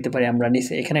ব্যাকলিং দিতে পারি আমরা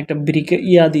নিচে, এখানে একটা ব্রিকে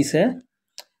দিছে,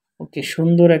 ওকে,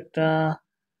 সুন্দর একটা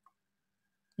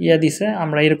দিছে,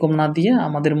 আমরা এরকম না দিয়ে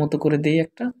আমাদের মতো করে দেই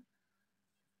একটা,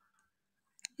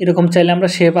 এরকম চাইলে আমরা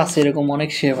শেপ আছে, এরকম অনেক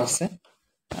শেপ আছে,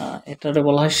 এটারে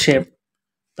বলা হয় শেপ,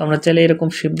 তো আমরা চাইলে এরকম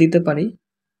শেপ দিতে পারি।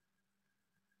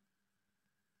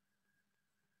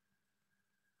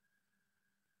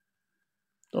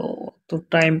 তো তো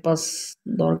টাইম পাস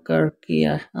দরকার কি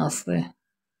আছে,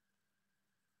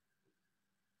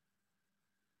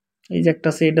 এই যে একটা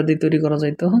আছে, এটা দিয়ে তৈরি করা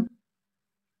যাইতো।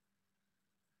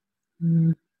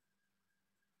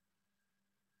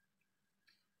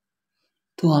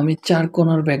 তো আমি 4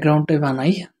 কোণার ব্যাকগ্রাউন্ডটাই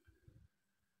বানাই,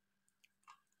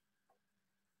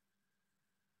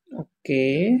 ওকে,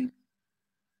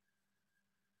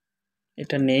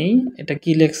 এটা নেই, এটা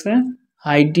কি লেখছে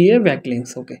হাই দিয়ে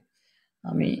ব্যাকলিংস, ওকে,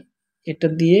 আমি এটা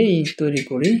দিয়েই তৈরি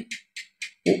করি।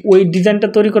 ওই ডিজাইনটা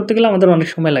তৈরি করতে গেলে আমাদের অনেক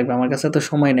সময় লাগবে, আমার কাছে তো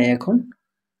সময় নেই এখন।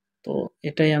 তো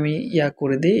এটাই আমি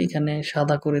করে দিই, এখানে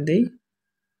সাদা করে দিই,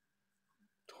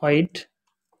 হোয়াইট,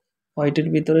 হোয়াইটের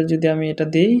ভিতরে যদি আমি এটা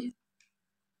দিই,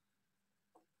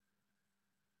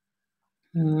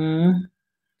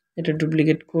 এটা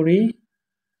ডুপ্লিকেট করি,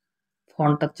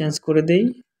 ফন্টটা চেঞ্জ করে দেই,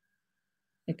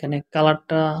 এখানে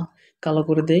কালারটা কালো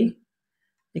করে দেই,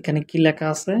 এখানে কি লেখা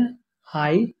আছে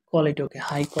হাই কোয়ালিটি, ওকে,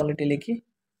 হাই কোয়ালিটি লিখি,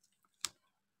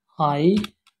 হাই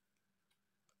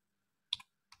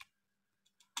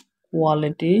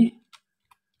কোয়ালিটি,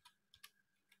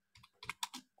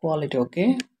 কোয়ালিটি, ওকে,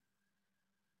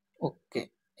 ওকে,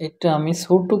 এটা আমি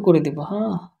ছোট করে দিব,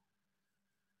 হ্যাঁ,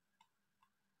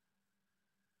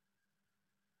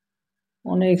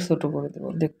 অনেক ছোট করে দেব,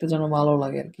 দেখতে যেন ভালো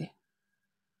লাগে আর কি।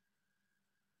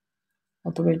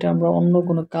 অথবা এটা আমরা অন্য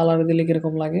কোনো কালার দিলে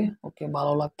কিরকম লাগে, ওকে,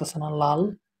 ভালো লাগতেছে না, লাল,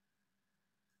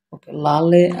 ওকে,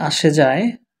 লালে আসে যায়,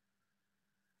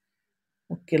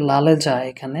 ওকে, লালে যায়,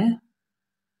 এখানে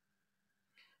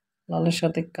লালের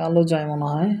সাথে কালো যায় মনে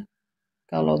হয়,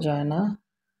 কালো যায় না,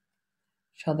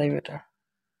 সাদাই বেটার,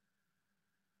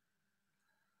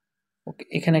 ওকে,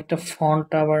 এখানে একটা ফন্ট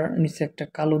আবার নিচে একটা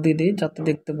কালো দিয়ে দিই যাতে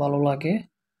দেখতে ভালো লাগে,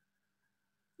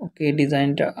 ওকে,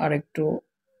 ডিজাইনটা আর একটু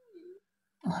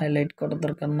হাইলাইট করার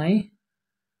দরকার নাই,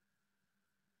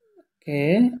 ওকে,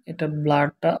 এটা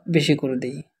ব্লারটা বেশি করে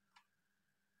দেই,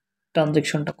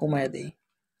 ট্রানজেকশনটা কমায় দেই,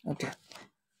 ওকে,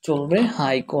 চলবে,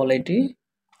 high quality,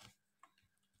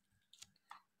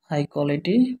 high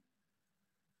quality,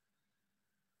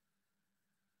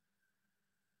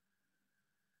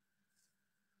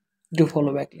 do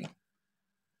follow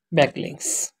backlinks,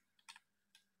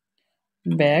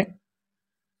 back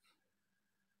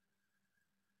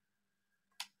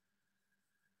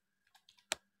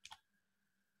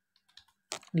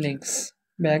links,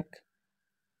 back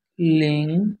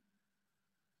link,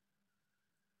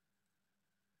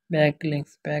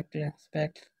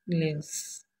 backlinks,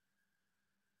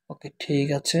 ওকে, ঠিক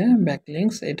আছে,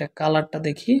 ব্যাকলিংস, এটা কালারটা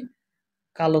দেখি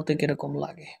কালোতে কিরকম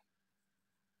লাগে,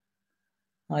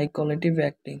 high quality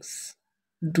backlinks,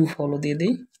 do follow দিয়ে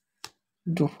দিই,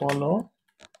 do follow,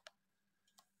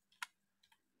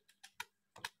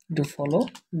 do follow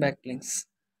backlinks,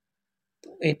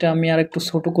 এটা আমি আর একটু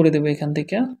ছোট করে দেবো এখান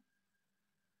থেকে,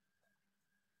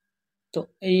 তো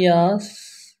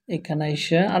এখানে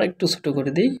এসে আরেকটু ছোট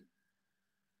করে দিই।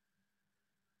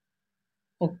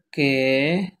 ওকে,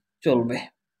 চলবে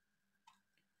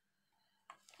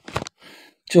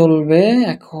চলবে।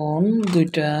 এখন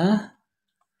দুইটা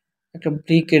একটা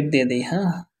ব্রিকেট দিয়ে দিই।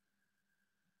 হ্যাঁ,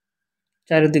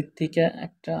 চারিদিক থেকে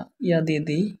একটা দিয়ে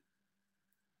দিই।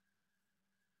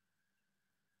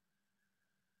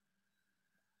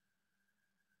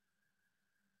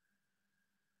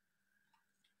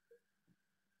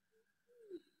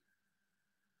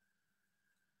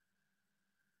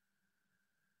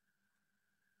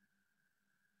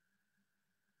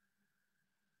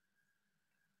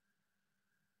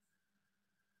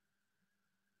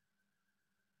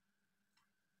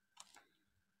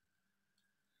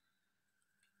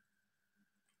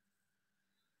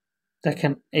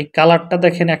 দেখেন এই কালারটা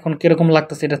দেখেন এখন কিরকম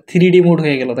লাগতেছে, এটা 3D মোড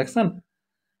হয়ে গেল, দেখছেন?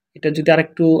 এটা যদি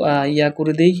আরেকটু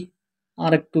করে দেই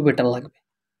আরেকটু বেটার লাগবে।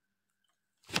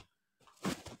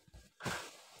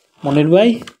 মনির ভাই,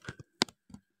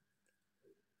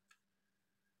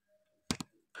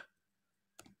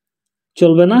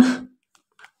 চলবে না?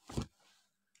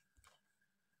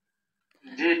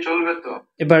 জি চলবে তো।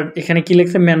 এবার এখানে কি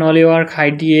লিখছে, ম্যানুয়ালি ওয়ার্ক,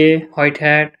 হাইডিএ, হোয়াইট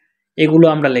হ্যাট, এগুলো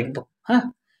আমরা লিখবো। হ্যাঁ,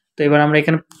 তো এবার আমরা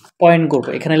এখানে পয়েন্ট করব।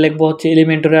 এখানে লিখবো হচ্ছে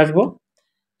এলিমেন্টরে আসবো,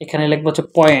 এখানে লিখবো হচ্ছে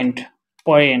পয়েন্ট।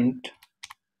 পয়েন্ট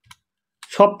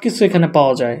সবকিছু এখানে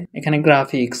পাওয়া যায়, এখানে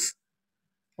গ্রাফিক্স।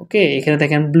 ওকে, এখানে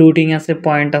দেখেন ব্লুটিং আছে,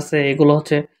 পয়েন্ট আছে, এগুলো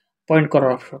হচ্ছে পয়েন্ট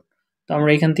করার অপশন। তো আমরা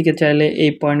এখান থেকে চাইলে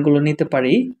এই পয়েন্টগুলো নিতে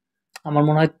পারি। আমার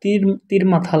মনে হয় তীর তীর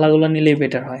মাথালাগুলো নিলেই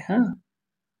বেটার হয়। হ্যাঁ,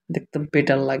 দেখতে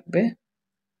বেটার লাগবে।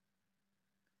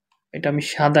 এটা আমি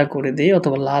সাদা করে দিই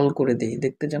অথবা লাল করে দিই,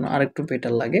 দেখতে যেন আরেকটু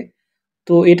বেটার লাগে।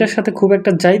 তো এটার সাথে খুব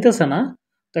একটা যাইতেছে না,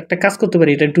 তো একটা কাজ করতে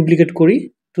পারি, এটা ডুপ্লিকেট করি,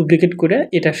 ডুপ্লিকেট করে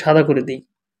এটা সাদা করে দিই।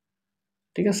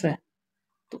 ঠিক আছে,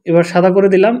 তো এবার সাদা করে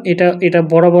দিলাম, এটা এটা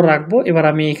বরাবর রাখবো। এবার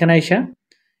আমি এখানে আইসা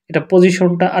এটা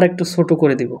পজিশনটা আরেকটু ছোট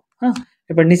করে দিব। হ্যাঁ,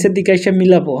 এবার নিচের দিকে এসে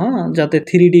মিলাবো, হ্যাঁ, যাতে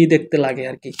 3D দেখতে লাগে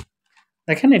আর কি।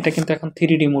 দেখেন এটা কিন্তু এখন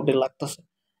 3D মোডে লাগতেছে।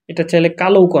 এটা চাইলে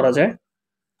কালোও করা যায়,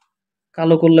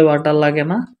 কালো করলে বাটার লাগে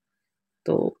না।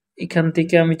 তো এখান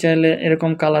থেকে আমি চাইলে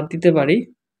এরকম কালার দিতে পারি।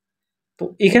 তো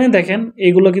এখানে দেখেন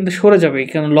এগুলো কিন্তু সরে যাবে,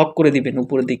 এখানে লক করে দিবেন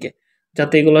উপরের দিকে,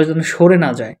 যাতে এগুলো যেন সরে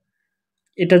না যায়।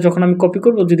 এটা যখন আমি কপি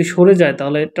করব যদি সরে যায়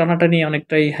তাহলে টানাটানি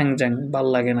অনেকটাই হ্যাংজ্যাং, ভাল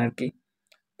লাগে না আর কি।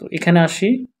 তো এখানে আসি,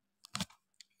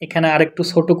 এখানে আরেকটু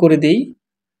ছোট করে দেই,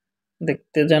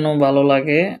 দেখতে যেন ভালো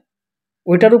লাগে।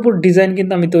 ওইটার উপর ডিজাইন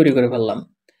কিন্তু আমি তৈরি করে ফেললাম।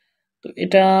 তো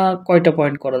এটা কয়টা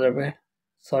পয়েন্ট করা যাবে?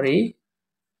 সরি,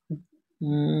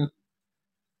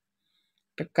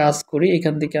 একটা কাজ করি,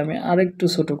 এখান থেকে আমি আরেকটু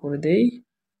ছোট করে দেই।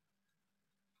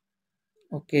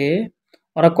 ওকে,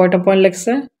 ওরা কয়টা পয়েন্ট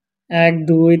লেখছে? 1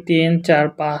 2 3 4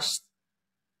 5,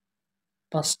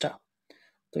 5টা।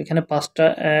 তো এখানে 5টা,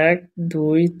 1 2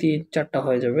 3 4টা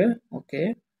হয়ে যাবে। ওকে,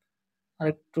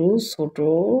 আরেকটু ছোট,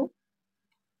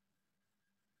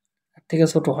 এর থেকে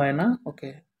ছোট হয় না। ওকে,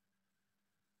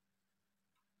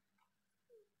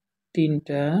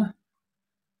 3টা।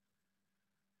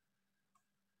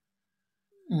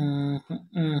 হুম হুম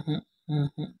হুম হুম হুম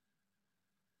হুম।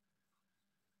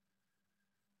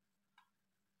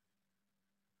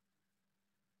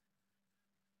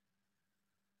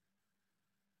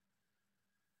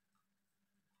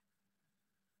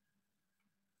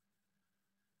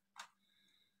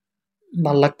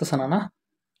 ভাল লাগতেছে না, না?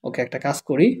 ওকে, একটা কাজ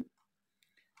করি,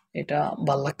 এটা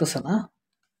ভাল লাগতেছে না।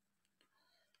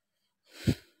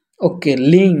 ওকে,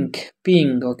 লিংক, পিং।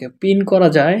 ওকে, পিন করা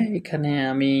যায়। এখানে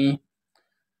আমি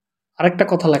আরেকটা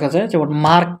কথা লেখা যায়, যেমন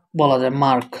মার্ক বলা যায়,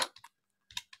 মার্ক।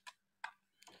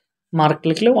 মার্ক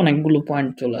লিখলে অনেকগুলো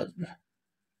পয়েন্ট চলে আসবে।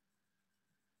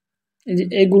 এই যে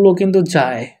এগুলো কিন্তু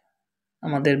যায়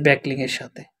আমাদের ব্যাকলিং এর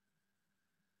সাথে।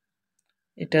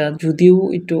 এটা যদিও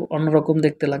একটু অন্যরকম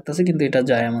দেখতে লাগতেছে, কিন্তু এটা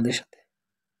যায় আমাদের সাথে।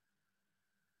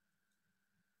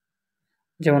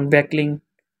 যেমন ব্যাকলিং,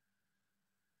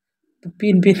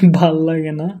 পিন পিন ভাল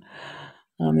লাগে না।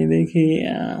 আমি দেখি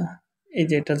এই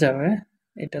যে এটা যাবে,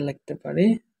 এটা লিখতে পারি।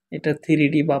 এটা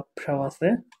 3D ভাবসাব আছে।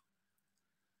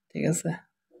 ঠিক আছে,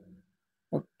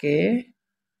 ওকে।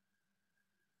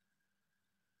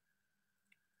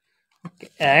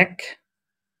 1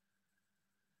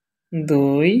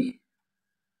 2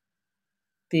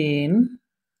 3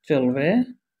 চলবে।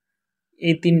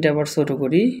 এই 3টা আবার ছোট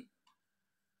করি,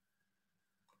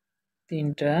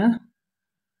 3টা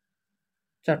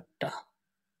 4টা।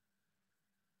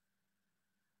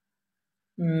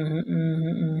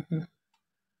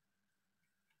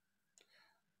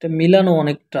 এটা মিলানো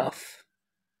অনেক টাফ,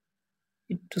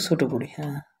 একটু ছোট করি।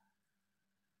 হ্যাঁ,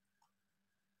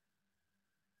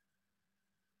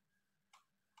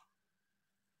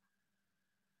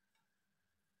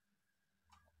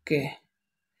 ওকে,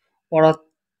 ওরা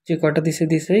যে কয়টা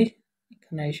দিছেই,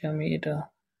 এখানে এসে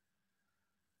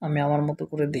আমি আমার মতো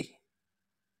করে দিই,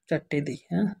 4টে দিই।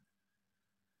 হ্যাঁ,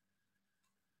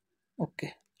 ওকে,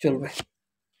 চলবে।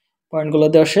 পয়েন্টগুলো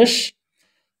দেওয়া শেষ।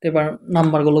 এবার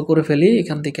নাম্বারগুলো করে ফেলি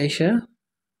এখান থেকে এসে।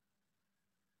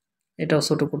 এটাও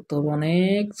ছোট করতে হবে,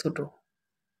 অনেক ছোট।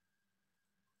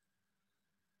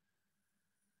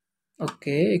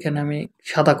 ওকে, এখানে আমি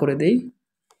সাদা করে দেই।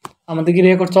 আমাদের কি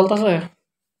রেকর্ড চলতেছে?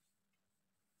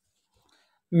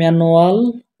 ম্যানুয়াল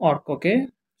ওয়ার্ক, ওকে,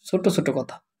 ছোট ছোট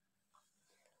কথা।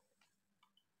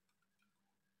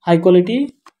 High quality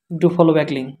do follow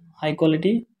backlink, high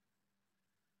quality,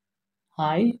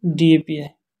 high DAPA.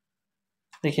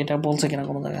 দেখি এটা বলছে কিনা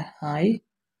কোনো জায়গায়, হাই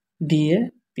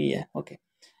ডিএপিএ। ওকে,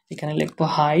 এখানে লিখবো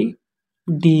হাই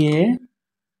ডিএপিএ,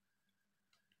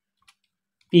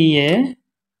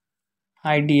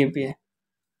 হাই ডিএপিএ।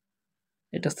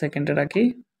 এটা সেকেন্ডে রাখি।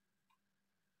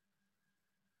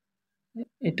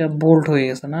 এটা বোল্ড হয়ে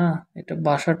গেছে না, এটা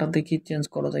বাসাটা দেখি চেঞ্জ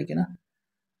করা যায় কিনা।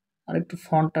 আর একটু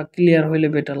ফন্টটা ক্লিয়ার হইলে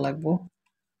বেটার লাগবো।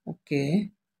 ওকে,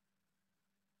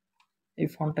 এই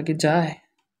ফন্টটা কি যায়?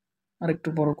 আর একটু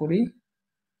বড় করি,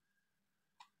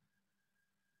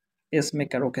 এস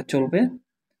মেকার, ওকে, চলবে।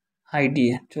 হাই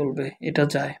ডিএ চলবে, এটা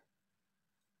যায়।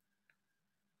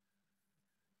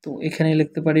 তো এখানে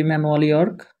লিখতে পারি manually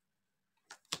work,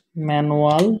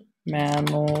 manual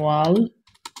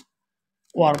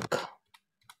work,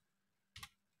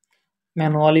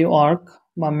 manually work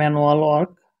বা ম্যানুয়াল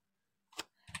ওয়ার্ক।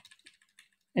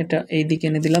 এটা এই দিকে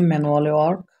এনে দিলাম, ম্যানুয়ালি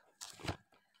ওয়ার্ক।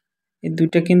 এই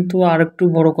দুইটা কিন্তু আর একটু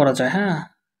বড় করা যায়। হ্যাঁ,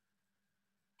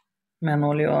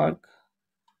 ম্যানুয়ালি ওয়ার্ক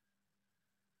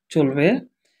চলবে।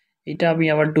 এটা আমি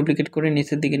আবার ডুপ্লিকেট করে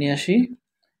নিচের দিকে নিয়ে আসি।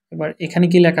 এবার এখানে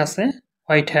কি লেখা আছে?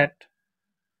 হোয়াইট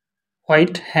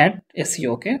হ্যাট এসইও,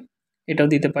 ওকে, এটাও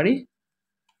দিতে পারি।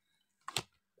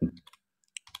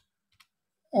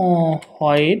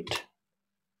 হোয়াইট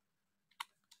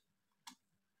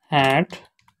হ্যাট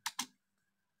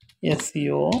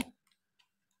এসইও,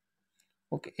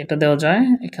 ওকে, এটা দেওয়া যায়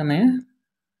এখানে।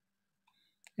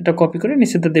 এটা কপি করে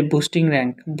নিচেতে দেব বুস্টিং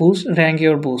র্যাঙ্ক, বুস্ট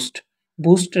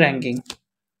র্যাঙ্কিং।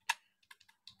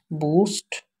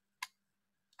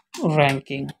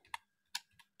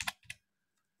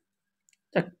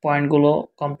 পয়েন্টগুলো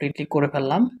কমপ্লিটলি করে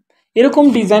ফেললাম। এরকম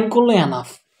ডিজাইন করলে এনাফ।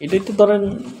 এটাই তো ধরেন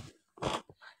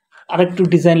আরেকটু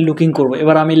ডিজাইন লুকিং করবো।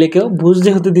 এবার আমি লিখেও বুস্ট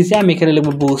যেহেতু দিছি, আমি এখানে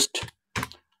লিখবো বুস্ট,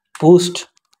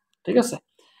 ঠিক আছে।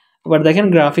 এবার দেখেন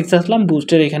গ্রাফিক্স আসলাম,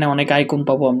 বুস্টের এখানে অনেক আইকন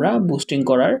পাবো আমরা বুস্টিং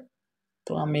করার।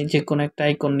 তো আমি যে কোনো একটা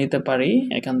আইকন নিতে পারি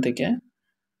এখান থেকে,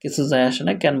 কিছু যায় আসে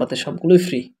না, ক্যানভাতে সবগুলোই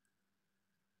ফ্রি।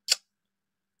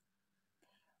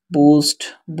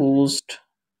 বুস্ট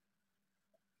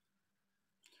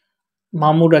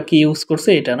মামুরা কি ইউজ করছে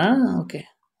এটা না, ওকে,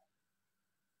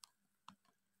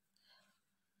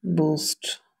 বুস্ট।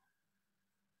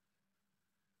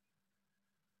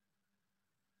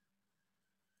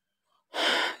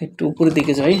 একটু উপরের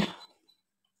দিকে যাই।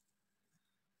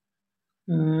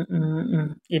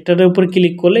 এটার উপর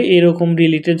ক্লিক করলে এরকম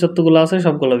রিলেটেড যতগুলো আছে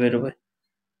সবগুলো বেরোবে,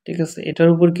 ঠিক আছে। এটার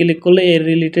উপর ক্লিক করলে এর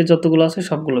রিলেটেড যতগুলো আছে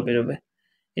সবগুলো বেরোবে।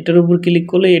 এটার উপর ক্লিক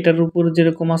করলে এটার উপর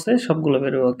যেরকম আছে সবগুলো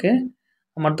বেরোবে। ওকে,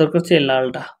 আমার দরকার হচ্ছে এই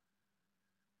লালটা।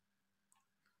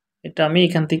 এটা আমি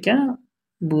এখান থেকে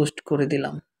বুস্ট করে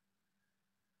দিলাম।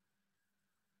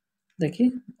 দেখি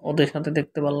ওদের সাথে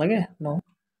দেখতে ভালো লাগে, নো,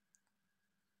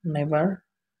 নেভার,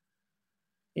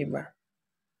 এবার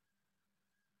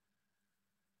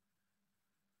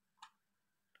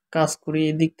কাজ করি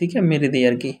এই দিক থেকে মেরে দিই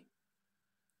আর কি।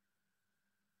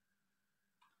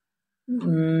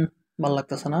 ভাল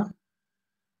লাগতেছে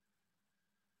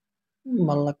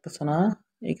না,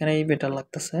 এখানেই বেটার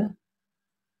লাগতেছে।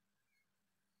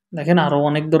 দেখেন আরো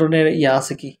অনেক ধরনের ইয়া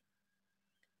আছে, কি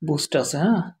বুস্ট আছে।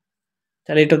 হ্যাঁ,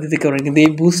 তাহলে এটা দিতে পারেন, কিন্তু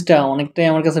এই বুস্টটা অনেকটাই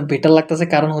আমার কাছে বেটার লাগতেছে।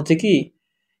 কারণ হচ্ছে কি,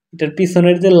 এটার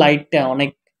পিছনের যে লাইটটা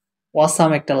অনেক ওয়াসাম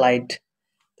একটা লাইট।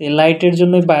 এই লাইটের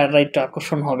জন্যই বায়াররা একটু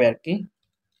আকর্ষণ হবে আর কি।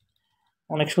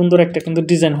 অনেক সুন্দর একটা কিন্তু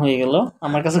ডিজাইন হয়ে গেল,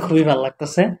 আমার কাছে খুবই ভালো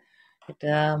লাগতেছে।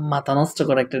 এটা মাথা নষ্ট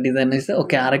করা একটা ডিজাইন হয়েছে।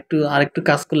 ওকে, আরেকটু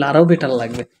কাজ করলে আরো বেটার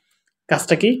লাগবে।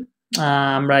 কাজটা কি,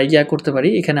 আমরা ইয়া করতে পারি,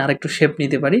 এখানে আরেকটু শেপ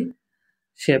নিতে পারি।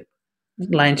 শেপ,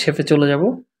 লাইন শেপে চলে যাব।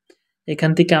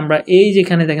 এখান থেকে আমরা এই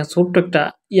যেখানে দেখেন ছোট্ট একটা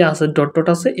ইয়া আছে, ডট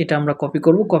আছে, এটা আমরা কপি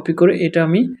করব। কপি করে এটা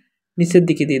আমি নিচের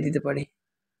দিকে দিয়ে দিতে পারি।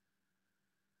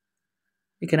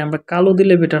 এখানে আমরা কালো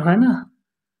দিলে বেটার হয় না?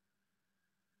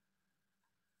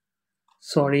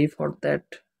 সরি ফর দ্যাট,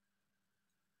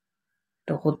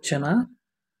 এটা হচ্ছে না।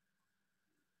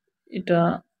 এটা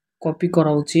কপি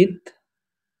করা উচিত,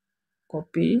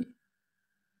 কপি,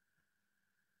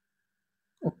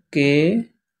 ওকে,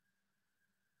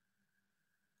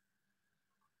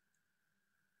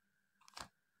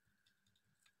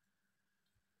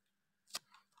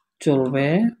 চলবে,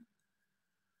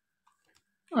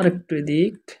 আরেকটু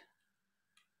এদিক।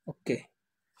 ওকে,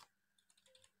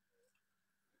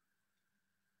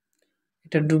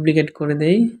 এটা ডুপ্লিকেট করে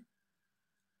দেই।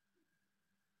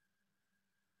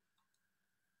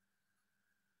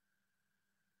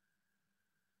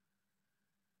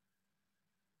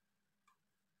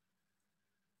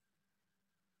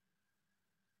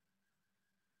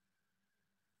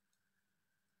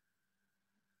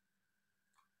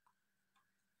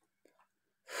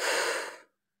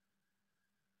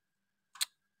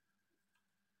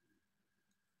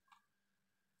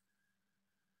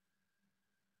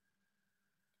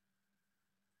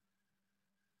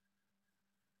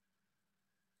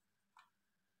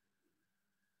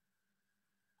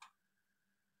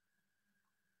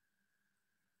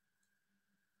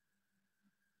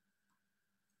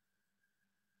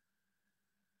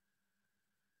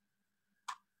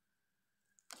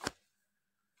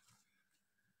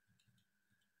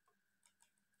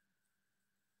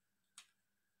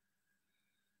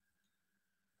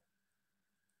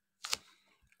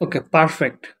 ওকে,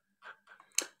 পারফেক্ট।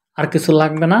 আর কিছু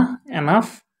লাগবে না, এনাফ।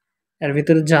 এর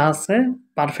ভিতরে যা আছে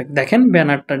পারফেক্ট। দেখেন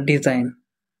ব্যানারটার ডিজাইন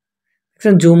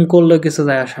দেখছেন, জুম করলেও কিছু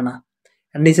যায় আসে না।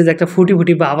 আর নিচে যে একটা ফুটি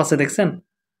ফুটি ভাব আছে দেখছেন।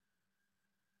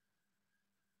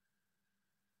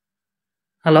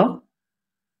 হ্যালো,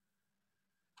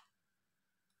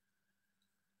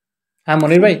 হ্যাঁ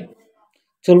মনির ভাই,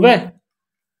 চলবে?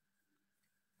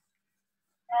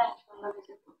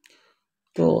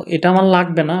 তো এটা আমার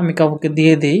লাগবে না, আমি কাউকে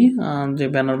দিয়ে দেই যে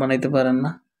ব্যানার বানাইতে পারেন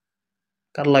না।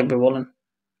 কার লাগবে বলেন?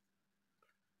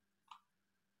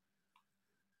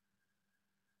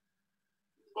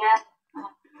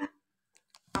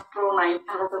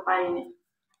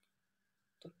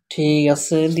 ঠিক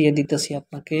আছে, দিয়ে দিতেছি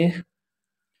আপনাকে।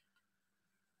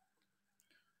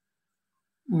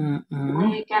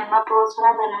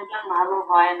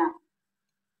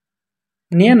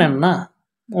 নিয়ে নেন না,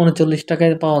 ৩৯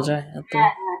 টাকায় পাওয়া যায় এত।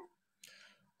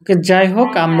 ওকে, যাই হোক,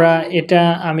 আমরা এটা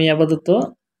আমি আপাতত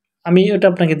আমি ওটা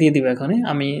আপনাকে দিয়ে দিব এখনই।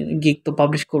 আমি গিগ তো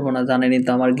পাবলিশ করব না, জানেনই তো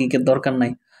আমার গিগের দরকার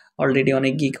নাই। অলরেডি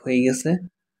অনেক গিগ হয়ে গেছে।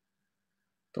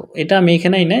 তো এটা আমি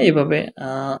এখানেই না, এভাবে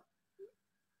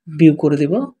ভিউ করে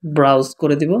দিব, ব্রাউজ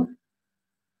করে দিব।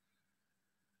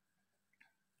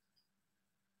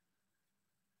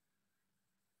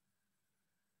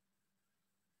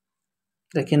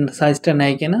 দেখেন সাইজটা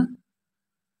নেয় কিনা।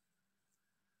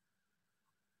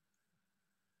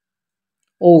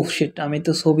 ও শিট, আমি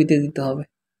তো ছবিতে দিতে হবে।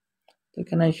 তো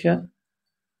এখানে এসে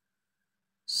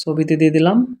ছবিতে দিয়ে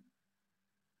দিলাম,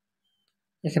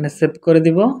 এখানে সেভ করে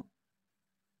দিব,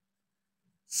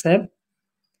 সেভ।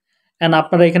 এন্ড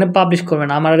আপনারা এখানে পাবলিশ করবেন,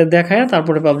 আমার দেখায়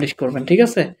তারপরে পাবলিশ করবেন, ঠিক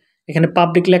আছে? এখানে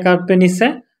পাবলিক লেখা আসবে নিচে।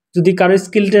 যদি কারো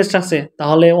স্কিল টেস্ট আছে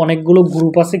তাহলে অনেকগুলো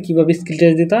গ্রুপ আছে, কিভাবে স্কিল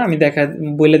টেস্ট দিতে হয় আমি দেখা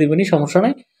বলে দিবনি, সমস্যা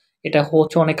নাই। এটা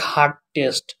হচ্ছে অনেক হার্ড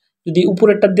টেস্ট। যদি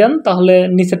উপরেরটা দেন তাহলে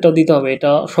নিচেরটাও দিতে হবে,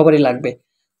 এটা সবারই লাগবে।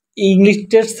 ইংলিশ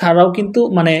টেস্ট ছাড়াও কিন্তু,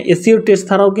 মানে এসইও টেস্ট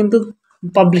ছাড়াও কিন্তু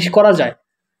পাবলিশ করা যায়।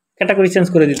 ক্যাটাগরি চেঞ্জ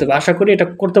করে দিতে হবে। আশা করি এটা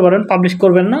করতে পারবেন। পাবলিশ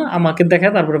করবেন না, আমাকে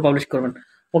দেখায় তারপরে পাবলিশ করবেন।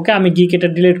 ওকে, আমি গিক এটা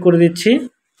ডিলিট করে দিচ্ছি,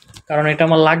 কারণ এটা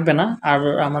আমার লাগবে না। আর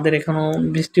আমাদের এখানেও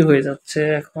বৃষ্টি হয়ে যাচ্ছে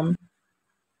এখন।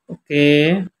 ওকে।